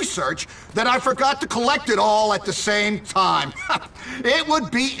my research that I forgot to collect it all at the same time. It would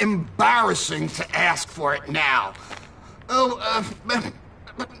be embarrassing to ask for it now.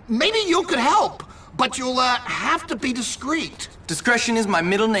 Maybe you could help, but you'll have to be discreet. Discretion is my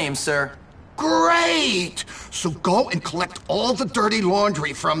middle name, sir. Great! So go and collect all the dirty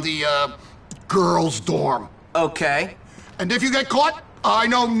laundry from the, girls' dorm. Okay. And if you get caught, I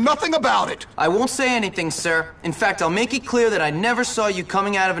know nothing about it. I won't say anything, sir. In fact, I'll make it clear that I never saw you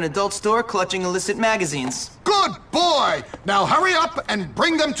coming out of an adult store clutching illicit magazines. Good boy! Now hurry up and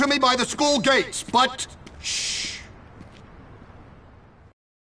bring them to me by the school gates, but shh.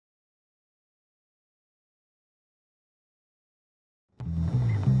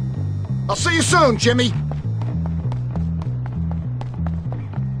 I'll see you soon, Jimmy.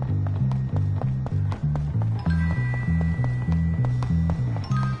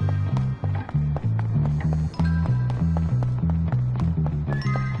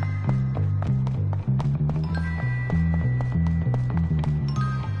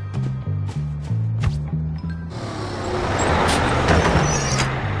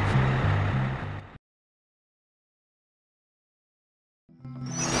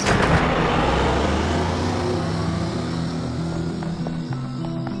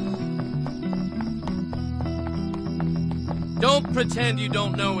 Don't pretend you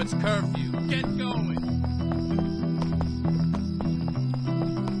don't know it's curfew. Get going.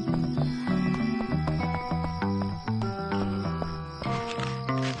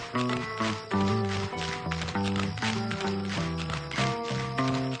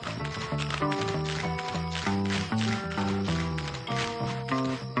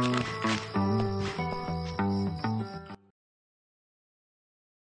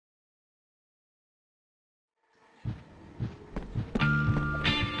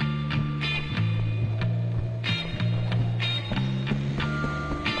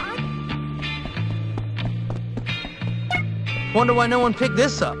 Wonder why no one picked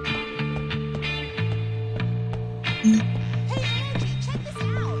this up.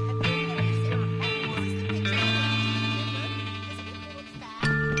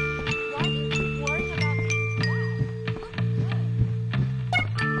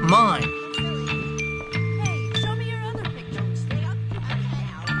 Mine.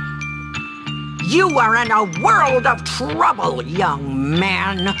 You are in a world of trouble, young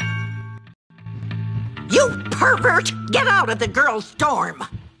man. You pervert! Get out of the girls' dorm!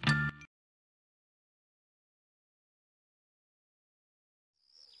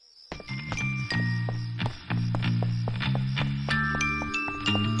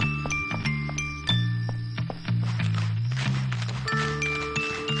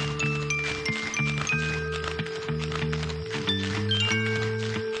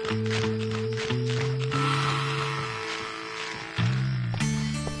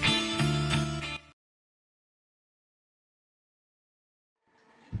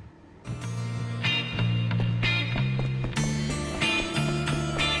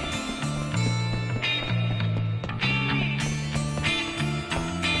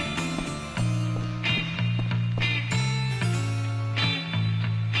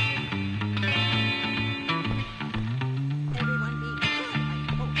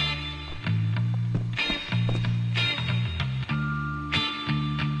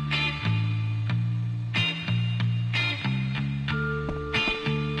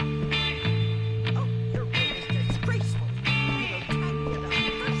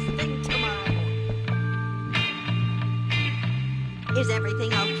 Is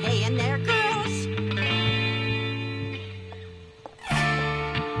everything okay in there, girls?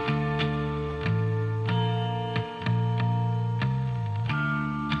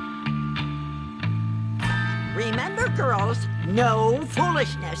 Remember, girls, no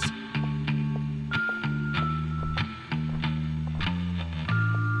foolishness.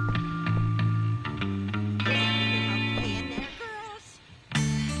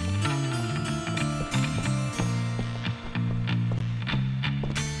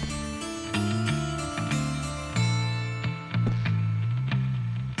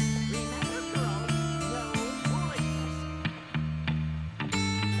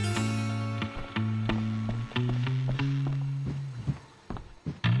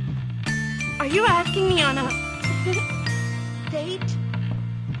 Are you asking me on a date?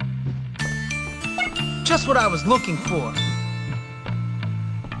 Just what I was looking for.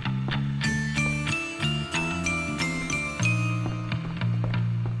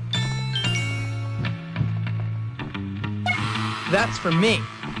 That's for me.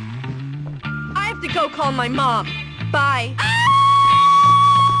 I have to go call my mom. Bye.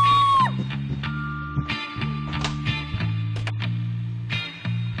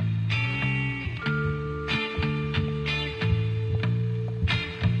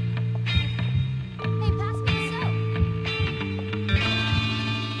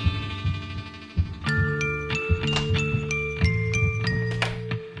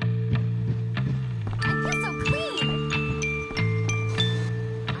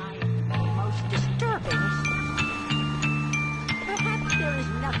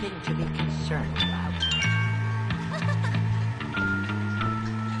 To be concerned about.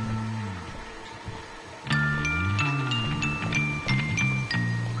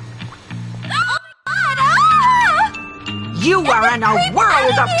 You are in a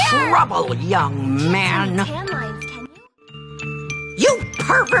world of trouble, young man. You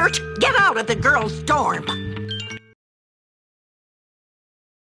pervert! Get out of the girls' dorm.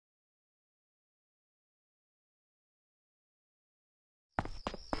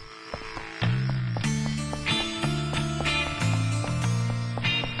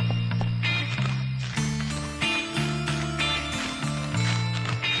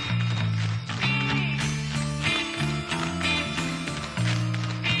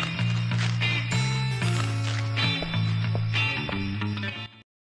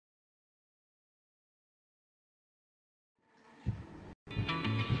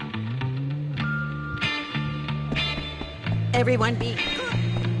 Everyone be good.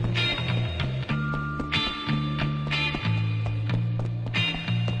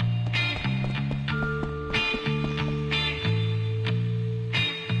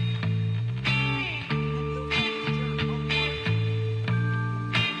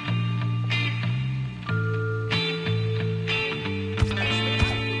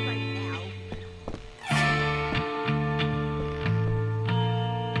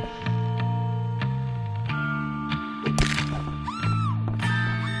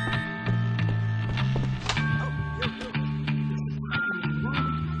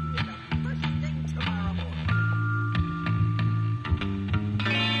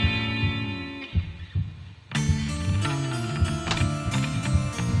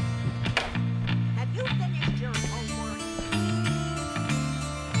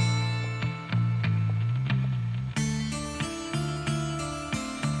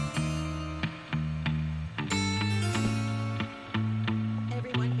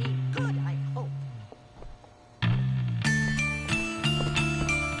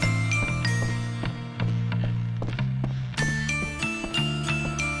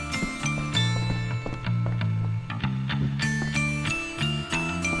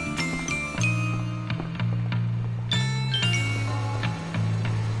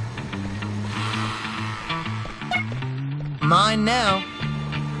 mine now.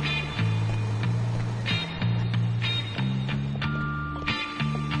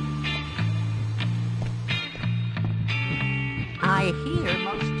 I hear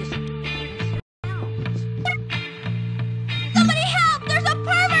most disturbing sounds. Somebody help! There's a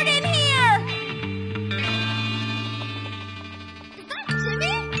pervert in here! Is that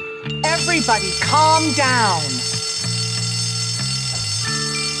Jimmy? Everybody, calm down.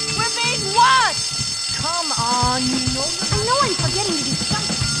 We're being watched! Come on, you know. I know I'm forgetting to be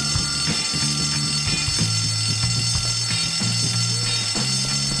psychic.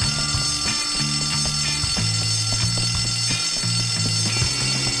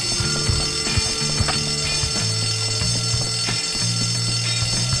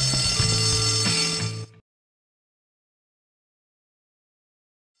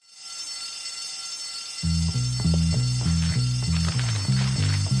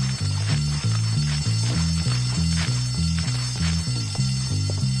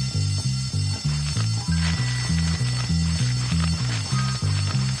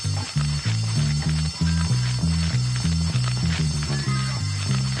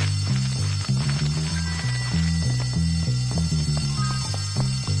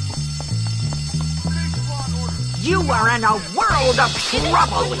 You are in a world of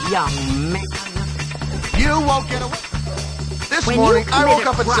trouble, young man. You won't get away. This When morning, you I woke commit a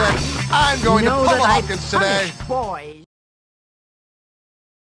up and crime, said, I'm going to know pummel that I Hopkins today. punish boys.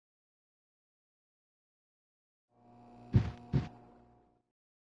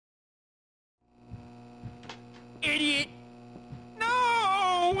 Idiot!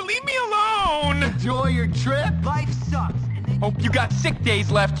 No! Leave me alone! Enjoy your trip. Life sucks. Hope you got sick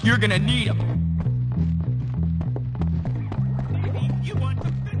days left. You're gonna need them. You want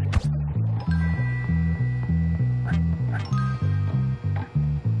to finish?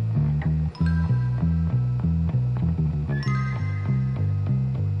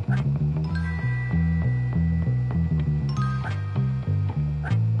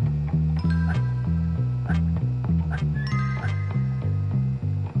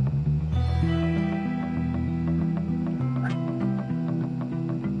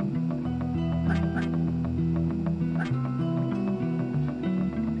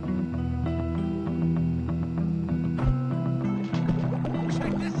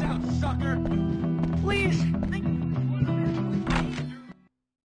 Check this out, sucker! Please!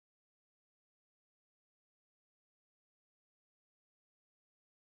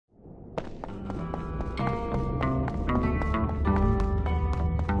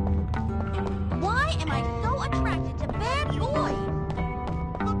 Why am I so attracted to bad boys?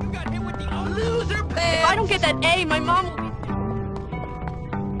 Look, you got hit with the Loser pants! If I don't get that A, my mom will be...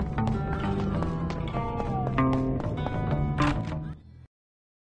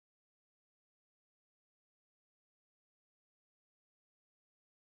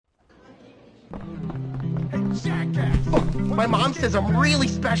 My mom says I'm really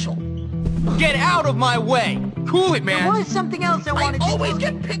special. Get out of my way! Cool it, man! There was something else I wanted to always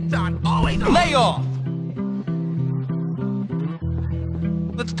get picked on. Always. Lay off!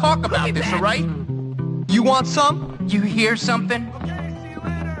 Let's talk about this, alright? You want some? You hear something? Okay, see you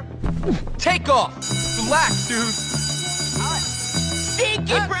later. Take off! Relax, dude.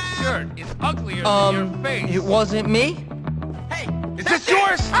 Stinky That shirt is uglier than your face. It wasn't me? Hey, Is this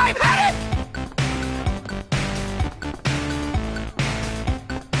yours? I've had it!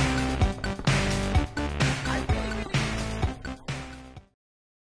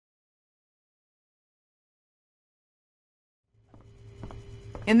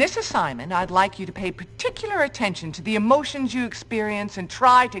 In this assignment, I'd like you to pay particular attention to the emotions you experience and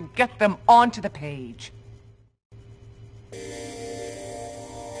try to get them onto the page.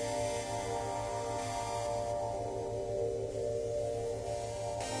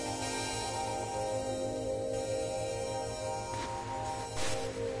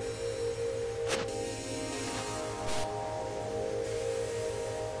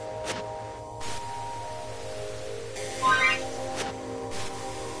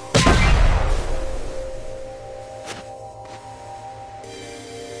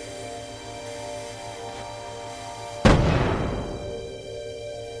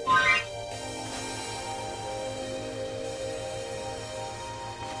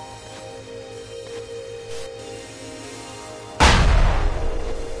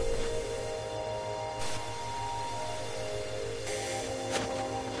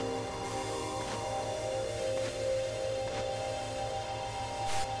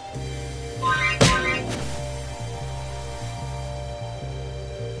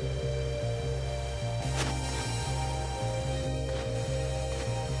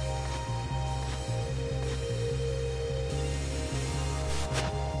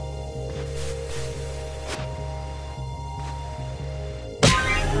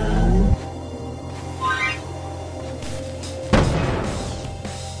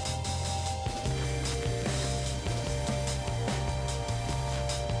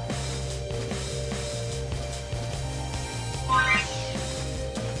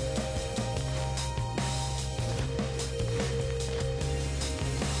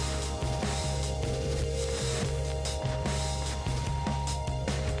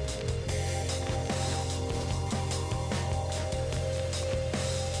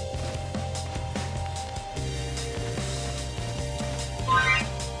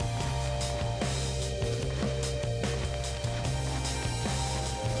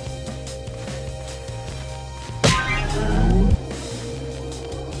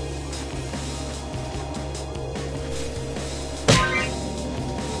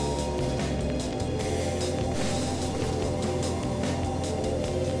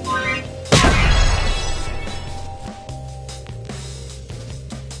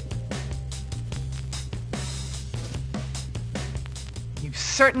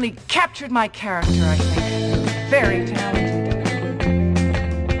 certainly captured my character, I think. Very talented.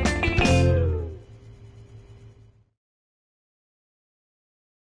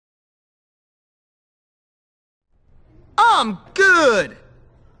 I'm good!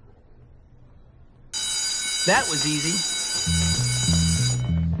 That was easy.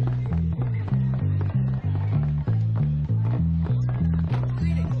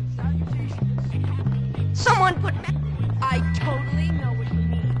 Someone put I totally know what you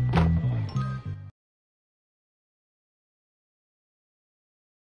mean.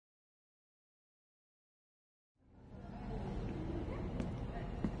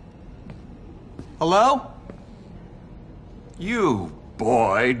 Hello? You,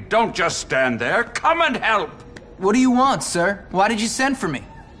 boy, don't just stand there. Come and help! What do you want, sir? Why did you send for me?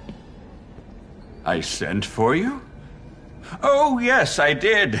 I sent for you? Oh, yes, I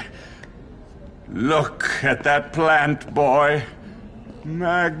did. Look at that plant, boy.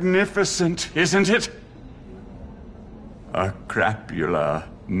 Magnificent, isn't it? A crapula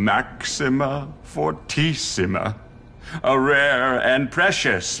maxima fortissima. A rare and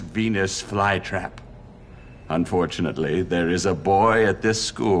precious Venus flytrap. Unfortunately, there is a boy at this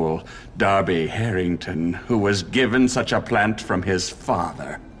school, Darby Harrington, who was given such a plant from his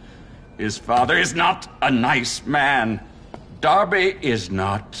father. His father is not a nice man. Darby is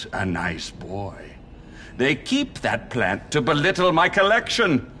not a nice boy. They keep that plant to belittle my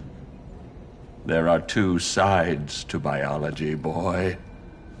collection. There are two sides to biology, boy.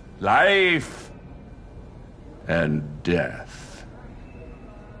 Life and death.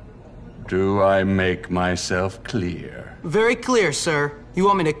 Do I make myself clear? Very clear, sir. You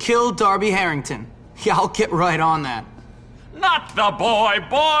want me to kill Darby Harrington? Yeah, I'll get right on that. Not the boy,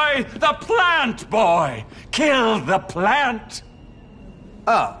 boy! The plant, boy! Kill the plant!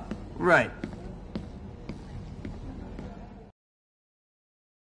 Oh, right.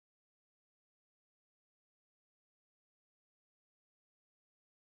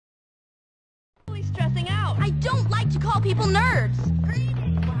 Really stressing out. I don't like to call people nerds.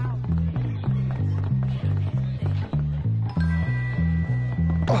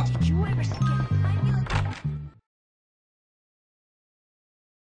 Wow. Did you ever skip?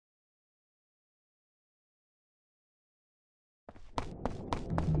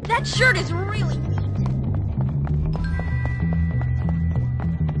 That shirt is really neat.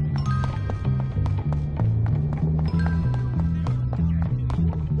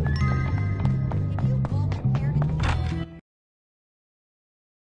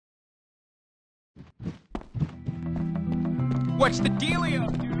 What's the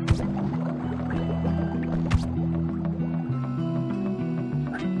dealio, dude?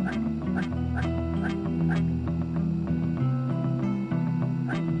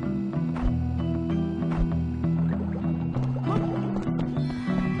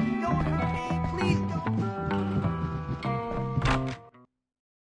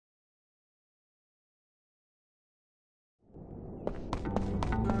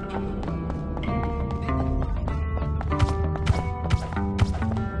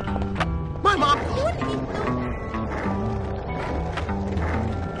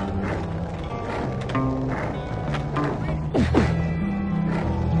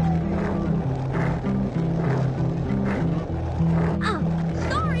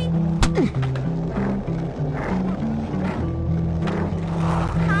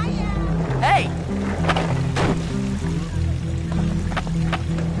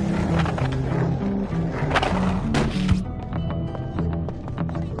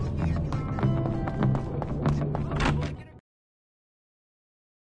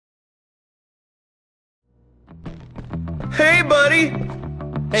 Hey, buddy!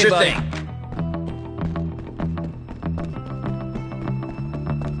 Hey, sure buddy. thing.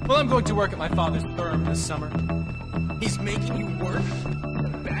 Well, I'm going to work at my father's firm this summer. He's making you work?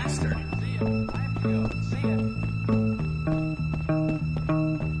 Bastard.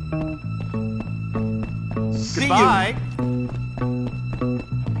 See Goodbye.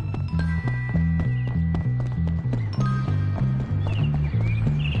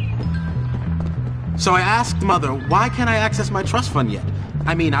 So I asked Mother, why can't I access my trust fund yet?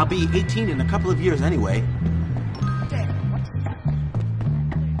 I mean, I'll be 18 in a couple of years anyway.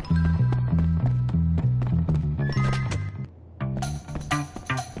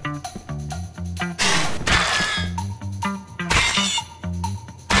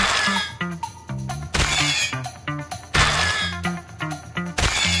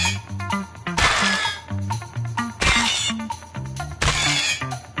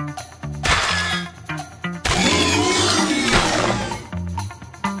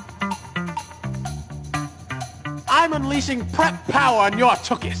 unleashing prep power on your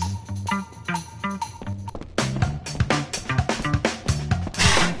tookies.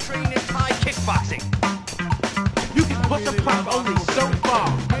 I'm trained in Thai kickboxing. You can push a prep only so far.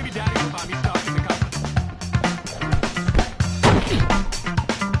 Maybe Daddy will buy me stock in the company.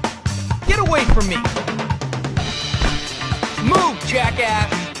 Get away from me! Move,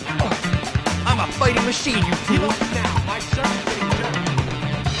 jackass! I'm a fighting machine, you fool! Now, my shirt's getting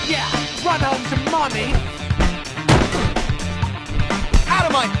dirty. Yeah, run home to mommy. Out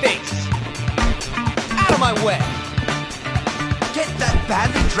of my face! Out of my way! Get that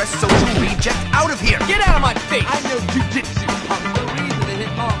badly dressed social reject out of here! Get out of my face! I know jujitsu, punk. No reason to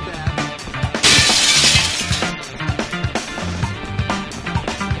hit mom, Dad.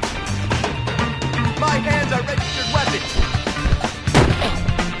 My hands are registered weapons!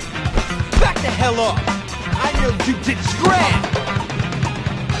 Back the hell off! I know jujitsu. Grab!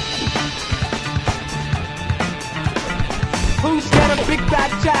 Who's scared of Big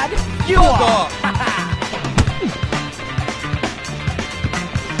Bad Chad? You Fuck are! off.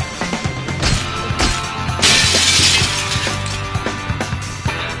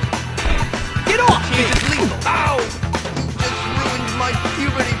 Get off me! It's lethal. Ow! You just ruined my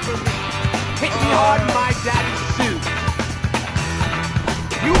puberty for me. Hit me hard in my daddy's suit.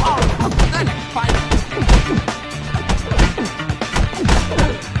 You are a pathetic fighter.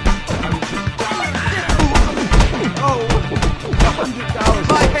 Oh, $100.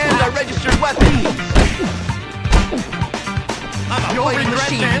 My hands are registered weapons! I'm a fighting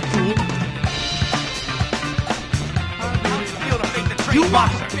machine, you fool! Feel to make the train You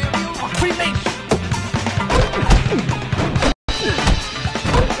boxer. cremation!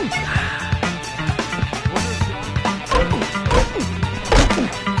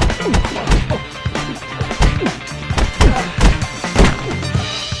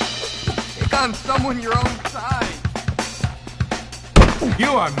 Take on someone your own size. You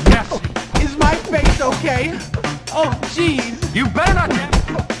are messy. Is my face okay? Oh, jeez. You better not get...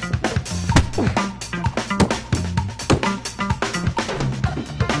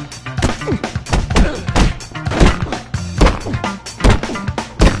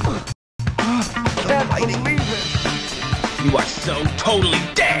 Can't believe it. You are so totally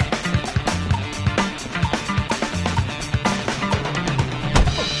dead!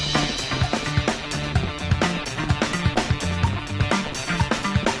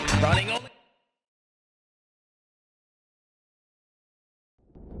 Running only...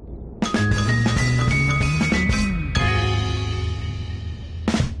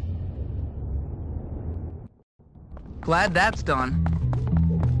 Glad that's done.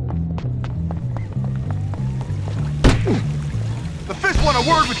 The Fist want a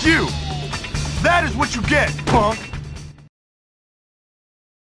word with you. That is what you get, punk.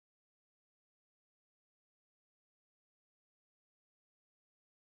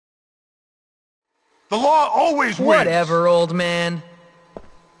 The law always wins. Whatever, old man.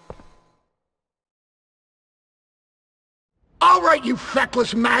 All right, you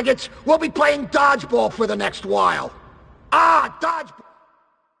feckless maggots. We'll be playing dodgeball for the next while. Ah, dodgeball.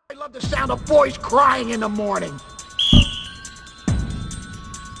 I love the sound of boys crying in the morning.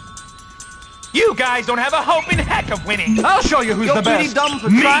 You guys don't have a hope in heck of winning. I'll show you who's You're the pretty best. dumb for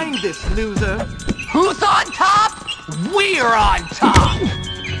Me. trying this, loser. Who's on top? We're on top!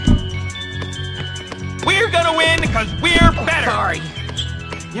 We're gonna win because we're better. Sorry.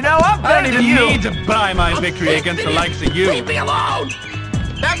 You know, I'm I don't better even than need to buy my victory against the likes of you. Leave me alone!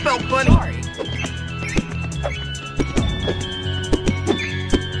 That felt funny.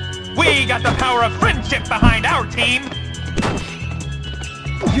 We got the power of friendship behind our team.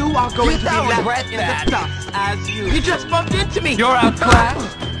 You are going to be left regret in that. the dust as you just bumped into me. You're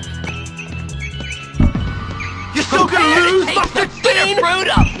outclassed. You're still gonna lose, Buster Bean? Fruit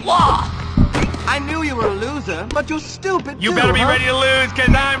of law. I knew you were a loser, but you're stupid You too, better be huh? ready to lose,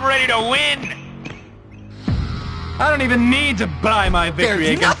 because I'm ready to win. I don't even need to buy my victory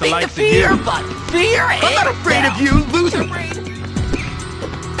There's against the nothing to likes fear of you. but fear I'm not afraid of you, loser!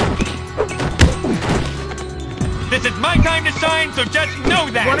 This is my time to shine, so just know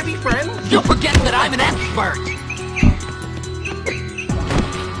that. Want to be friends? You forget that I'm an expert.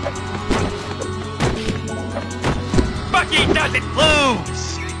 Bucky doesn't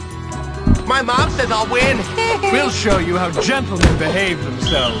lose. My mom says I'll win. We'll show you how gentlemen behave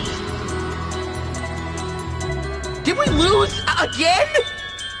themselves. Did we lose again?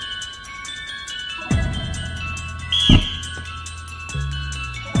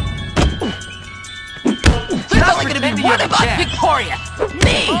 There's only gonna be one of us victorious.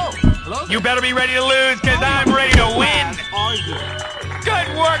 Me. You better be ready to lose, because I'm ready to win. Good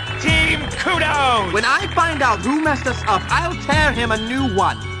work, team! Kudos! When I find out who messed us up, I'll tear him a new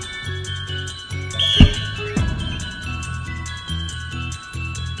one.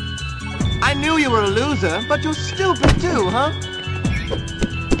 I knew you were a loser, but you're stupid too, huh?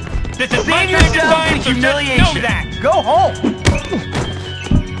 This is Save my kind of yourself time, the so just humiliation. know that! Go home!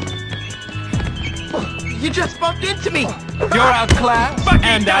 You just bumped into me! You're outclassed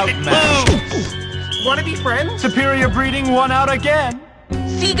and outmatched. Wanna be friends? Superior breeding won out again.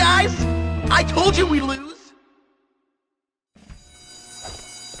 See, guys? I told you we lose!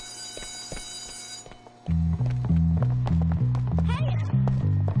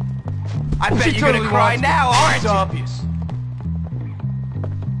 I bet She you're totally gonna cry wants now, me. aren't It's you? obvious.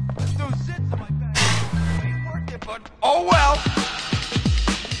 Oh well.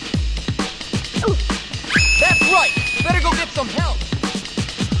 That's right. Better go get some help.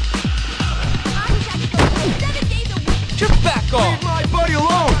 Just back off. Leave my buddy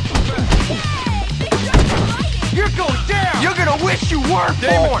alone! You're going down. You're gonna wish you were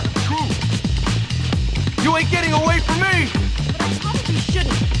Damon, true. You ain't getting away from me. Probably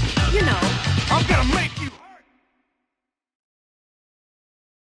shouldn't. You know. I'm gonna make you...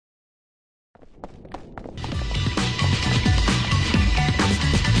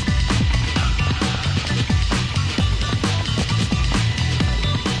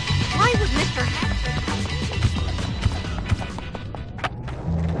 Why would Mr. Hatcher...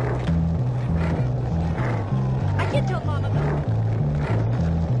 I can't tell Mom about...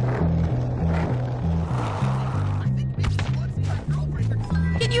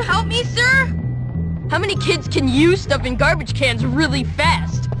 Can you help me, sir? How many kids can you stuff in garbage cans really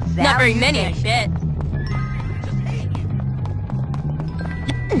fast? Not very many, I bet.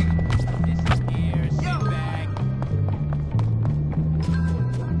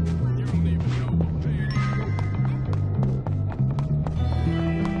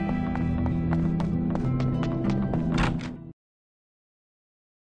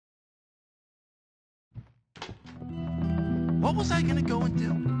 What was I gonna go and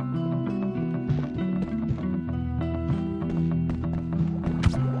do?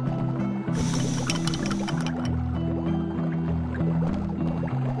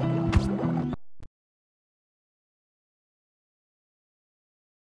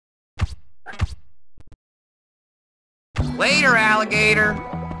 Later, alligator.